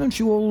 So why don't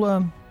you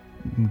all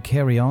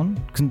carry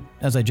on?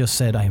 As I just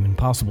said, I am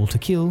impossible to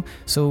kill.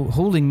 So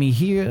holding me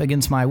here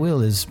against my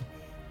will is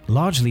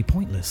largely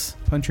pointless.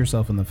 Punch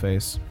yourself in the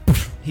face.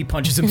 He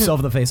punches himself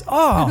in the face.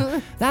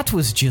 Oh, that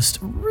was just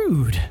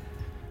rude.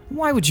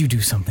 Why would you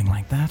do something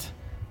like that?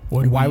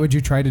 Why would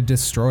you try to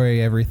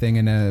destroy everything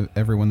and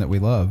everyone that we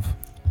love?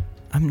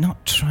 I'm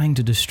not trying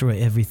to destroy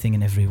everything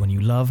and everyone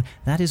you love.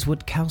 That is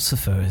what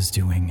Calcifer is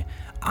doing.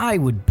 I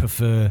would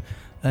prefer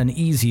an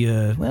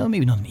easier, well,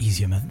 maybe not an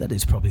easier method. That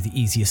is probably the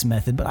easiest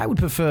method, but I would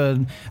prefer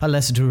a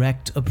less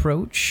direct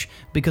approach,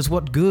 because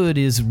what good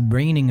is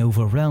reigning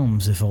over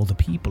realms if all the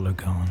people are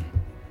gone?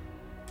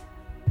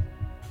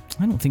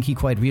 I don't think he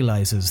quite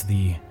realizes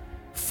the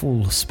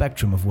full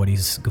spectrum of what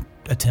he's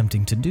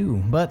attempting to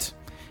do, but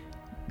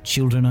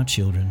children are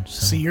children.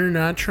 So you're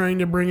not trying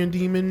to bring a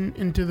demon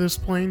into this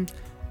plane?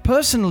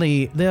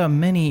 Personally, there are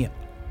many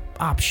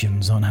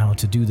options on how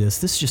to do this.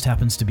 This just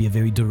happens to be a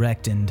very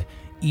direct and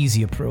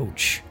easy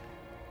approach.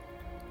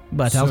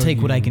 But I'll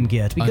take what I can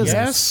get, because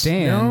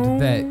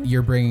understand that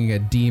you're bringing a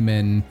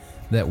demon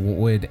that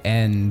would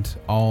end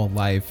all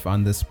life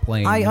on this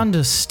plane. I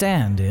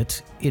understand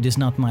it. It is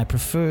not my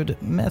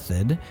preferred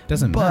method.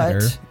 Doesn't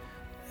matter.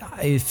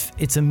 If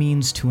it's a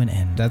means to an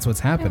end. That's what's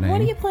happening. What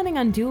are you planning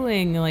on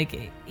doing,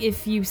 like,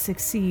 if you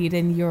succeed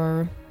and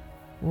you're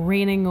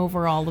reigning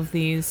over all of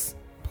these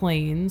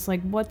planes?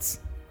 Like, what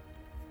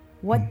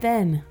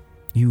then?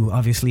 You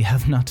obviously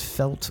have not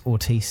felt or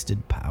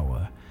tasted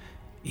power.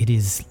 It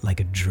is like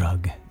a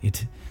drug.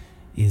 It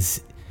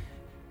is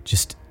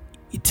just,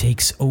 it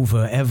takes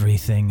over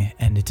everything,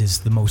 and it is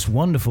the most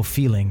wonderful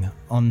feeling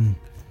on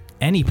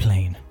any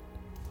plane.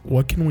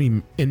 What can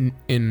we,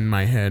 in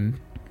my head,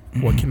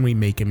 what can we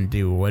make him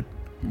do? What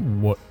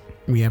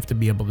we have to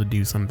be able to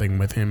do something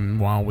with him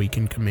while we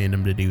can command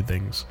him to do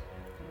things.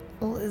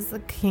 Well, is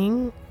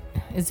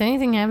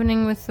anything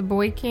happening with the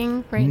boy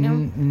king right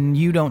now?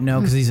 You don't know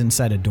because he's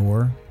inside a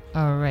door.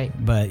 All right.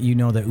 But you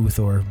know that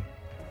Uthor,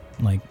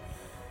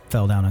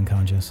 fell down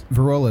unconscious.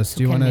 Varolus,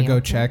 do you want to go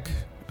check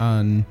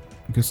on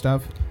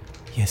Gustav?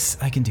 Yes,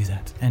 I can do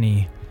that. And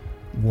he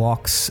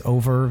walks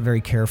over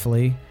very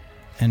carefully,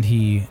 and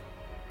he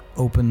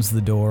opens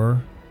the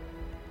door,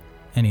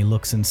 and he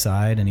looks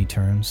inside, and he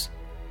turns.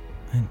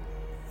 And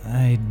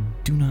I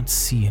do not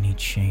see any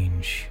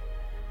change.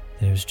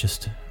 There's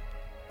just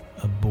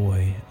a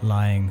boy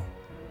lying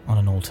on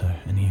an altar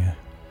in here.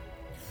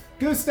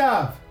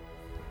 Gustav!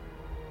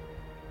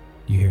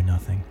 You hear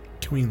nothing.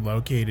 Can we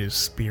locate his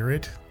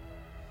spirit?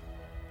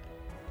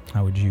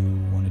 How would you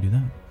want to do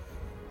that?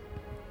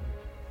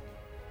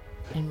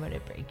 And would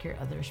it break your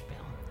other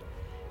spell?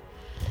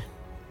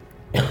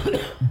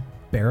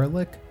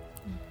 Baralik?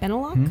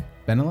 Benelok?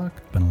 Benelok?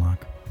 Benelok.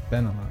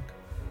 Benelok.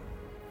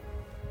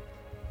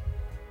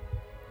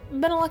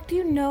 Benelok, do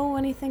you know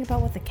anything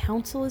about what the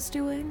council is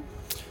doing?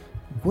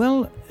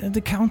 Well,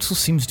 the council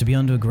seems to be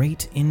under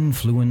great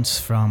influence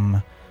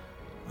from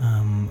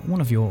one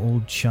of your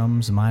old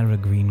chums, Myra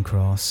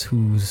Greencross,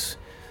 who's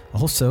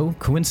also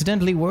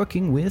coincidentally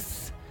working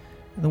with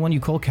the one you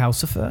call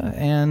Calcifer,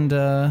 and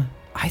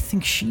I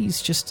think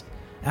she's just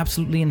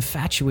absolutely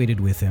infatuated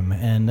with him,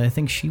 and I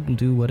think she will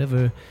do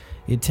whatever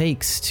it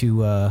takes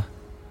to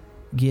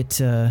get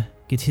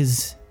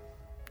his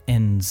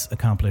ends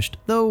accomplished.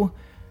 Though,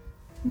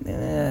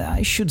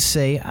 I should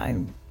say,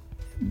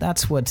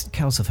 that's what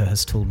Calcifer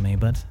has told me,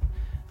 but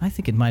I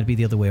think it might be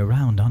the other way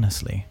around,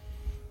 honestly.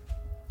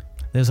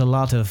 There's a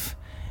lot of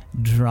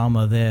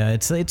drama there.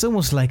 It's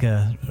almost like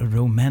a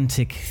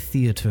romantic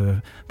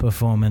theater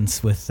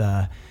performance with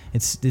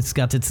it's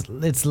got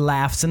its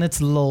laughs and its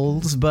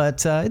lulls,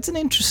 but it's an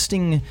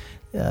interesting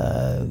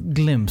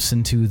glimpse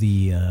into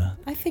the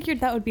I figured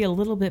that would be a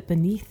little bit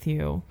beneath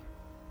you,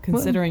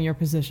 considering your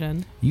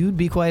position. You'd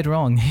be quite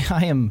wrong.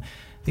 I am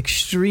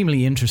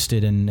extremely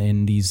interested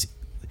in these,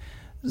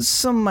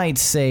 some might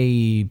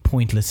say,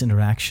 pointless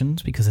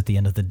interactions, because at the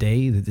end of the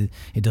day,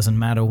 it doesn't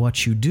matter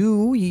what you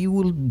do, you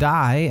will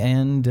die,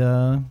 and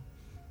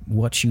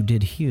what you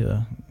did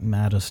here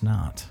matters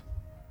not.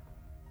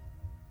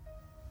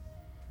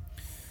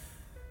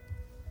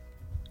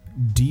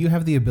 Do you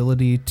have the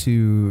ability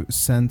to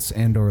sense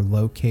and or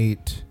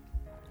locate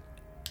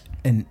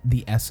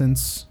the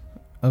essence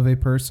of a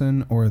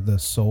person or the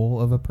soul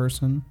of a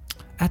person?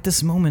 At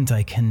this moment,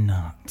 I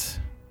cannot.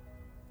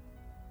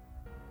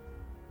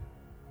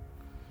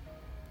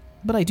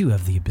 But I do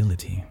have the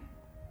ability.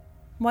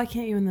 Why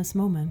can't you in this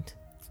moment?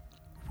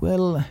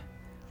 Well,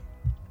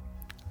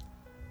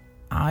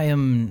 I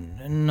am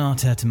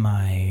not at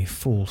my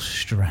full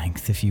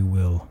strength, if you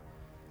will.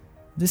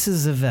 This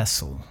is a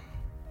vessel.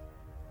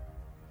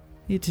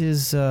 It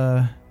is,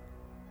 it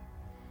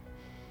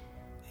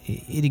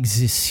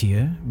exists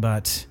here,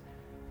 but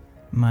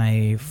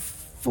my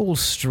full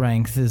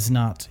strength is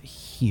not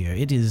here.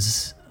 It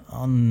is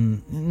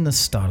in the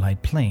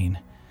Starlight Plane.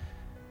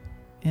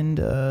 And,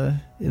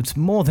 it's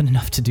more than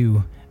enough to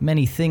do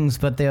many things,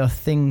 but there are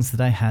things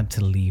that I had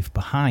to leave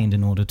behind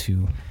in order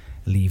to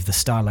leave the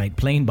Starlight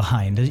Plane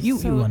behind. You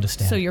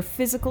understand. So your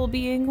physical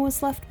being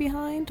was left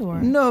behind,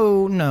 or?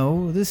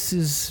 No. This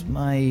is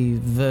my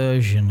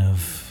version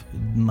of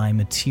my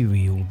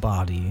material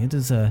body.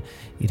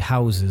 It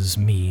houses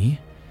me.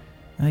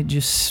 A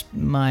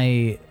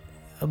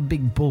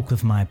big bulk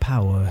of my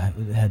power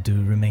had to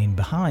remain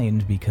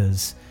behind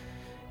because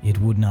it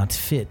would not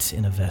fit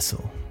in a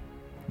vessel,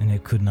 and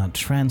it could not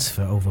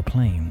transfer over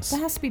planes. That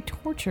has to be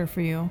torture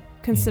for you,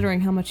 considering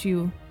how much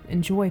you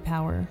enjoy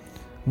power.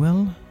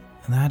 Well,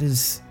 that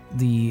is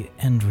the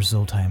end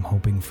result I am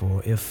hoping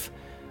for. If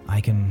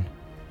I can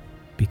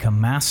become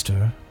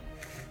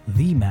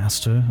the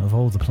master of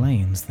all the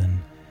planes,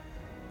 then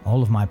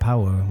all of my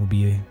power will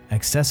be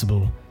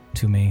accessible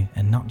to me,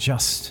 and not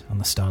just on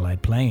the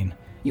Starlight Plane.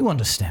 You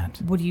understand?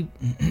 Would you?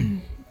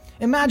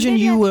 Imagine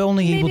Maybe you I- were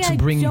only able maybe to I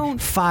bring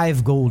don't-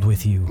 5 gold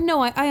with you.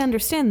 No, I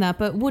understand that,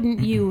 but wouldn't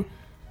you,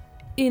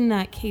 in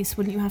that case,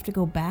 wouldn't you have to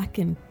go back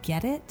and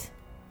get it?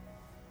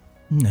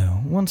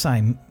 No, once I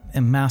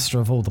am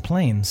master of all the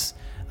planes,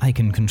 I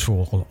can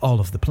control all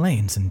of the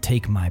planes and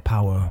take my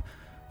power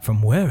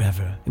from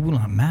wherever. It will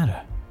not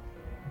matter.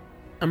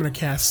 I'm going to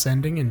cast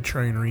Sending and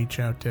try and reach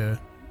out to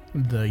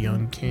the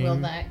young king. Will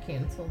that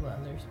cancel the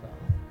other spell?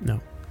 No.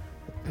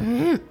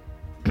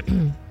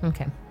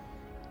 Okay.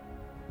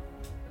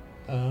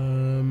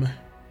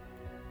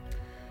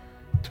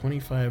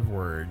 25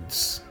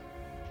 words.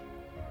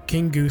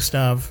 King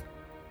Gustav,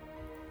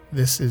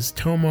 this is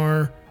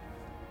Tomar.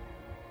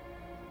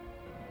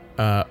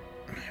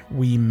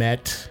 We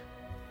met.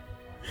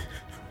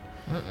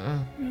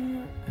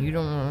 You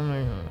don't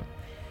want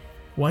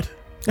What?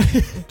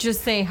 to.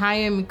 Just say, hi,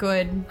 I'm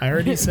good. I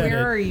already said it.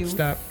 Where are you?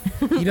 Stop.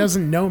 He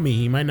doesn't know me.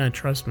 He might not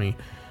trust me.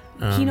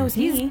 He knows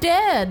He's me.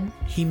 dead.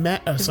 He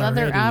met us His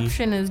already other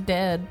option is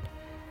dead.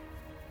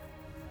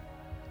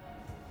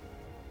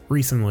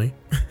 recently.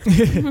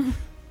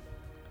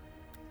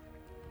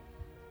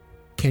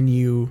 Can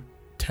you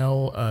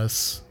tell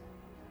us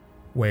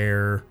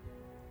where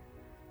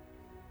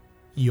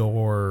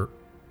your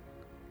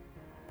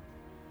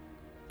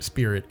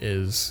spirit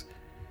is?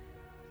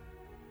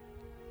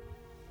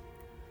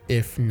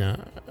 If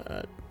not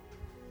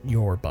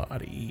your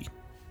body.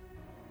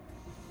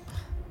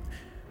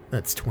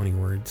 That's 20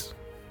 words.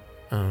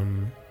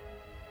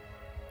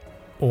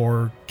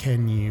 Or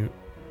can you...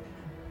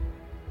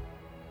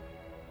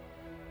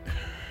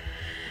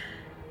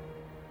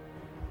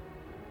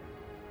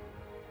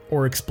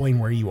 Or explain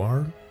where you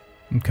are?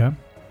 Okay.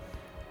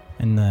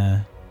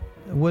 And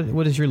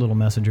what does your little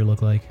messenger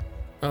look like?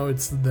 Oh,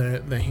 it's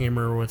the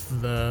hammer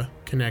with the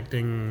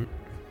connecting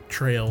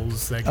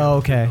trails that Oh,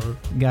 okay. through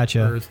the Gotcha.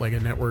 Earth like a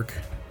network.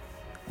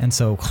 And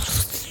so,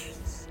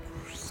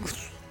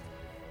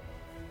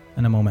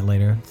 and a moment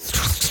later,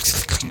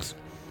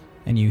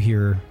 and you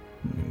hear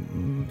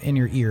in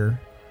your ear,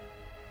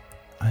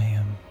 I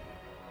am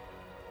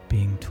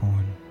being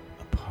torn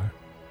apart.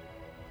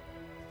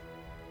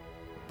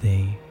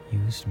 They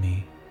used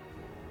me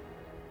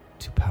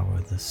to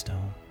power the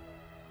stone.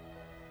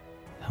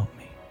 Help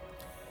me.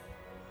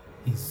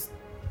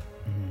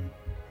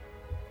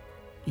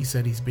 He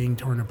said he's being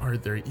torn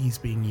apart there. He's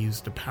being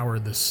used to power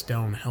the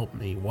stone. Help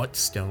me. What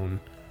stone?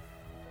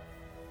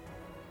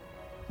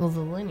 Well, the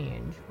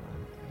lineage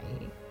one,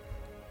 right?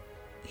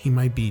 He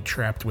might be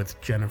trapped with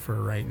Jennifer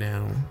right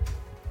now.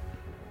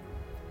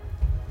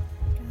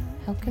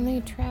 How can they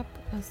trap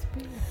a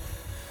spirit?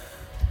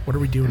 What are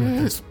we doing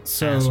with this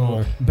So,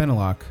 asshole?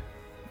 Benelok,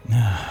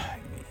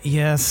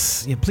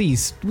 Yes. Yeah.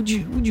 Please. Would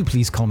you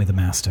please call me the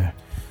master?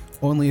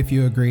 only if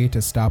you agree to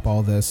stop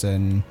all this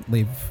and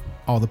leave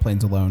all the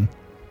planes alone.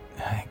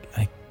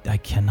 I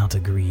cannot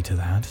agree to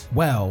that.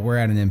 Well, we're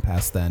at an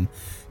impasse then.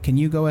 Can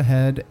you go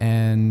ahead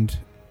and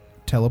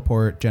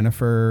teleport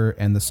Jennifer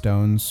and the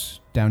stones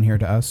down here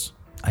to us?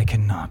 I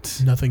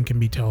cannot. Nothing can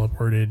be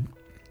teleported.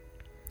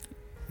 You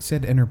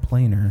said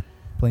interplanar.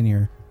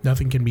 Planar.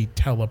 Nothing can be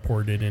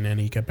teleported in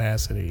any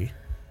capacity.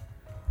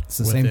 It's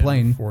the same within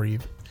plane. 40.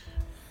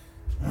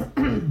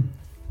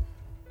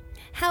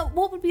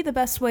 What would be the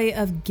best way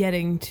of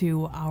getting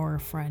to our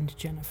friend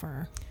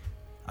Jennifer?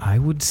 I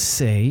would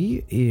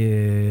say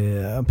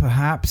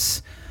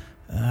perhaps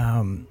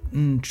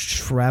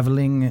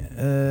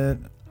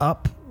traveling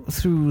up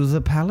through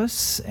the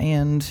palace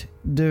and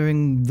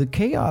during the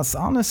chaos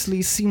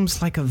honestly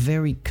seems like a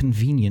very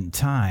convenient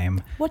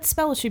time. What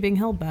spell is she being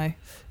held by?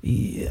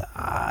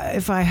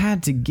 If I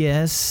had to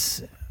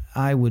guess,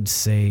 I would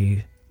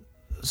say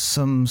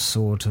some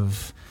sort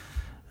of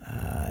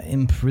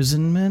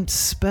imprisonment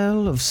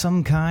spell of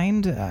some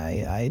kind.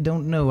 I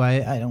don't know.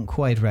 I don't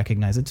quite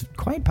recognize it. It's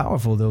quite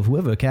powerful, though.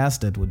 Whoever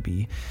cast it would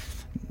be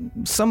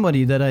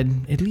somebody that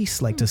I'd at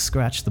least like to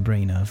scratch the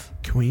brain of.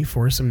 Can we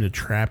force him to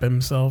trap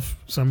himself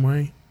some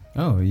way?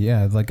 Oh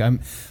yeah, like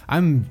I'm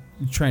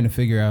trying to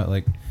figure out,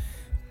 like,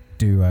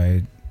 do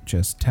I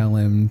just tell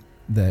him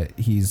that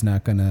he's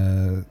not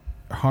gonna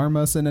harm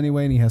us in any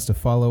way and he has to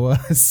follow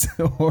us,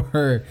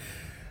 or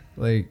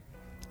like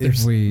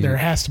There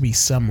has to be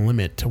some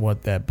limit to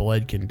what that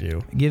blood can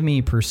do. Give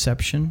me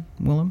perception,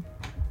 Willem.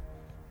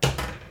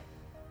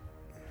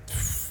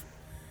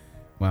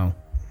 Wow.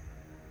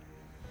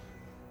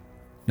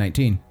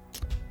 19.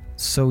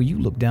 So you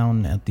look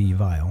down at the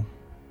vial,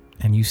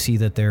 and you see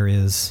that there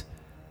is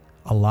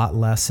a lot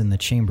less in the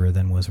chamber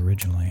than was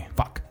originally.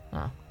 Fuck.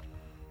 Oh,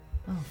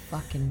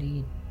 fuck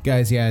indeed.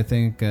 Guys, yeah, I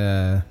think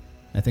the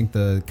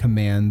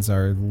commands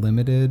are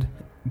limited.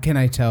 Can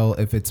I tell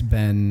if it's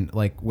been,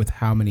 like, with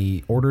how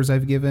many orders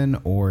I've given,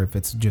 or if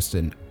it's just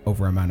an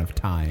over amount of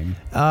time?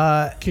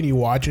 Can you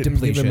watch it and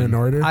give him an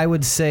order? I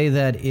would say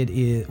that it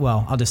is...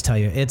 Well, I'll just tell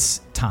you.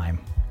 It's time.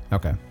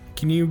 Okay.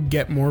 Can you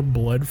get more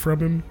blood from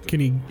him? Can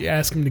you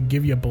ask him to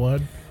give you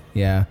blood?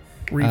 Yeah.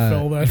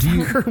 Refill that.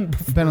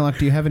 Benelux,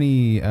 do you have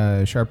any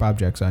sharp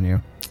objects on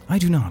you? I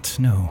do not,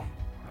 no.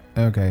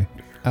 Okay.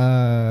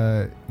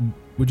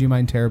 Would you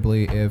mind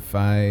terribly if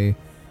I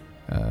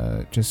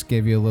just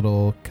gave you a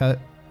little cut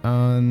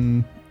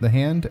on the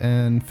hand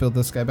and filled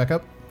this guy back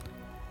up?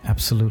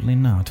 Absolutely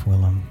not,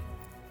 Willem.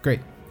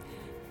 Great.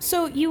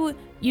 So you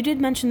did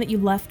mention that you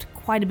left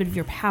quite a bit of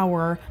your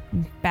power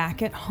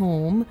back at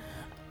home.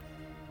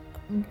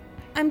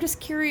 I'm just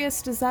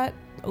curious, does that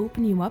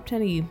open you up to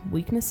any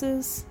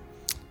weaknesses?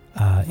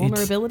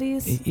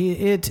 Vulnerabilities?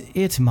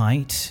 It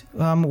might.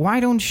 Why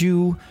don't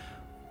you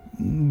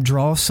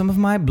draw some of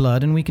my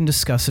blood and we can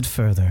discuss it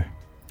further?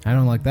 I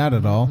don't like that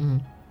at all. Mm-hmm.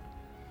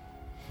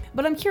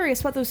 But I'm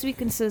curious what those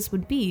weaknesses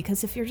would be,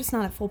 because if you're just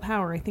not at full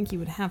power, I think you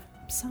would have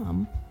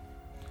some.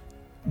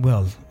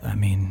 Well, I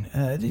mean,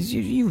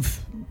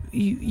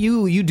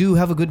 you do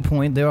have a good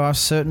point. There are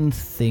certain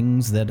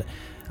things that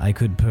I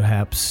could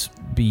perhaps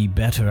be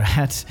better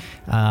at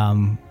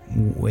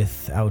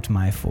without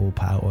my full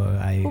power.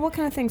 Well, what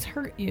kind of things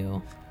hurt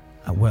you?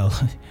 Well,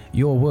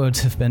 your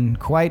words have been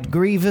quite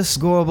grievous,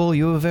 Gorbel.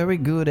 You're very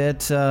good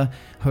at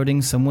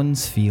hurting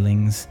someone's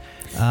feelings.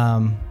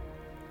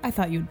 I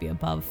thought you'd be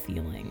above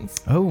feelings.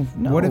 Oh,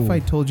 no. What if I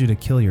told you to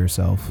kill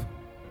yourself?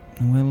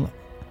 Well,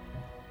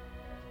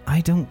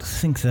 I don't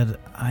think that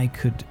I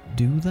could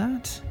do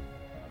that.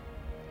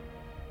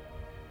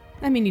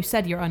 I mean, you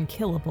said you're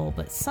unkillable,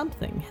 but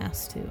something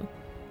has to.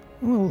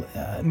 Well,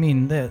 I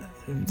mean, there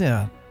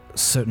are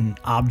certain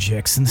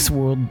objects in this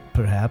world,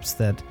 perhaps,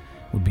 that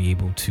would be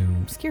able to...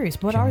 I'm just curious,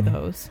 what kill are me.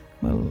 those?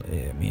 Well,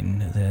 I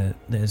mean,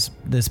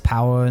 there's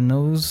power in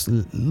those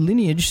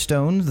lineage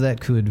stones that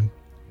could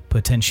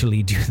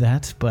potentially do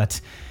that,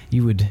 but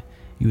you would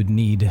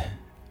need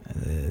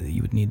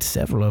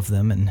several of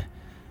them, and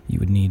you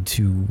would need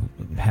to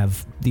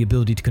have the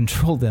ability to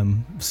control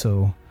them.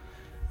 So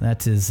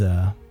that is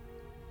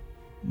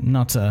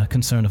not a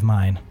concern of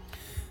mine.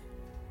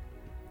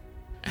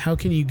 How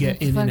can you get What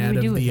the in fuck and do we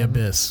out do of with the them?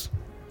 abyss?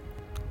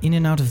 In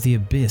and out of the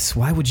abyss.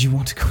 Why would you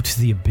want to go to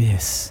the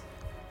abyss?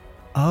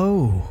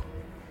 Oh.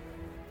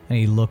 And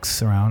he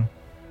looks around.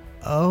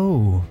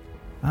 Oh,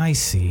 I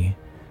see.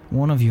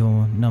 One of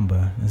your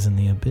number is in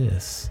the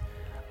abyss.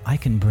 I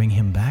can bring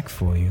him back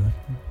for you.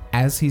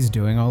 As he's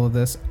doing all of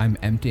this, I'm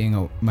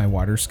emptying my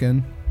water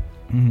skin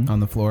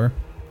on the floor.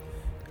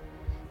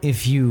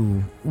 If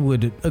you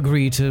would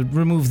agree to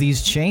remove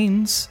these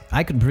chains,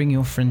 I could bring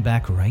your friend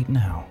back right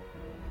now.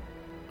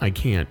 I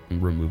can't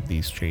remove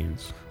these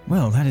chains.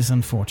 Well, that is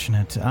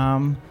unfortunate.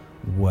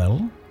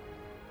 Well,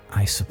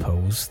 I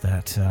suppose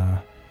that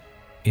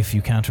if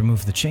you can't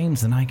remove the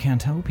chains, then I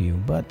can't help you,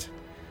 but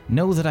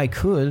know that I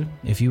could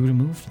if you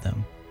removed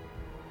them.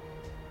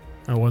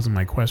 That wasn't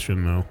my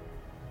question, though.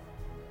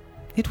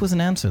 It was an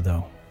answer,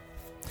 though.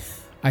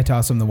 I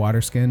toss him the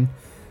water skin.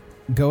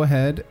 Go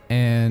ahead,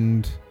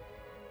 and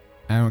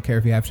I don't care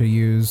if you have to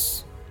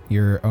use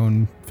your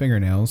own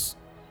fingernails.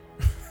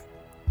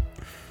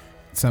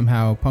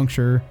 Somehow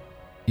puncture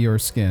your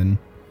skin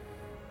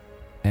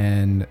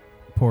and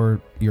pour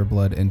your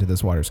blood into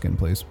this water skin,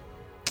 please.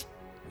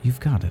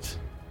 You've got it.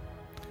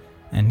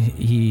 And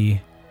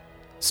he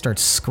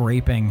starts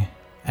scraping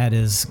at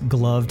his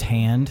gloved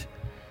hand,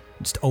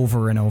 just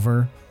over and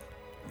over.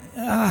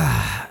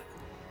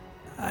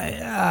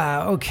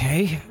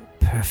 Okay,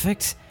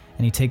 perfect.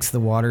 And he takes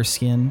the water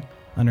skin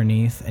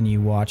underneath, and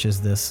you watch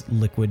as this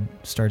liquid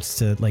starts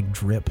to, like,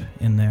 drip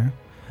in there.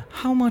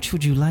 How much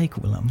would you like,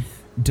 Willem?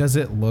 Does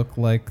it look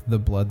like the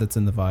blood that's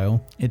in the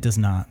vial? It does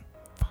not.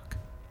 Fuck.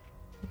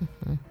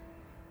 I'm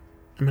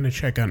going to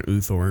check on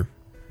Uthor.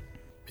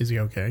 Is he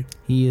okay?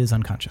 He is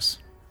unconscious.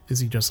 Is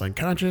he just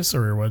unconscious,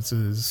 or what's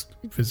his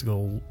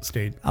physical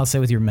state? I'll say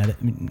with your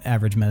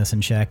average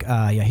medicine check,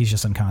 yeah, he's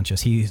just unconscious.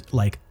 He's,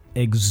 like,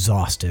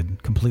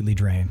 exhausted, completely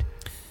drained.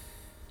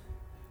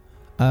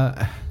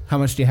 How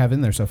much do you have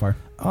in there so far?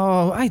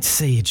 Oh, I'd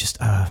say just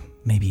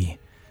maybe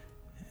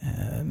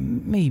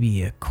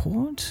a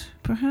quart,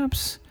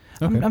 perhaps.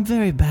 Okay. I'm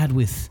very bad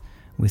with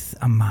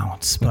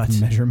amounts, With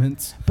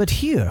measurements? but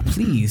here,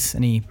 please.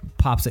 And he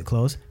pops it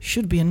closed.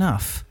 Should be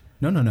enough.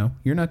 No.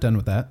 You're not done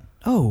with that.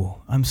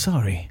 Oh, I'm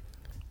sorry.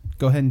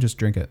 Go ahead and just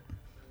drink it.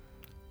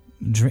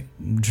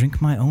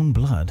 Drink my own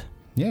blood.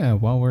 Yeah,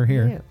 while we're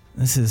here. Ew.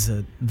 This is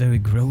a very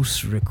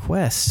gross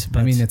request. But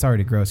I mean, it's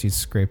already gross. You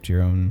scraped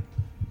your own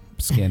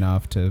skin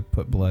off to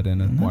put blood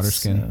in a water that's,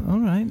 skin. all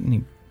right. And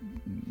he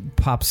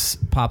pops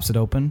it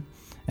open,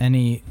 and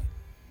he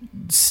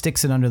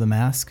sticks it under the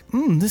mask.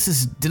 This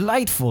is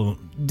delightful,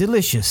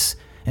 delicious.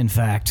 In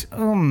fact,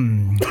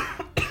 and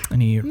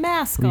he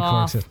Mask recorks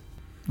off. it.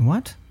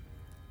 What?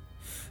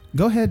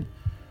 Go ahead,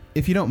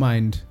 if you don't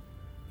mind.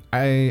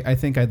 I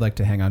think I'd like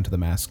to hang on to the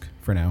mask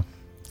for now.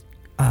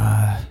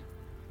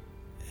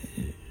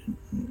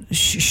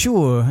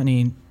 Sure. And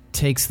he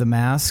takes the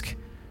mask,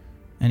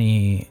 and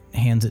he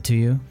hands it to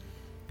you.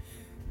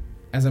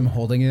 As I'm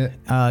holding it,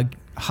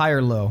 High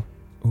or low?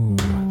 ooh,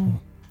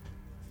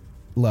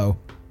 low.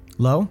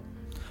 Low?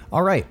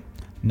 All right.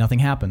 Nothing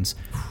happens.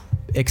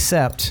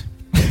 Except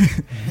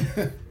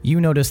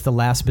you notice the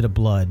last bit of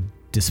blood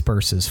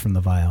disperses from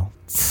the vial.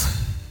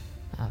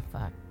 Oh,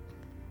 fuck.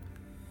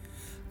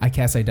 I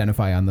cast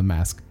Identify on the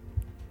mask.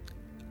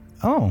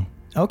 Oh,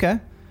 okay.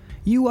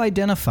 You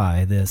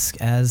identify this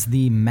as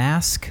the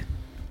Mask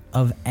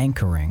of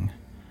Anchoring.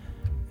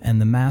 And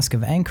the Mask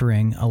of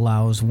Anchoring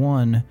allows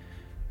one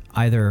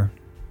either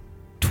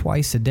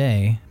twice a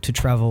day to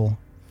travel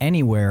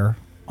anywhere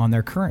on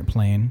their current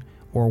plane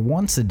or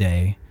once a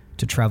day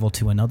to travel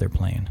to another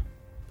plane.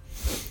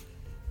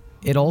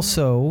 It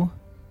also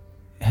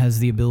has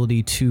the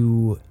ability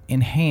to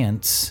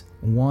enhance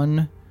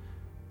one,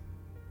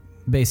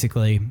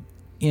 basically,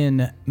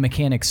 in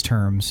mechanics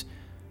terms,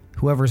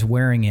 whoever's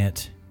wearing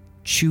it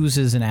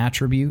chooses an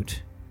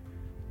attribute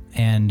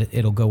and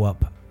it'll go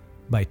up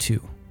by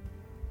 2,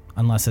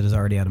 unless it is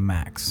already at a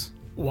max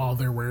While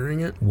they're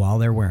wearing it? while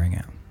they're wearing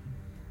it.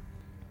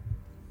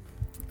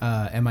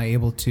 Am I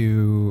able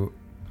to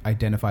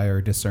identify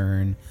or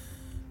discern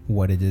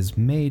what it is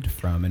made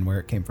from and where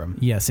it came from?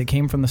 Yes, it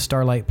came from the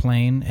Starlight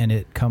Plane, and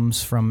it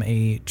comes from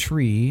a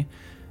tree.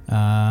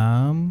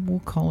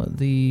 We'll call it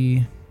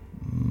the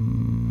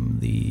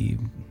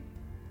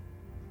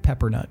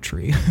peppernut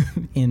tree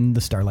in the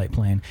Starlight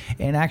Plane.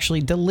 An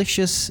actually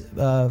delicious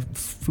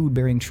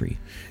food-bearing tree.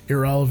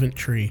 Irrelevant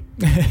tree.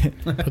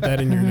 Put that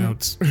in your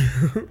notes.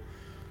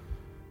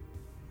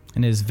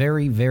 And it is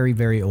very, very,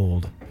 very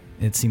old.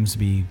 It seems to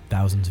be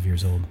thousands of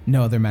years old.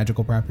 No other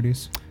magical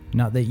properties?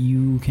 Not that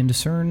you can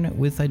discern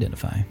with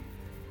Identify.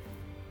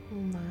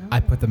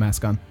 I put the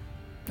mask on.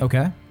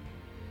 Okay.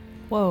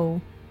 Whoa.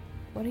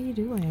 What are you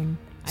doing?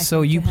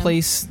 So you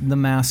place the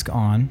mask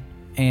on,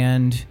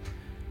 and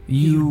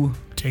you...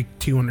 Take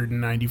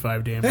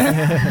 295 damage.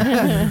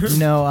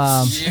 No,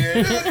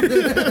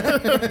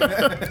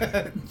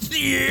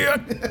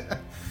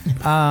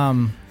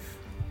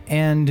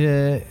 and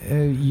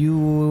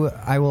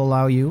I will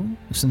allow you,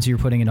 since you're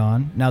putting it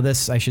on. Now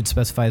this, I should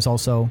specify, is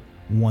also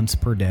once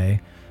per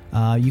day.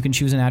 You can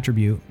choose an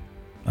attribute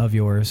of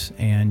yours,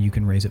 and you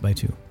can raise it by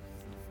 2.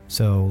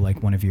 So,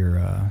 like one of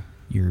your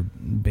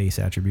base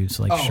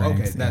attributes, like strength.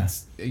 Okay. yeah.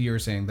 That's you were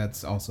saying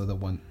that's also the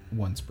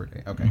once per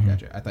day. Okay,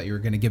 gotcha. I thought you were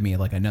going to give me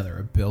like another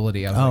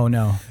ability. I was Oh like,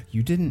 no,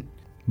 you didn't.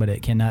 but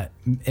it cannot.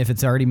 If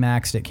it's already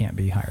maxed, it can't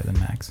be higher than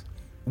max.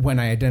 When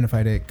I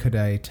identified it, could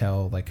I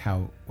tell like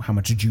how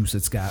much juice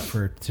it's got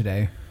for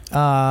today?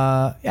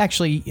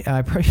 Actually,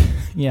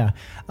 yeah.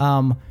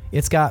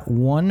 It's got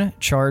 1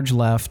 charge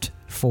left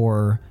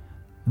for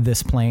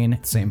this plane.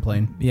 Same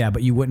plane. Yeah,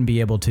 but you wouldn't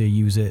be able to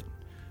use it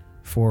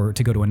to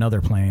go to another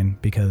plane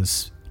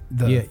because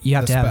you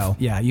have to spell.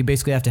 have. Yeah, you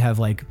basically have to have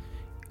like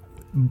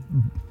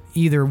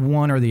either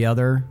one or the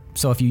other.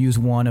 So if you use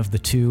one of the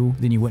 2,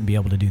 then you wouldn't be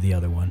able to do the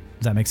other one.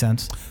 Does that make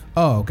sense?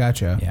 Oh,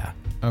 gotcha. Yeah.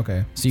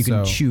 Okay. So you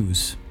can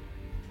choose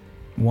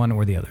one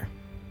or the other.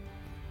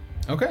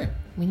 Okay.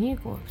 We need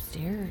to go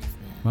upstairs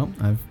then. Well,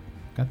 I've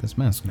got this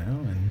mask now,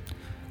 and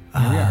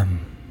here we are.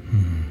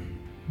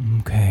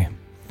 Okay.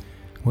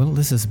 Well,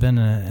 this has been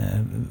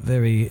a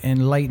very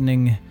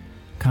enlightening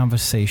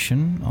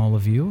conversation, all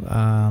of you.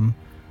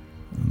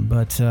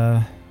 But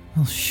well,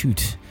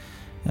 shoot.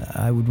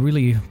 I would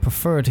really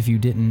prefer it if you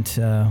didn't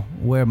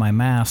wear my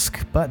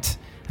mask, but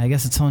I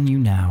guess it's on you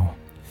now.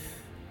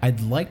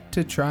 I'd like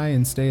to try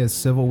and stay as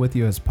civil with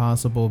you as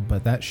possible,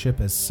 but that ship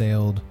has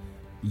sailed.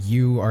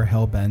 You are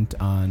hell-bent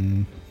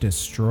on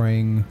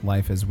destroying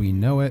life as we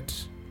know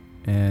it,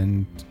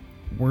 and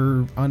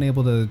we're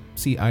unable to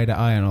see eye to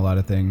eye on a lot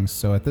of things.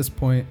 So at this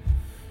point,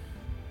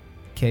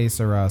 que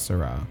sera,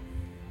 sera.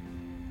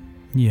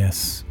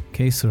 Yes.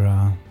 Que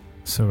sera,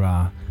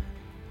 sera.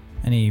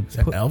 And he Is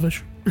that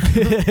Elvish?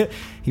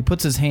 he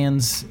puts his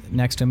hands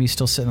next to him. He's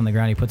still sitting on the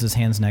ground. He puts his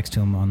hands next to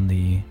him on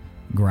the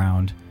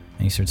ground,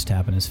 and he starts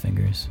tapping his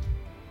fingers.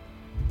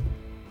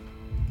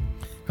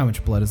 How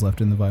much blood is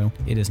left in the vial?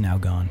 It is now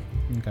gone.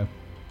 Okay.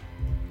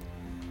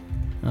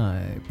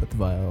 I put the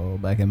vial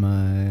back in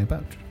my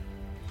pouch.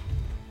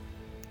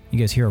 You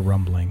guys hear a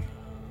rumbling.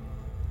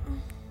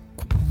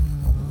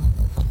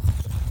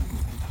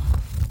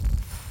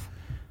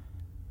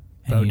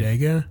 And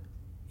Bodega?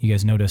 You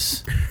guys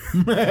notice.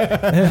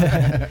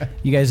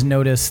 You guys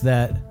notice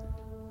that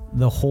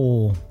the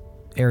whole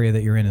area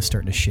that you're in is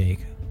starting to shake.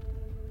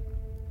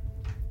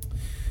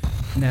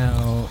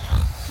 Now,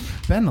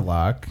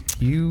 Benelok,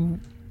 you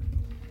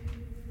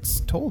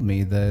told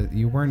me that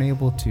you weren't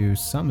able to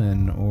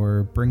summon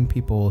or bring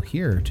people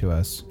here to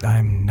us.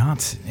 I'm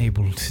not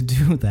able to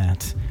do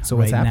that. So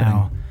what's right happening?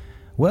 now.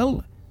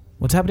 Well,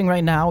 what's happening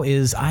right now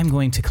is I'm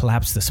going to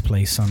collapse this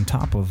place on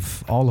top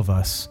of all of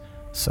us.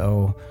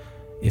 So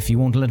if you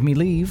won't let me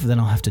leave, then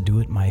I'll have to do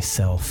it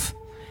myself.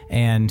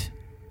 And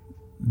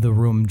the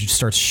room just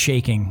starts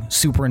shaking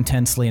super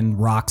intensely and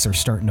rocks are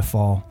starting to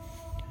fall.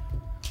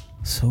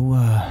 So,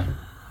 I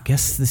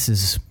guess this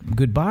is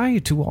goodbye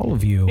to all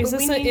of you. Is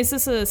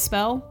this a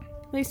spell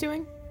that he's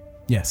doing?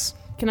 Yes.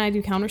 Can I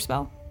do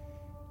counterspell?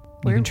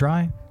 You can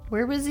try.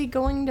 Where was he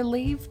going to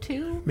leave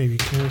to? Maybe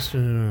cast it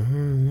at a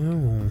high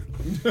level.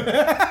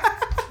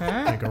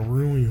 Like a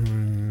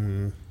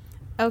really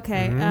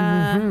Okay.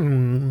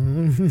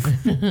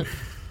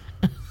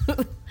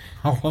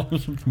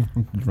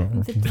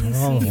 The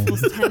DC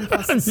equals 10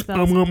 plus the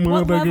spell.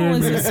 What level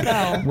is the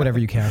spell? Whatever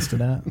you cast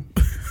it at.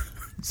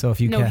 So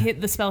if you No,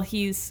 hit the spell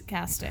he's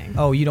casting.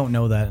 Oh, you don't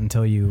know that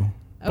until you...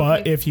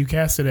 But Okay. if you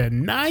cast it at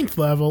 9th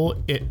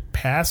level, it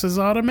passes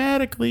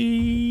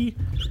automatically.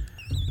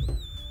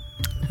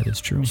 That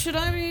is true. Should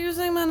I be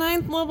using my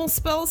 9th level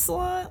spell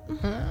slot?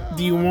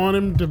 Do you want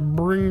him to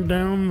bring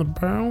down the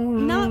power?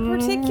 Not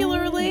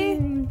particularly.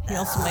 He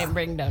also might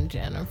bring down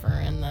Jennifer,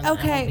 and then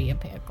Okay. that'll be a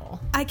pickle.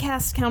 I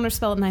cast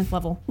counterspell at 9th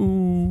level.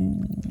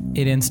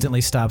 It instantly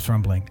stops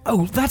rumbling.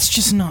 Oh, that's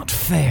just not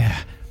fair.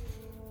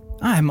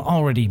 I'm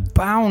already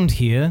bound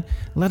here.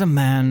 Let a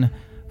man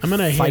I'm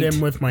going to fight. hit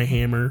him with my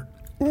hammer.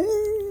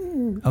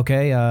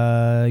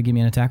 Okay, give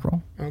me an attack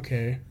roll.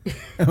 Okay.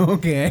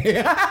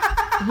 Okay.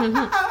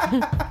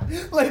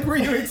 Like, were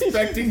you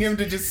expecting him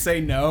to just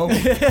say no?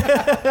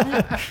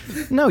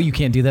 No, you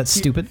can't do that,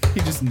 stupid.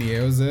 He just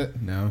neos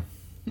it? No.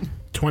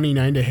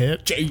 29 to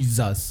hit.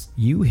 Jesus.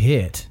 You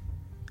hit.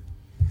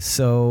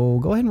 So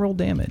go ahead and roll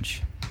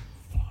damage.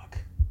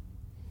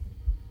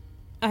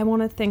 I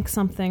want to think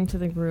something to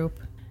the group.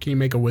 Can you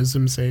make a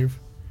wisdom save?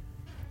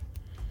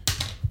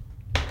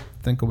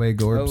 Think away,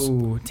 Gorbs.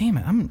 Oh, damn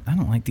it. I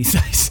don't like these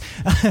dice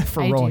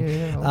for I rolling. do.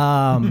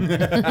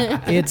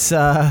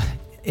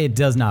 It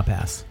does not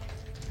pass.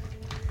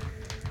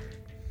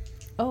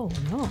 Oh,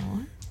 no.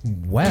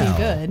 Wow.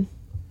 Pretty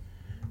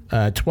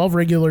good. 12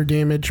 regular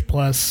damage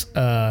plus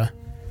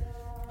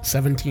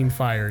 17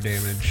 fire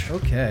damage.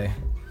 Okay.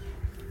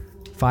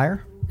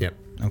 Fire? Yep.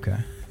 Okay.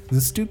 Is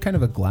this dude kind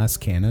of a glass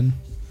cannon?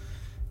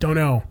 Don't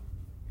know.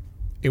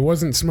 It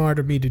wasn't smart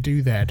of me to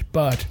do that,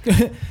 but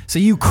So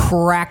you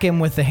crack him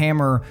with the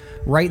hammer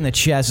right in the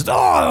chest.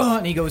 Oh,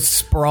 and he goes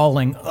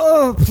sprawling.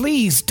 Oh,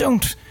 please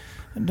don't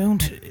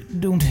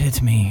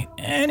hit me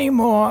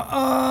anymore.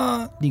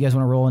 Do you guys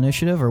want to roll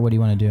initiative, or what do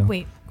you want to do?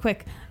 Wait,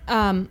 quick.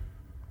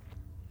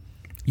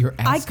 You're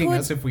asking could-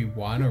 us if we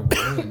want to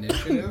roll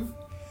initiative?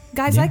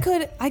 Guys, I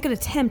could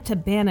attempt to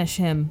banish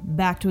him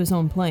back to his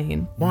own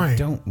plane. why? I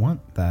don't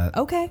want that.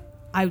 Okay.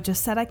 I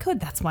just said I could.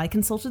 That's why I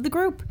consulted the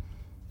group.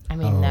 I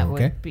mean, that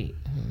okay. would be.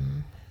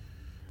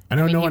 I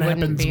don't I mean, know he what wouldn't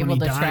happens be when able he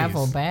to dies.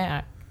 travel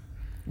back.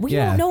 We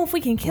Yeah. don't know if we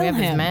can We kill have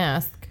his him.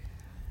 mask.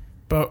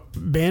 But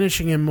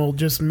banishing him will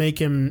just make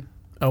him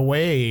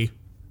away.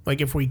 Like,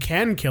 if we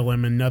can kill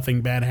him and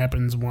nothing bad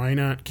happens, why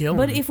not kill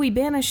But him? if we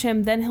banish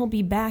him, then he'll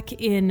be back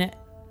in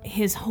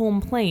his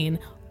home plane.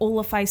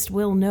 Olafeist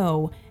will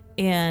know,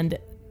 and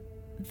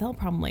they'll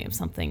probably have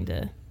something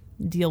to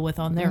deal with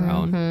on their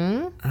own.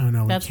 I don't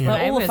know. That's we But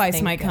can't, what I was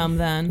Olafeist might thinking. come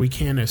then. we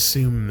can't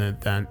assume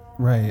that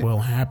Right. will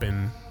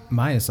happen.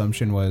 My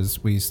assumption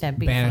was we That'd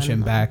be banish fun, him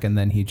though. back and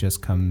then he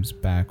just comes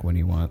back when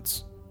he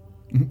wants.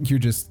 You're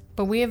just...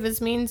 But we have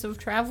his means of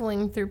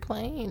traveling through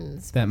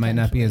planes. That might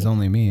not be his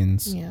only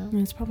means. Yeah.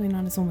 It's probably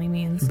not his only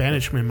means.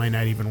 Banishment might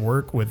not even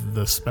work with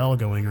the spell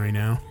going right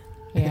now.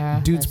 Yeah.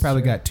 Dude's that's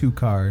probably true. got 2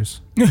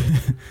 cars. Do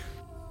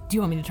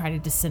you want me to try to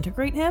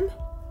disintegrate him?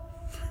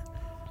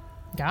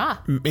 Yeah.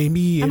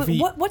 Maybe I if mean,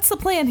 he... what's the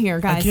plan here, I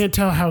guys? can't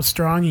tell how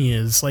strong he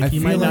is. Like, I he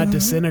feel might not like-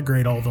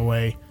 disintegrate all the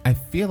way. I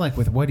feel like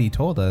with what he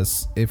told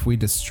us, if we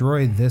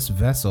destroy this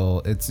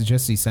vessel, it's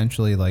just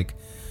essentially like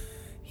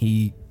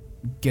he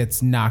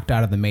gets knocked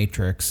out of the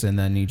Matrix and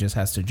then he just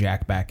has to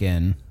jack back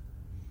in.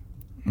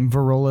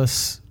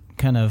 Varolus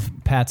kind of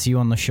pats you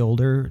on the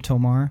shoulder,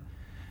 Tomar.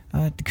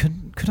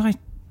 Could I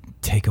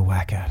take a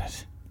whack at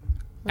it?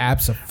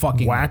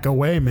 Abso-fucking Whack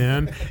away,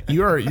 man.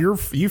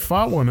 You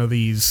fought one of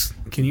these.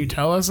 Can you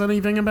tell us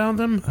anything about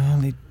them?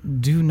 Well, I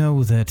do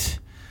know that...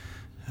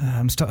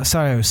 I'm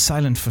sorry I was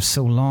silent for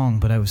so long,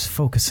 but I was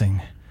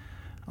focusing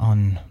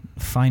on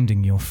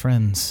finding your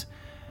friends,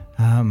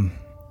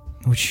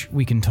 which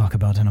we can talk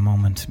about in a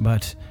moment,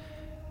 but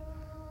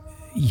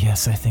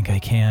yes, I think I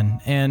can.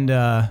 And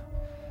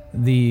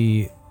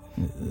the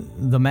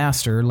the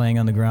master, laying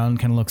on the ground,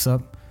 kind of looks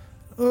up.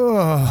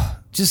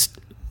 Just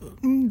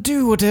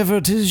do whatever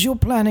it is you're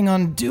planning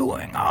on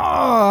doing.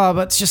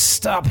 But just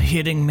stop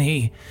hitting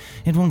me.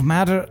 It won't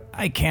matter.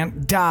 I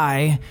can't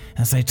die,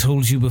 as I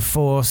told you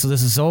before, so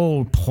this is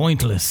all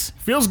pointless.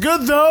 Feels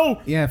good,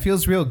 though. Yeah, it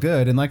feels real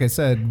good. And like I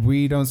said,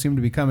 we don't seem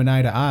to be coming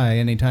eye to eye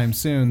anytime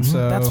soon.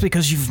 So That's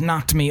because you've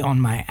knocked me on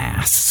my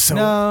ass. So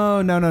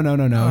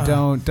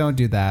no. Don't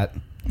do that.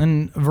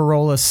 And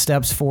Varolus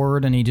steps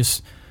forward and he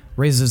just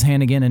raises his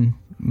hand again and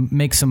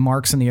makes some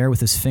marks in the air with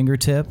his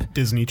fingertip.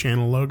 Disney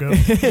Channel logo. I'm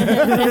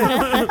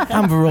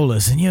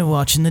Varolus and you're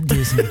watching the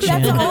Disney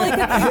Channel. That's all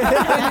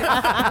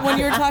I could when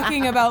you were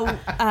talking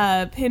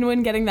about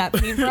Pinwin getting that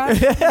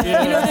paintbrush. You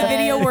know the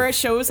video where it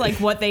shows like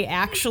what they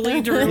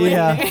actually drew.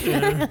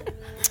 Yeah.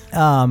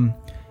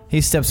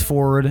 He steps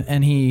forward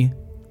and he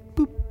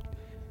boop,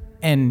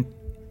 and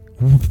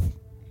whoop,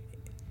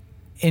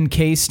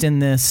 encased in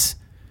this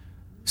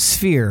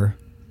sphere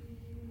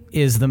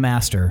is the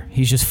master.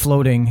 He's just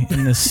floating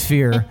in this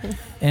sphere,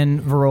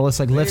 and Varolus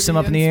like lifts him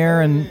up in the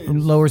air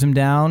and lowers him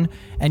down,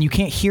 and you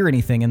can't hear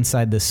anything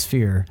inside this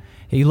sphere.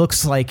 He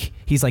looks like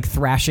he's like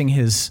thrashing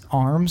his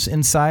arms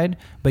inside,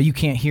 but you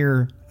can't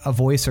hear a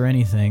voice or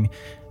anything.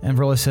 And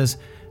Varolus says,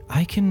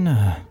 I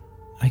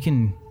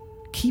can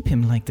keep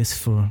him like this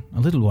for a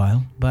little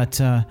while,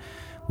 but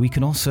we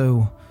can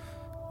also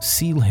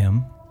seal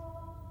him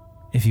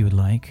if you would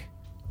like.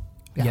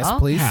 Yes,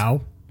 please.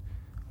 How?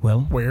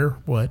 Well, Where?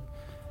 What?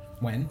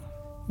 When?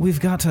 we've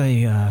got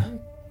a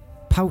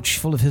pouch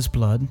full of his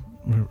blood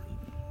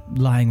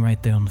lying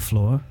right there on the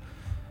floor,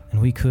 and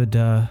we could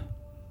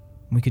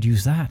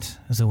use that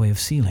as a way of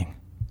sealing.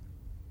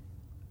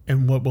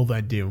 And what will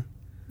that do?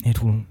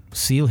 It will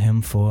seal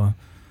him for,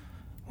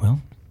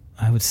 well,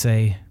 I would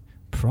say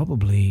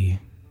probably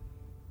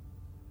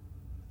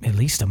at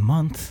least a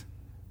month.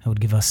 That would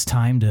give us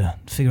time to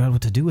figure out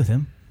what to do with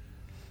him.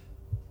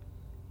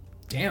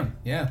 Damn.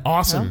 Yeah.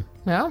 Awesome.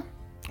 Yeah.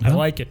 I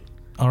like it.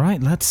 All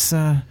right, let's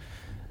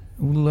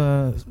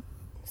we'll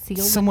Seal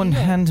someone the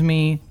deal. hand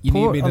me, You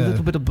pour need a me to-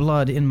 little bit of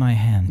blood in my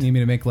hand. Need me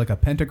to make like a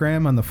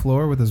pentagram on the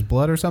floor with his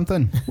blood or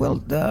something?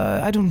 Well,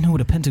 I don't know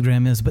what a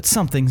pentagram is, but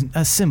something,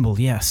 a symbol,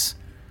 yes.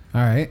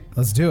 All right,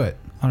 let's do it.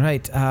 All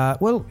right.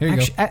 Well, Here you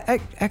go.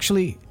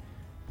 actually,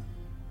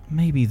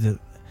 maybe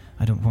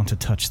I don't want to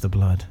touch the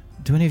blood.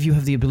 Do any of you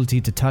have the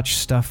ability to touch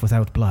stuff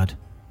without blood,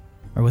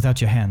 or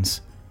without your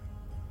hands?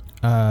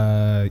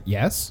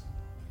 Yes.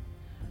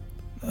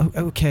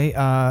 Okay.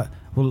 Well,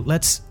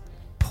 let's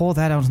pour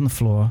that out on the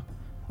floor,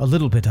 a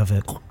little bit of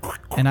it,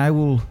 and I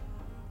will.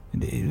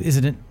 Is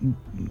it?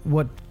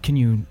 What can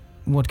you?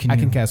 I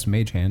can cast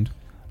Mage Hand.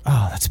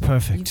 Oh, that's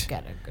perfect. You've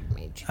got a good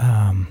mage.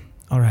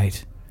 All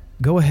right.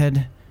 Go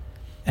ahead.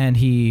 And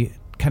he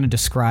kind of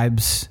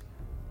describes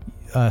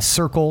a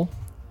circle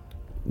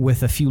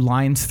with a few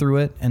lines through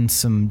it and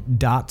some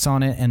dots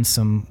on it and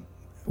some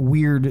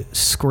weird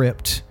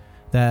script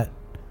that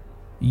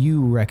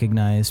you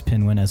recognize,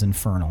 Pinwin, as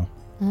infernal.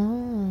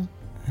 And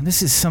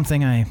this is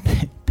something I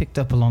picked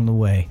up along the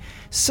way.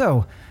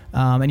 So,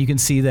 and you can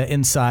see that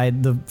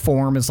inside the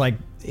form is like,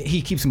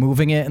 he keeps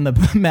moving it and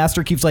the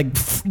master keeps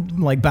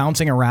like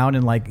bouncing around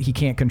and like he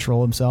can't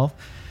control himself.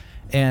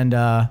 And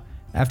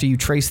after you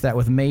trace that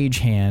with Mage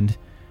Hand,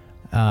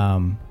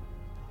 Varolus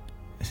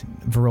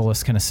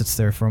kind of sits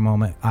there for a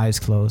moment, eyes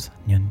closed,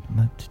 and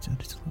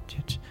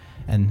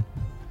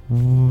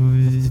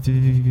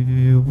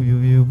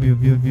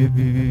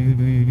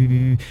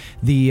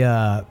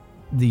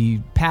the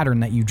pattern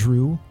that you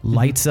drew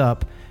lights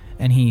up,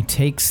 and he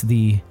takes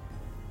the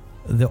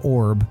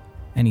orb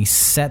and he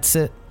sets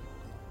it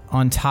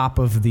on top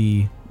of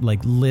the like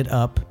lit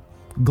up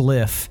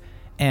glyph,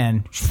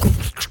 and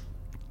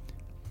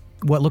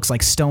what looks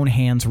like stone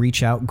hands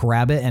reach out,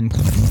 grab it, and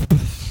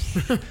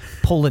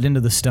pull it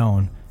into the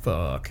stone.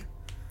 Fuck.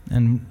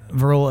 And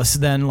Varolus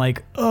then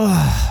like,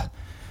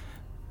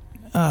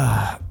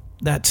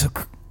 that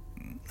took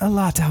a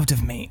lot out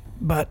of me,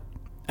 but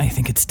I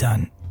think it's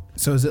done.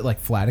 So is it like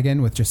flat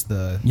again with just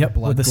the Yep,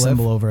 blood with the glyph?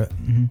 symbol over it.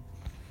 Mm-hmm.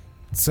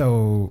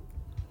 So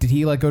did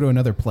he like go to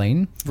another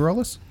plane,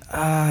 Varolus?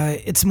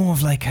 It's more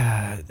of like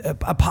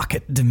a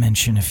pocket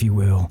dimension, if you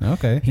will.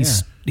 Okay.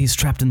 He's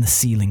trapped in the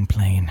ceiling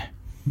plane.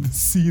 The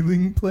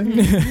ceiling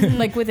plane.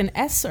 Like with an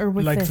S or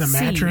with Like a the C?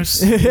 mattress.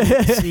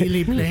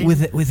 Sealy plane.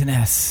 With an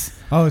S.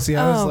 Oh, see,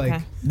 I was okay.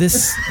 like,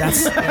 This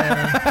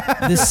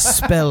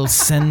spell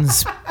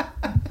sends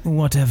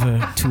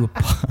whatever to a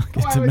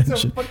pocket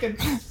dimension. fucking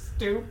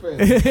stupid.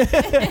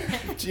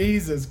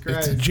 Jesus It's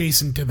Christ.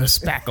 adjacent to the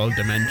spackle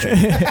dimension.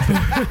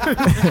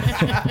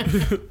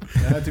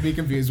 Not to be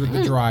confused with the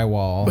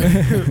drywall.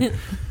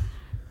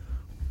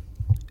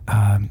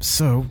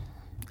 So,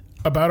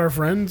 About our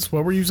friends,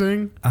 what were you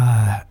saying?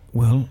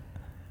 well,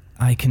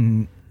 I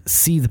can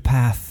see the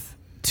path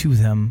to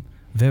them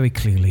very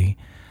clearly,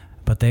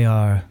 but they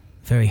are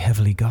very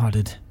heavily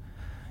guarded.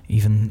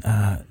 Even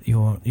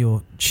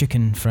your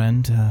chicken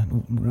friend,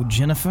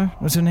 Jennifer,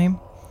 what's her name?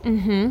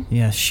 Mm-hmm.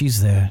 Yeah,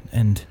 she's there,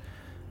 and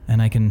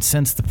I can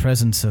sense the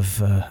presence of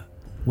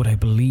what I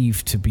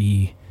believe to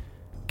be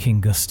King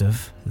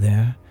Gustav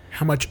there.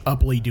 How much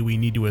uply do we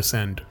need to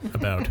ascend?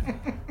 About.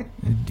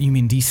 You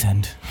mean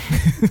descend?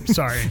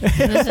 Sorry.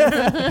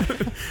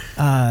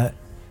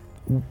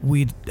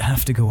 We'd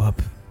have to go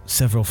up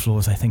several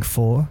floors, I think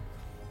 4.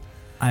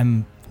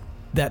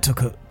 That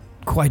took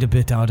quite a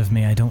bit out of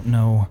me, I don't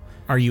know.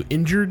 Are you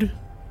injured?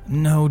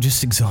 No,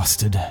 just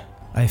exhausted.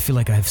 I feel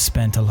like I've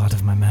spent a lot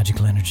of my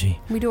magical energy.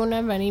 We don't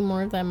have any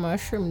more of that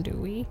mushroom, do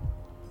we?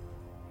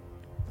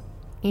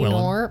 Well,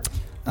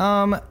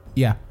 Enorp.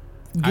 Yeah.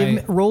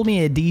 Roll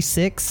me a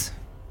d6.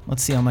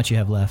 Let's see how much you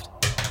have left.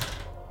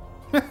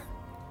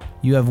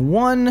 You have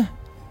 1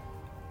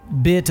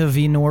 bit of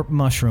Enorp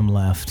mushroom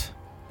left.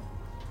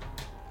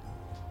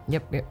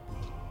 Yep.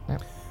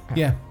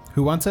 Yeah.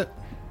 Who wants it?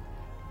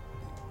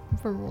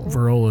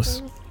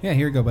 Varolus. Yeah,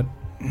 here you go, bud.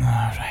 All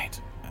right.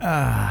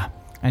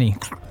 And he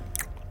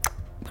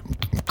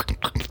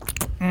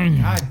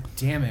God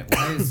damn it.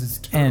 Why is this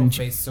turtle And-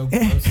 face so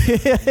gross?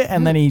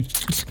 and then he.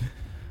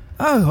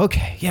 Oh,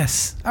 okay.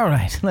 Yes. All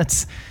right.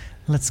 Let's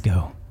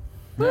go.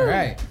 All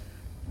right.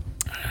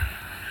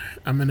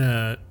 I'm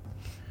gonna.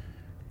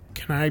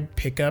 Can I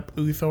pick up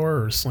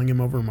Uthor or sling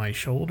him over my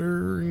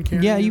shoulder and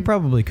carry Yeah, him? you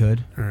probably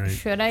could. All right.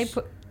 Should I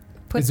put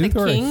Is the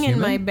Uthor a king in human?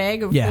 my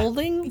bag of Yeah.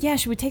 holding? Yeah,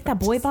 should we take that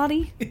boy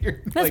body?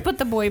 Let's put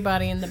the boy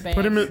body in the bag.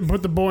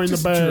 Put the boy in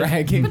Just the bag.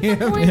 dragging him.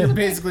 boy in You're the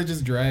basically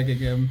just dragging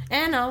him.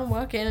 And I'll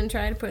walk in and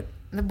try to put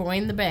the boy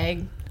in the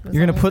bag. as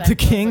You're gonna long as put the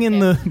that feels king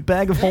in okay. the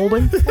bag of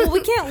holding. Well,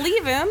 we can't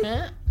leave him.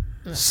 Eh?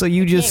 So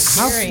you just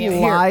can't carry him.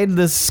 slide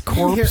this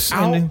corpse Here,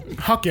 I'll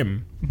into. huck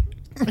him.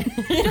 Hold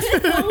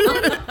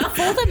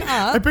him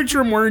I up. picture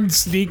him wearing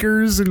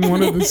sneakers and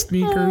one of the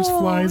sneakers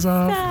flies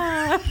off.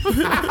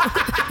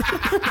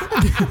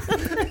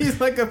 He's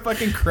like a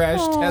fucking crash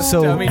test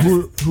So dummy.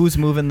 who's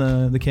moving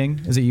the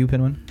king? Is it you,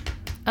 Pinwin?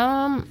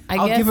 I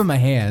I'll guess give him a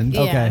hand.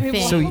 Yeah, Okay,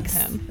 thanks. so Hold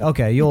him.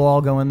 Okay, you'll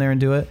all go in there and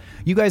do it.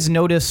 You guys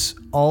notice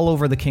all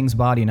over the king's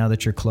body now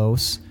that you're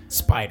close.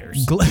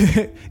 Spiders.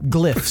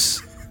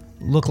 Glyphs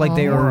look like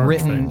they were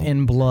written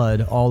in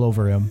blood all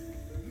over him.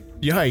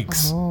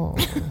 Yikes. Oh.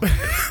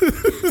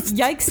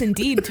 Yikes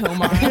indeed,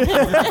 Tomar.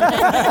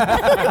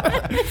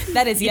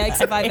 That is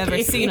yikes if I've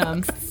ever seen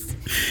him.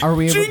 Are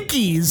we able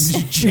Jinkies!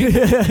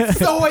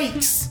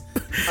 Zoinks!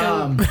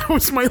 That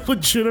was my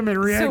legitimate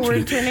So reaction.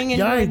 we're turning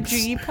into a Yikes.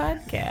 G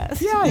podcast.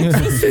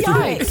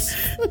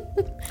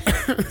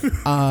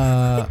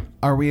 Yikes.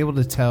 Are we able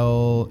to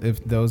tell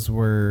if those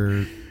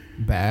were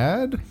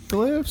bad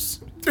glyphs?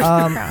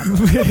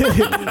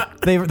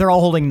 They're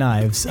all holding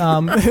knives. They're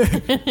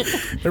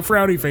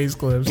frowny face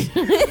clips.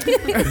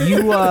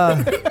 You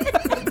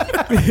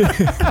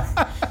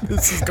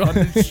This has gone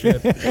to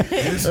shit.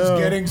 This is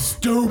getting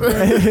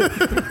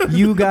stupid.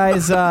 you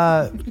guys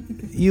the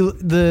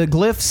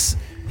glyphs.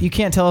 You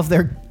can't tell if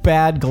they're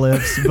bad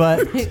glyphs,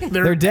 but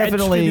they're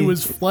definitely etched into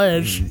his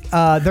flesh.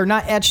 they're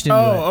not etched into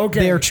it.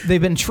 okay.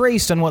 They've been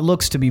traced on what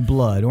looks to be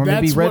blood or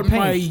That's maybe red what paint.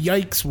 my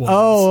yikes was.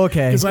 Oh,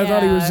 okay. Because I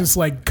thought he was Yeah. just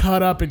like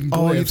cut up in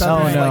Oh, you glyphs. thought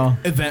Oh, it was no.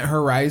 like Event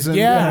Horizon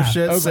yeah.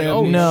 shit? I was like, saying-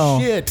 oh No.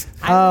 shit.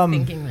 I was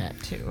thinking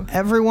that too.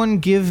 Everyone,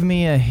 give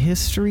me a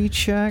history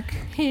check.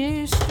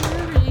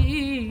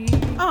 History.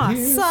 Aw,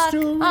 suck.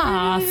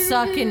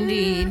 Suck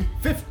indeed.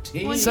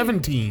 15.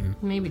 17.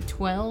 Maybe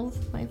 12,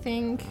 I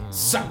think.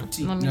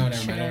 17. Let me No, never mind. I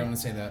check. don't want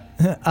to say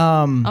that.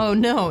 Oh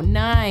no,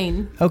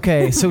 9.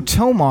 Okay, so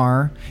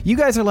Tomar, you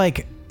guys are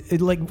like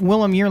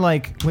Willem. You're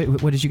like, wait,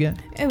 what did you get?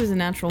 It was a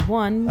natural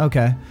 1.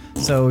 Okay,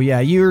 so yeah,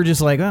 you were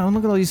just like, oh,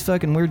 look at all these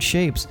fucking weird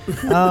shapes.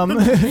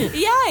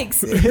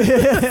 Yikes.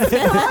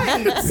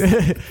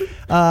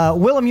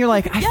 Willem, you're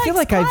like, I feel Yikes,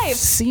 like I've life.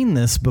 seen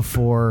this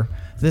before.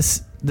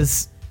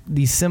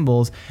 These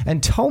symbols,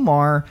 and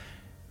Tomar,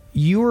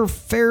 you were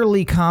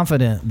fairly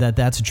confident that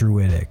that's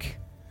druidic.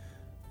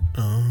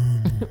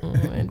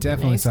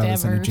 Definitely saw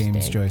this in a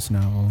James Joyce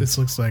novel. This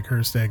looks like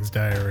Herstag's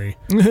diary.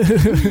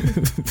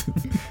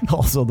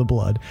 Also, the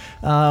blood.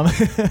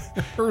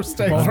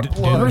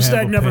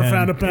 Herstag never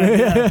found a pen.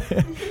 Yeah.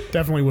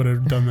 Definitely would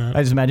have done that.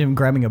 I just imagine him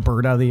grabbing a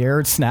bird out of the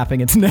air,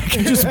 snapping its neck,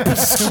 and just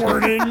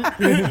Squirting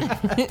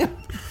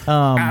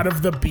out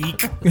of the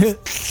beak.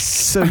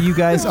 So you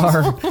guys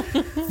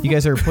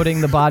are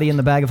putting the body in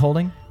the bag of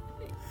holding.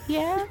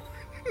 Yeah.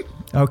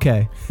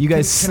 Okay, you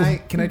guys.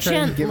 Can I try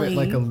and give it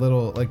like a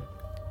little like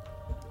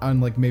on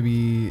like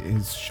maybe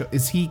his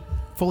is he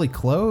fully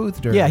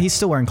clothed or Yeah, he's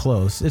still wearing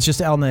clothes. It's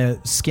just on the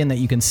skin that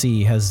you can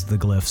see has the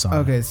glyphs on.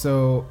 it. okay,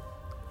 so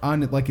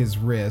on like his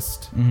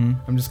wrist,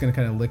 I'm just gonna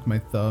kind of lick my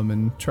thumb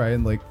and try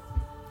and like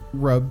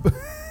rub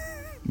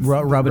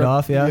Rub it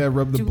off. Yeah.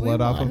 rub the Do we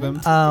blood off of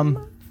want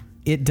him.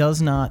 It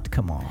does not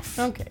come off.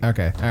 Okay.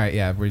 Okay, all right,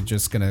 yeah, we're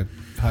just gonna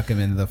huck him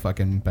into the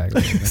fucking bag.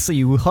 So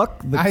you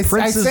huck the I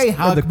prince's say or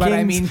hug, the but I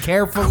king's mean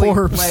carefully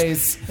corpse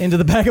place. into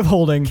the bag of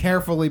holding.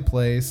 Carefully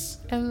place.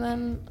 And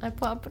then I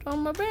plop it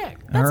on my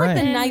back. That's All like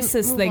the right.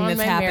 nicest Move thing on that's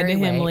my happened to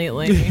merry him way.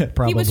 lately. He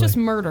Probably. was just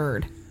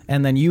murdered.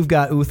 And then you've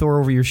got Uthor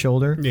over your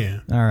shoulder. Yeah.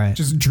 All right.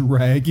 Just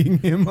dragging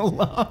him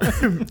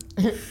along.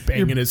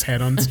 Banging his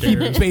head on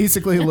stairs.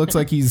 Basically, it looks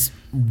like he's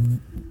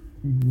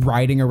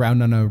riding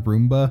around on a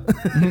Roomba.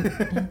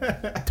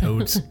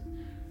 Toads.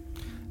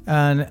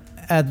 And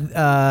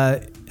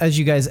as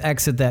you guys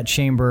exit that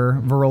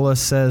chamber, Varolus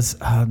says,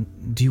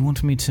 do you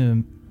want me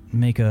to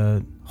make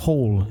a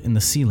hole in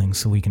the ceiling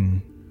so we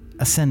can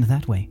ascend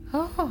that way?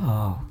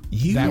 Oh,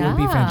 That would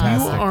be You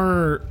fantastic.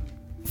 are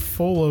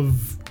full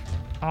of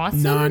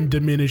awesome.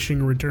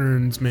 non-diminishing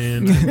returns,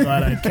 man. I'm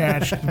glad I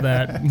cashed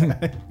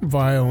that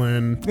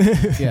violin.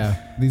 Yeah,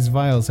 these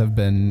vials have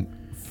been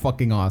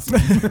fucking awesome.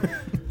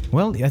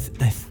 Well, I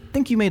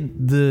think you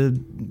made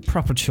the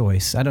proper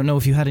choice. I don't know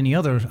if you had any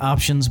other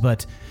options,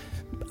 but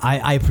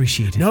I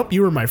appreciate it. Nope,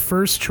 you were my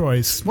first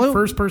choice. Well-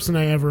 First person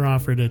I ever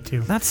offered it to.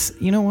 That's,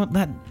 you know what,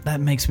 that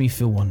makes me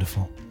feel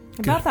wonderful.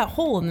 About that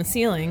hole in the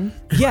ceiling.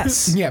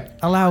 Yes. Yep.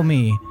 Allow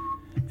me.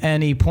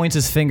 And he points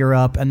his finger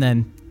up, and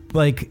then,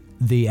 like,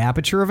 the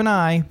aperture of an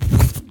eye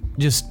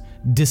just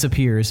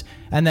disappears.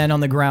 And then on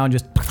the ground,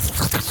 just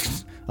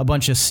a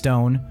bunch of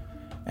stone.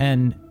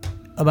 And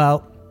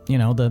about,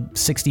 the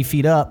 60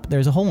 feet up,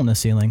 there's a hole in the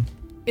ceiling.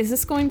 Is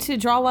this going to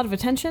draw a lot of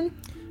attention?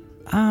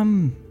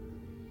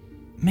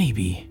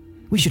 Maybe.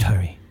 We should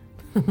hurry.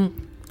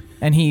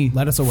 And he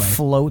Let us away.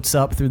 floats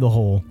up through the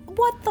hole.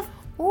 What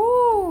the?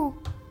 Ooh.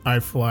 I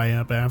fly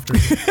up after.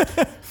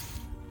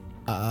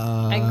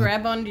 I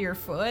grab onto your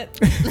foot.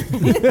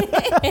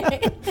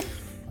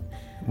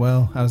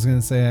 Well, I was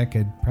gonna say I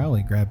could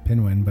probably grab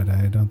Pinwin, but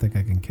I don't think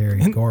I can carry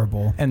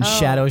Gorbel. And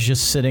Shadow's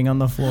just sitting on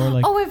the floor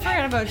like... Oh, I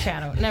forgot about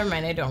Shadow. Never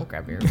mind, I don't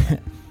grab your foot.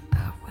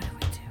 Oh, what do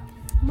I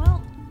do?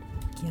 Well,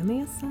 give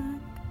me a sec.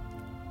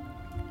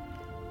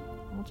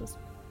 I'll just.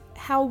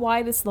 How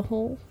wide is the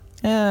hole?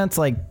 It's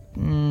like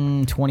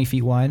 20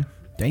 feet wide.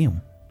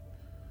 Damn.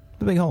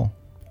 The big hole.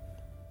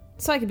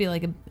 So I could be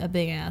like a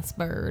big ass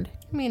bird.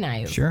 I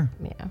mean, Sure.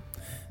 Yeah.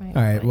 All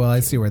right. Well, I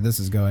see where this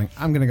is going.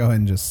 I'm gonna go ahead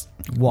and just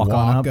Walk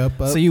on up.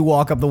 up. So you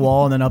walk up the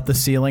wall and then up the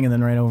ceiling and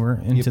then right over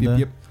into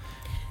the...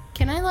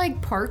 Can I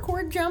like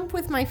parkour jump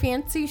with my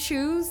fancy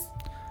shoes?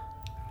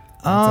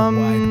 It's a wide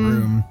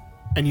room.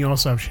 And you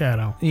also have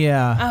Shadow.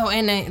 Yeah. Oh,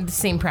 and the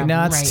same problem,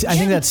 No, right? I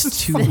think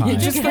that's too high.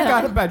 Just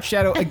forgot about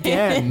Shadow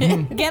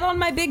again. Get on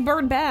my big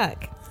bird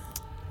back.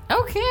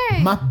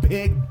 Okay. My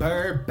big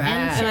bird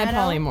back. And I Shadow?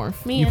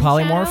 polymorph. Me You and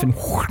polymorph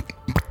Shadow?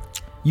 and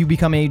you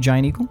become a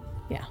giant eagle?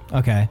 Yeah.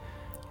 Okay.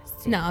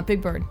 Nah,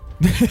 big bird.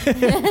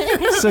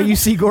 So you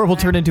see Gorbel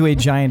turn into a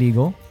giant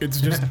eagle. It's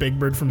just Big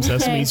Bird from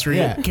Sesame Street.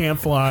 Yeah. Can't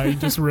fly,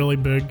 just really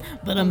big.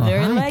 But I'm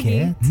very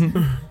leggy.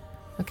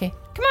 Okay.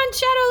 Come on,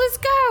 Shadow, let's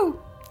go.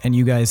 And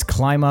you guys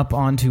climb up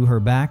onto her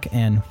back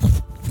and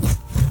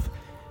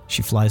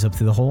she flies up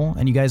through the hole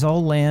and you guys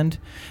all land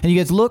and you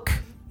guys look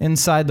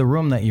inside the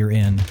room that you're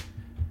in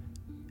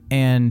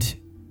and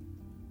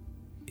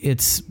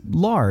it's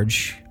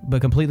large but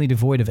completely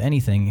devoid of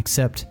anything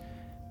except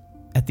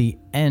at the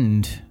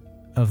end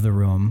of the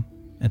room,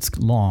 it's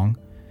long,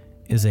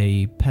 is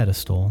a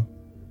pedestal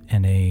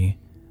and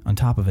on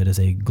top of it is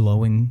a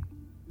glowing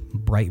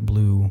bright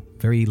blue,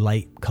 very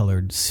light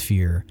colored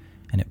sphere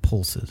and it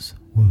pulses.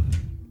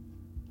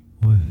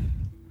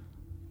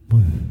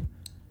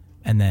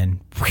 And then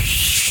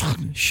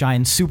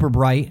shines super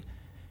bright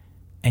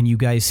and you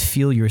guys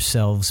feel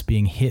yourselves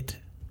being hit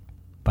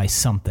by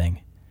something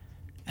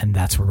and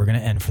that's where we're going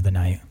to end for the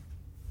night.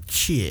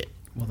 Shit.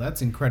 Well,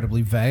 that's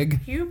incredibly vague.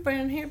 You've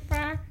been hit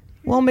by.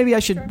 Well, maybe I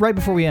should, right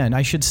before we end,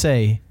 I should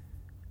say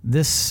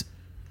this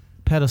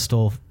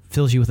pedestal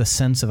fills you with a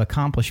sense of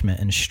accomplishment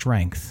and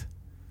strength.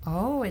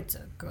 Oh, it's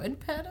a good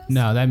pedestal?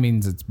 No, that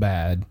means it's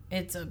bad.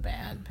 It's a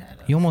bad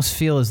pedestal. You almost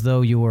feel as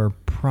though you are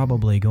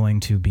probably going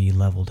to be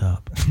leveled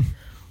up.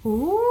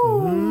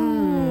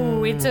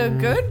 Ooh, it's a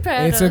good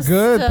pedestal. It's a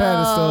good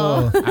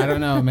pedestal. I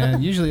don't know,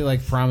 man. Usually,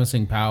 like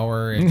promising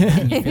power and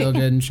you feel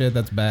good and shit.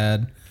 That's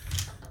bad.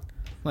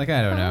 Like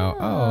I don't know.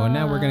 Oh,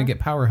 now we're gonna get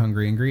power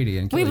hungry and greedy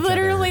and kill We each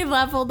literally other.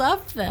 leveled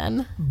up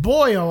then.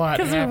 Boy, a lot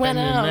Because we happened went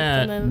in out.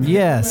 that. And then,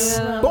 Yes.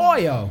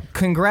 Boyo.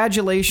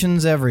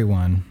 Congratulations,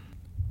 everyone.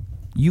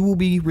 You will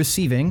be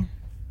receiving...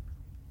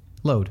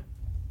 Load.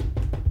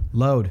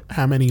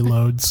 How many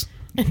loads?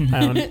 I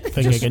don't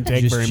think I can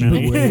take just very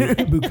you many.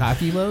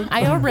 Bukkake load.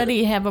 I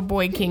already have a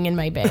boy king in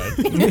my bag.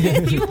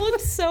 You look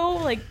so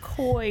like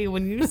coy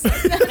when you said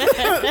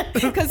that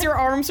because your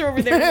arms are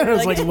over there, and you're,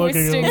 It's like, like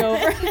looking twisting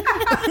over.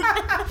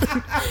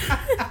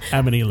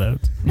 How many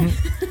loads?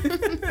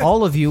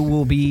 All of you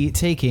will be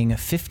taking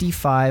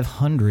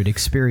 5,500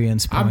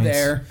 experience points. I'm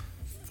there.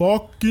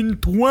 Fucking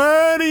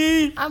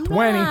 20. I'm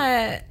 20.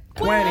 not.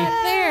 20.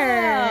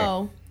 There.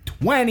 Oh,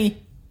 20.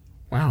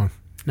 Wow.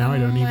 Now I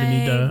don't even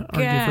need to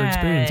argue for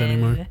experience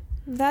anymore.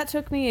 that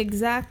took me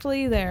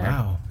exactly there.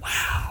 Wow.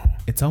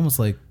 It's almost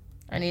like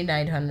I need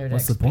 900.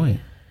 what's the XP. point?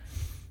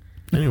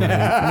 Anyway,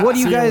 What do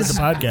you see you with guys?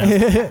 the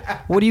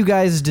podcast. What do you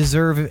guys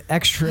deserve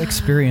extra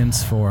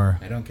experience for?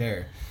 I don't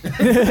care.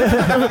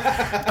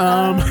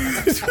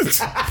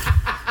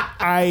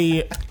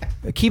 I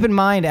Keep in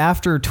mind,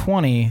 after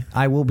 20,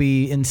 I will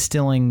be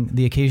instilling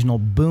the occasional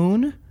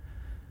boon.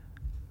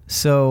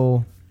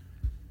 So,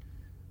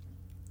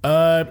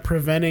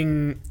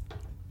 preventing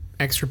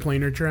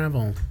extraplanar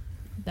travel.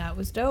 That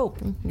was dope.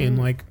 in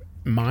like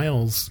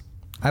miles.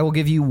 I will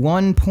give you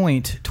 1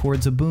 point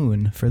towards a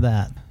boon for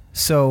that.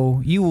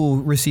 So you will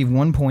receive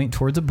 1 point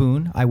towards a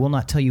boon. I will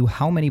not tell you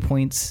how many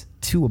points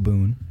to a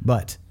boon,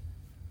 but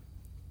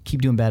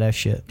keep doing badass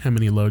shit. How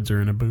many loads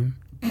are in a boon?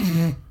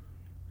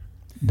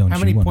 Don't How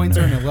you many wanna points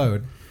know? are in a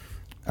load?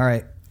 All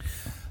right.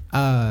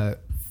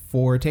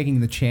 For taking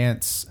the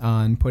chance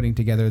on putting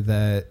together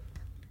the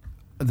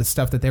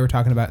stuff that they were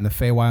talking about in the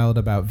Feywild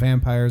about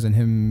vampires and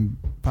him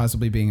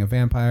possibly being a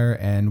vampire,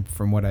 and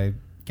from what I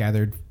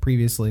gathered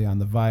previously on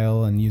the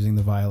vial and using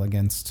the vial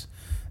against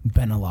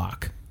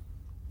Benelok.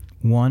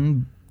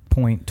 1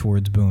 point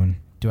towards boon.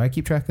 Do I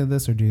keep track of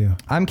this or do you?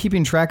 I'm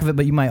keeping track of it,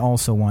 but you might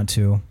also want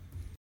to.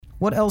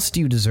 What else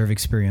do you deserve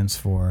experience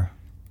for?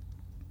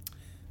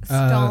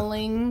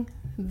 Stalling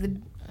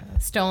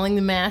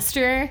the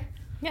master.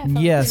 Yeah. I felt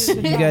Yes, like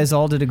we did a you good guys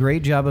all did a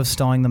great job of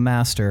stalling the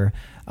master.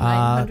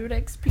 900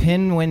 XP.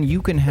 Pinwin,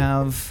 you can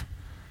have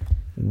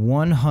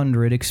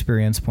 100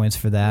 experience points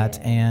for that,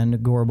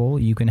 and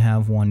Gorbel, you can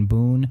have 1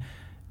 boon,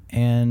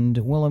 and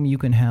Willem, you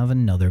can have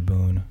another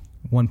boon.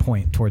 1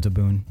 point towards a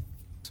boon.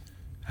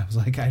 I was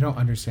like, I don't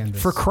understand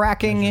this. For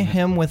cracking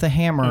him with a I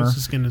hammer, was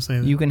just gonna say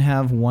that. you can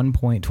have 1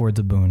 point towards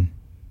a boon.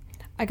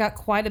 I got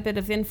quite a bit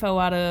of info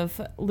out of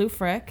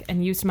Lufric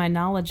and used my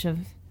knowledge of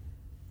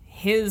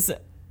his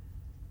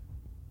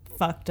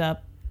fucked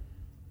up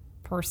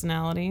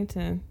personality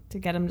to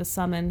get him to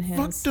summon his.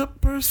 fucked up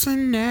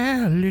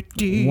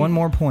personality. 1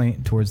 more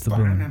point towards the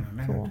boon.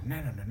 Cool.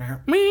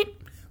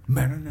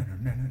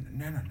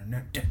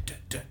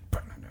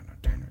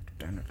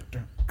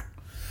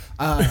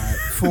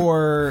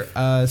 For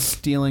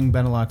stealing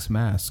Benelok's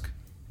mask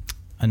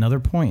Another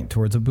point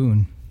towards a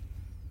boon.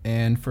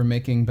 and for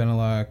making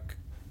Benelok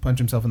punch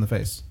himself in the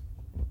face,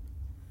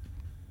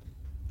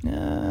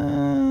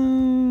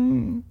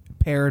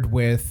 paired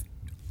with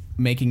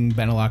making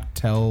Benelok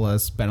tell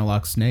us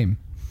Benelok's name.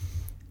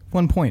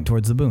 1 point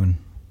towards the boon.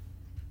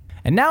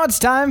 And now it's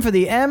time for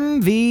the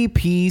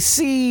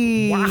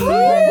MVPC.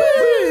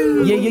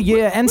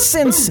 Yeah. And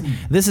since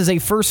this is a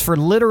first for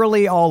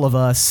literally all of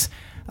us,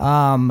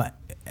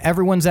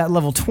 everyone's at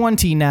level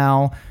 20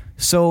 now.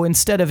 So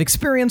instead of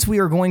experience, we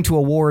are going to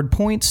award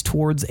points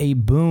towards a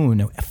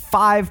boon.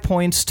 5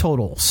 points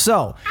total.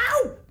 So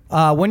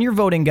when you're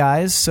voting,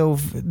 guys, so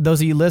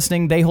those of you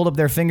listening, they hold up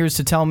their fingers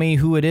to tell me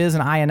who it is,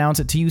 and I announce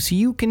it to you so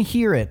you can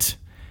hear it.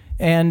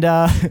 And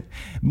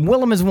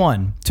Willem is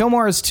 1,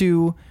 Tomar is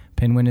 2,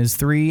 Pinwin is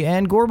 3,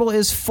 and Gorbel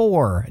is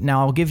 4. Now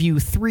I'll give you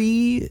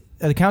 3,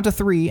 the count of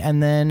 3,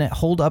 and then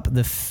hold up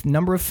the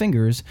number of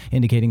fingers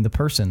indicating the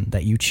person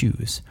that you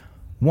choose.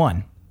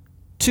 1,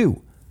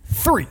 2,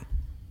 3.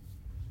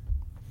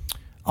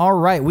 All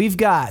right, we've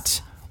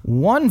got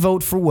 1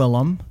 vote for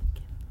Willem,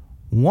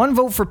 1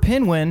 vote for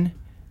Pinwin,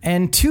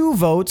 and 2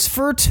 votes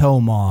for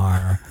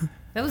Tomar.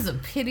 That was the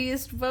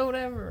pitiest vote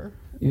ever.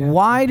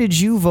 Why did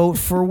you vote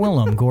for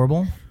Willem,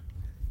 Gorbel?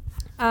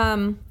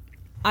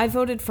 I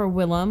voted for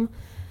Willem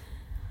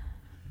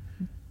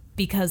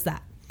because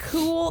that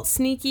cool,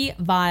 sneaky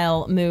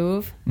vial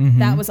move,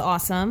 that was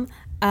awesome.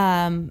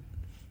 And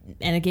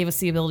it gave us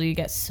the ability to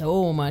get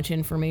so much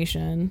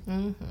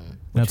information.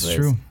 That's was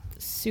true.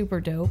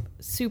 Super dope,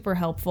 super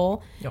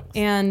helpful. Yep.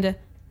 And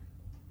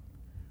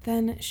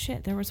then,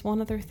 there was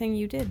one other thing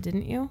you did,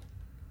 didn't you?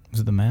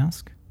 Was it the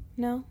mask?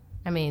 No?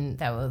 I mean,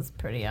 that was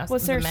pretty awesome.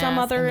 Was there The some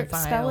mask other and the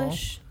vial.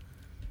 spellish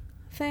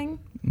thing?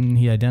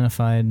 He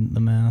identified the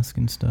mask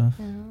and stuff.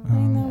 I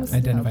mean, that was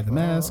Identify the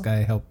mask. I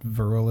helped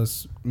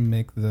Varolus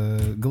make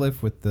the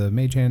glyph with the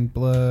mage hand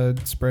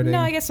blood spreading. No,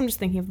 I guess I'm just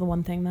thinking of the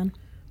one thing then.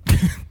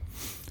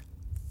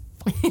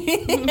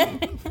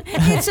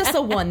 It's just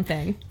the one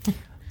thing.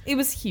 It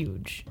was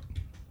huge.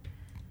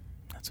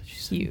 That's what you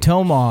said. Huge.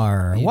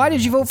 Tomar, why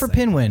did you vote for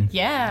Pinwin?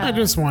 Yeah. I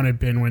just wanted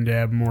Pinwin to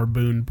have more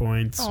boon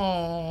points.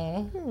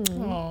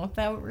 Oh,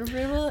 that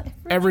really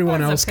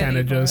Everyone was a else pity kind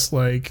of vote. just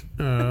like,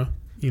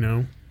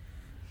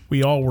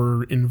 we all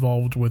were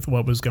involved with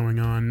what was going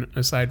on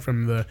aside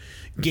from the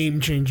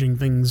game-changing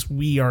things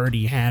we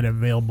already had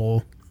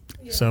available.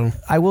 So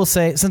I will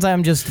say, since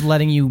I'm just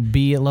letting you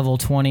be at level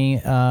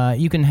 20,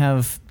 you can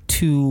have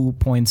 2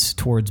 points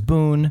towards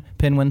boon,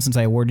 Pinwin, since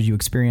I awarded you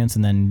experience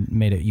and then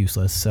made it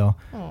useless. So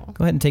go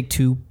ahead and take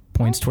 2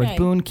 points towards Okay.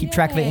 boon. Keep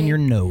track of it in Yay. your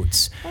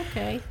notes.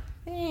 Okay,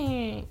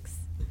 thanks.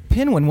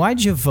 Pinwin,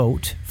 why'd you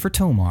vote for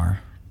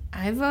Tomar?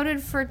 I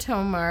voted for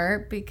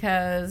Tomar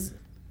because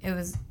it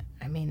was,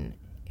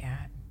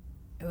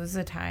 it was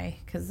a tie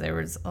because there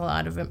was a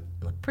lot of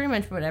pretty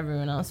much what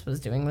everyone else was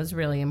doing was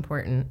really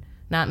important.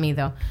 Not me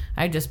though.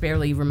 I just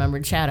barely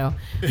remembered Shadow.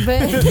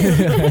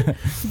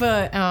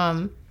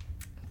 But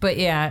but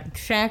yeah,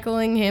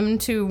 shackling him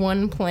to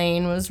one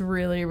plane was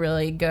really,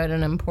 really good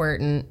and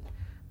important.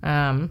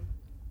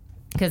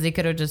 Because he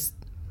could have just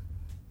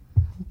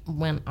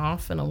went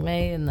off and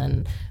away and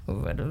then it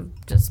would have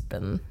just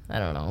been, I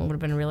don't know, it would have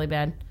been really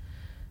bad.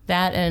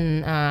 That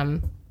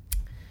and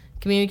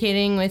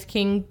communicating with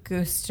King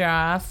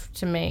Gustav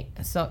to make,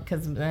 so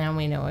because now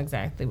we know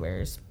exactly where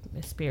his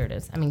spirit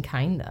is. I mean,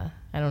 kinda.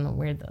 I don't know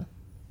where the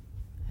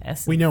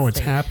essence. We know what's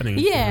thing. happening.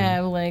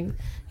 Yeah,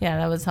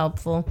 that was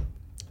helpful.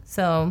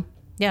 So,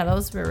 yeah,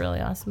 those were really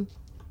awesome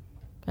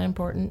and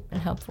important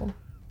and helpful.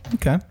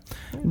 Okay.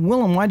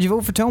 Willem, why'd you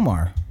vote for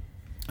Tomar?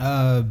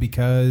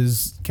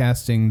 Because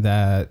casting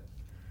that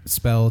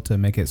spell to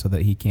make it so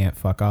that he can't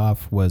fuck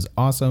off was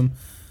awesome.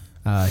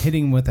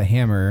 Hitting with a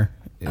hammer,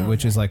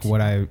 which is like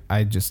what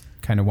I just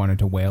kind of wanted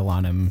to wail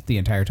on him the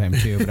entire time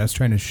too, but I was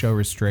trying to show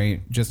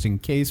restraint just in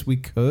case we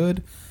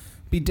could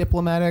be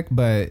diplomatic,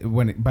 but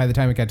by the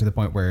time it got to the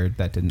point where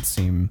that didn't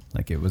seem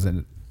like it was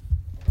a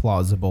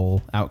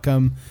plausible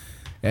outcome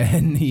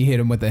and he hit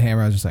him with the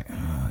hammer, I was just like,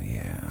 oh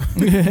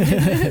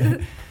yeah.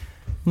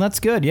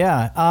 That's good,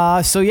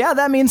 yeah. So yeah,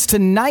 that means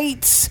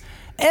tonight's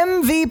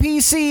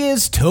MVPC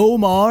is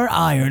Tomar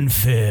Iron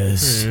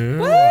Fist.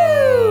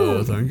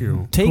 Woo! Thank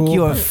you. Take Cool,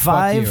 your but fuck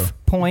 5 you.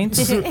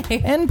 points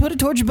and put it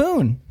towards your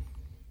boon.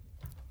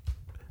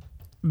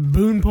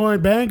 Boon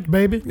point banked,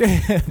 baby.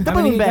 The How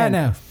many boon you got bag.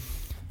 now?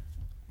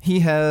 He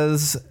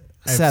has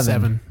I have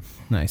 7.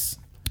 Nice.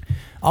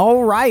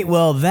 All right,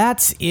 well,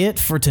 that's it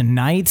for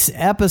tonight's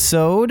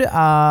episode.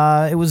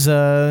 It was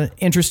a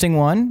interesting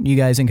one. You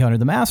guys encountered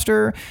the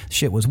Master.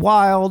 Shit was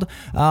wild.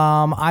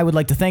 I would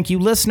like to thank you,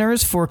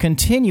 listeners, for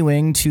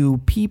continuing to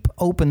peep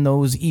open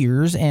those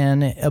ears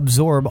and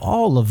absorb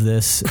all of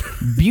this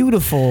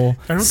beautiful,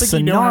 I don't think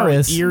you know how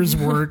sonorous. ears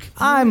work.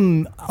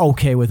 I'm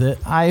okay with it.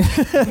 I'm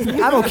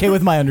okay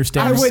with my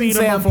understanding. wouldn't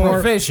say I'm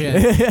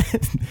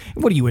proficient.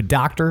 What are you, a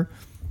doctor?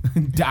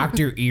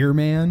 Dr.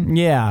 Earman.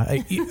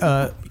 Yeah,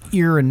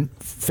 ear and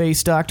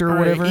face doctor or All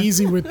right, whatever.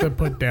 easy with the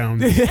put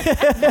down.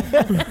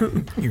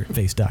 Ear and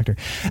face doctor.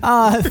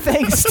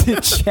 Thanks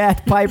to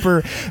Chad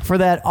Piper for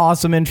that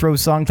awesome intro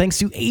song. Thanks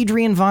to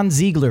Adrian Von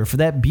Ziegler for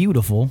that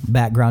beautiful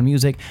background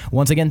music.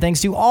 Once again, thanks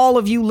to all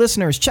of you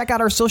listeners. Check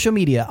out our social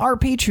media, our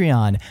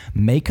Patreon.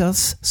 Make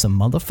us some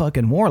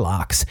motherfucking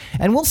warlocks.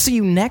 And we'll see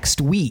you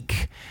next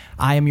week.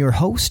 I am your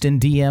host and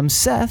DM,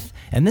 Seth,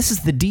 and this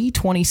is the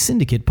D20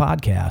 Syndicate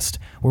podcast,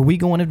 where we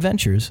go on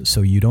adventures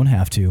so you don't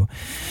have to.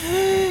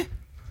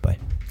 Bye.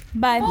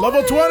 Bye.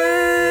 Level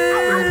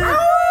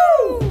 20!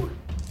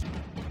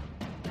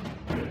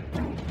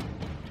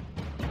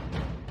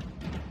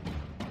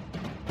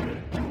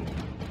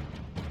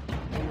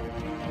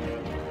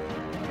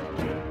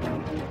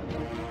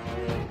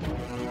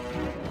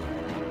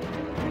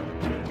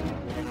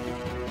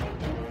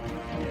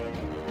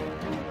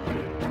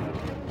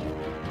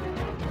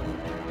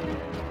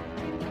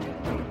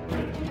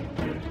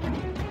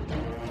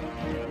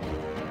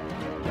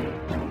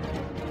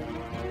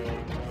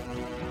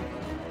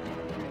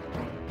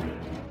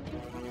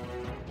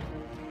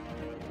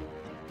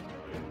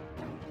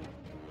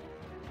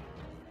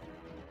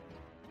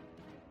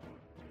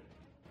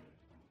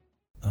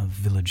 A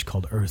village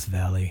called Earth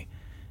Valley.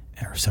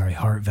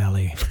 Heart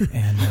Valley.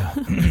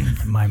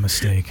 And my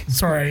mistake.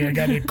 Sorry, I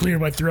got to clear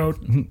my throat.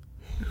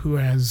 Who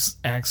has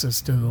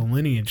access to the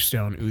lineage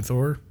stone,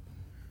 Uthor?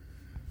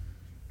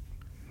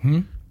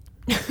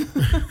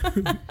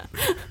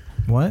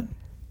 What?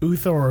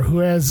 Uthor, who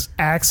has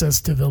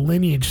access to the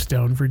lineage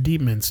stone for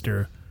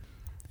Deepminster?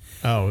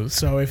 Oh,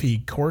 so if he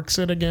corks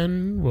it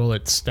again, will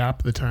it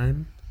stop the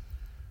time?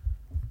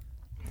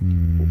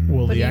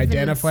 Will But the even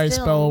identify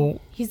still,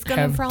 spell he's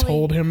gonna have probably-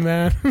 told him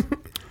that?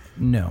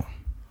 No.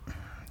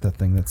 The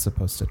thing that's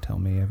supposed to tell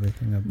me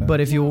everything about. But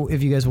if you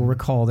guys will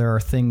recall, there are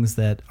things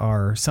that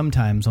are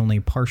sometimes only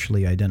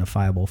partially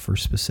identifiable for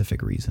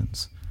specific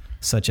reasons,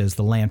 such as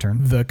the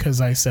lantern. The 'cause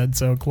I said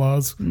so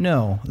clause?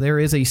 No, there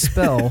is a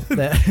spell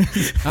that...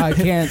 I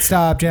can't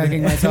stop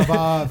jacking myself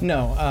off.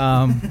 No,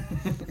 I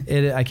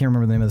can't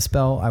remember the name of the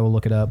spell. I will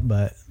look it up,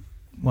 but,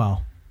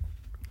 well,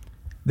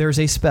 there's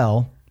a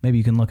spell, maybe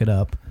you can look it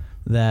up,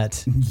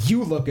 that...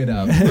 You look it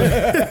up.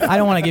 I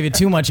don't want to give you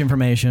too much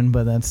information,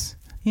 but that's...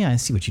 Yeah, I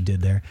see what you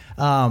did there.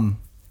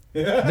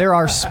 There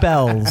are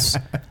spells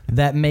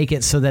that make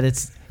it so that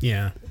it's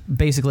Yeah.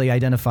 basically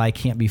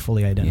can't be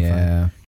fully identified. Yeah.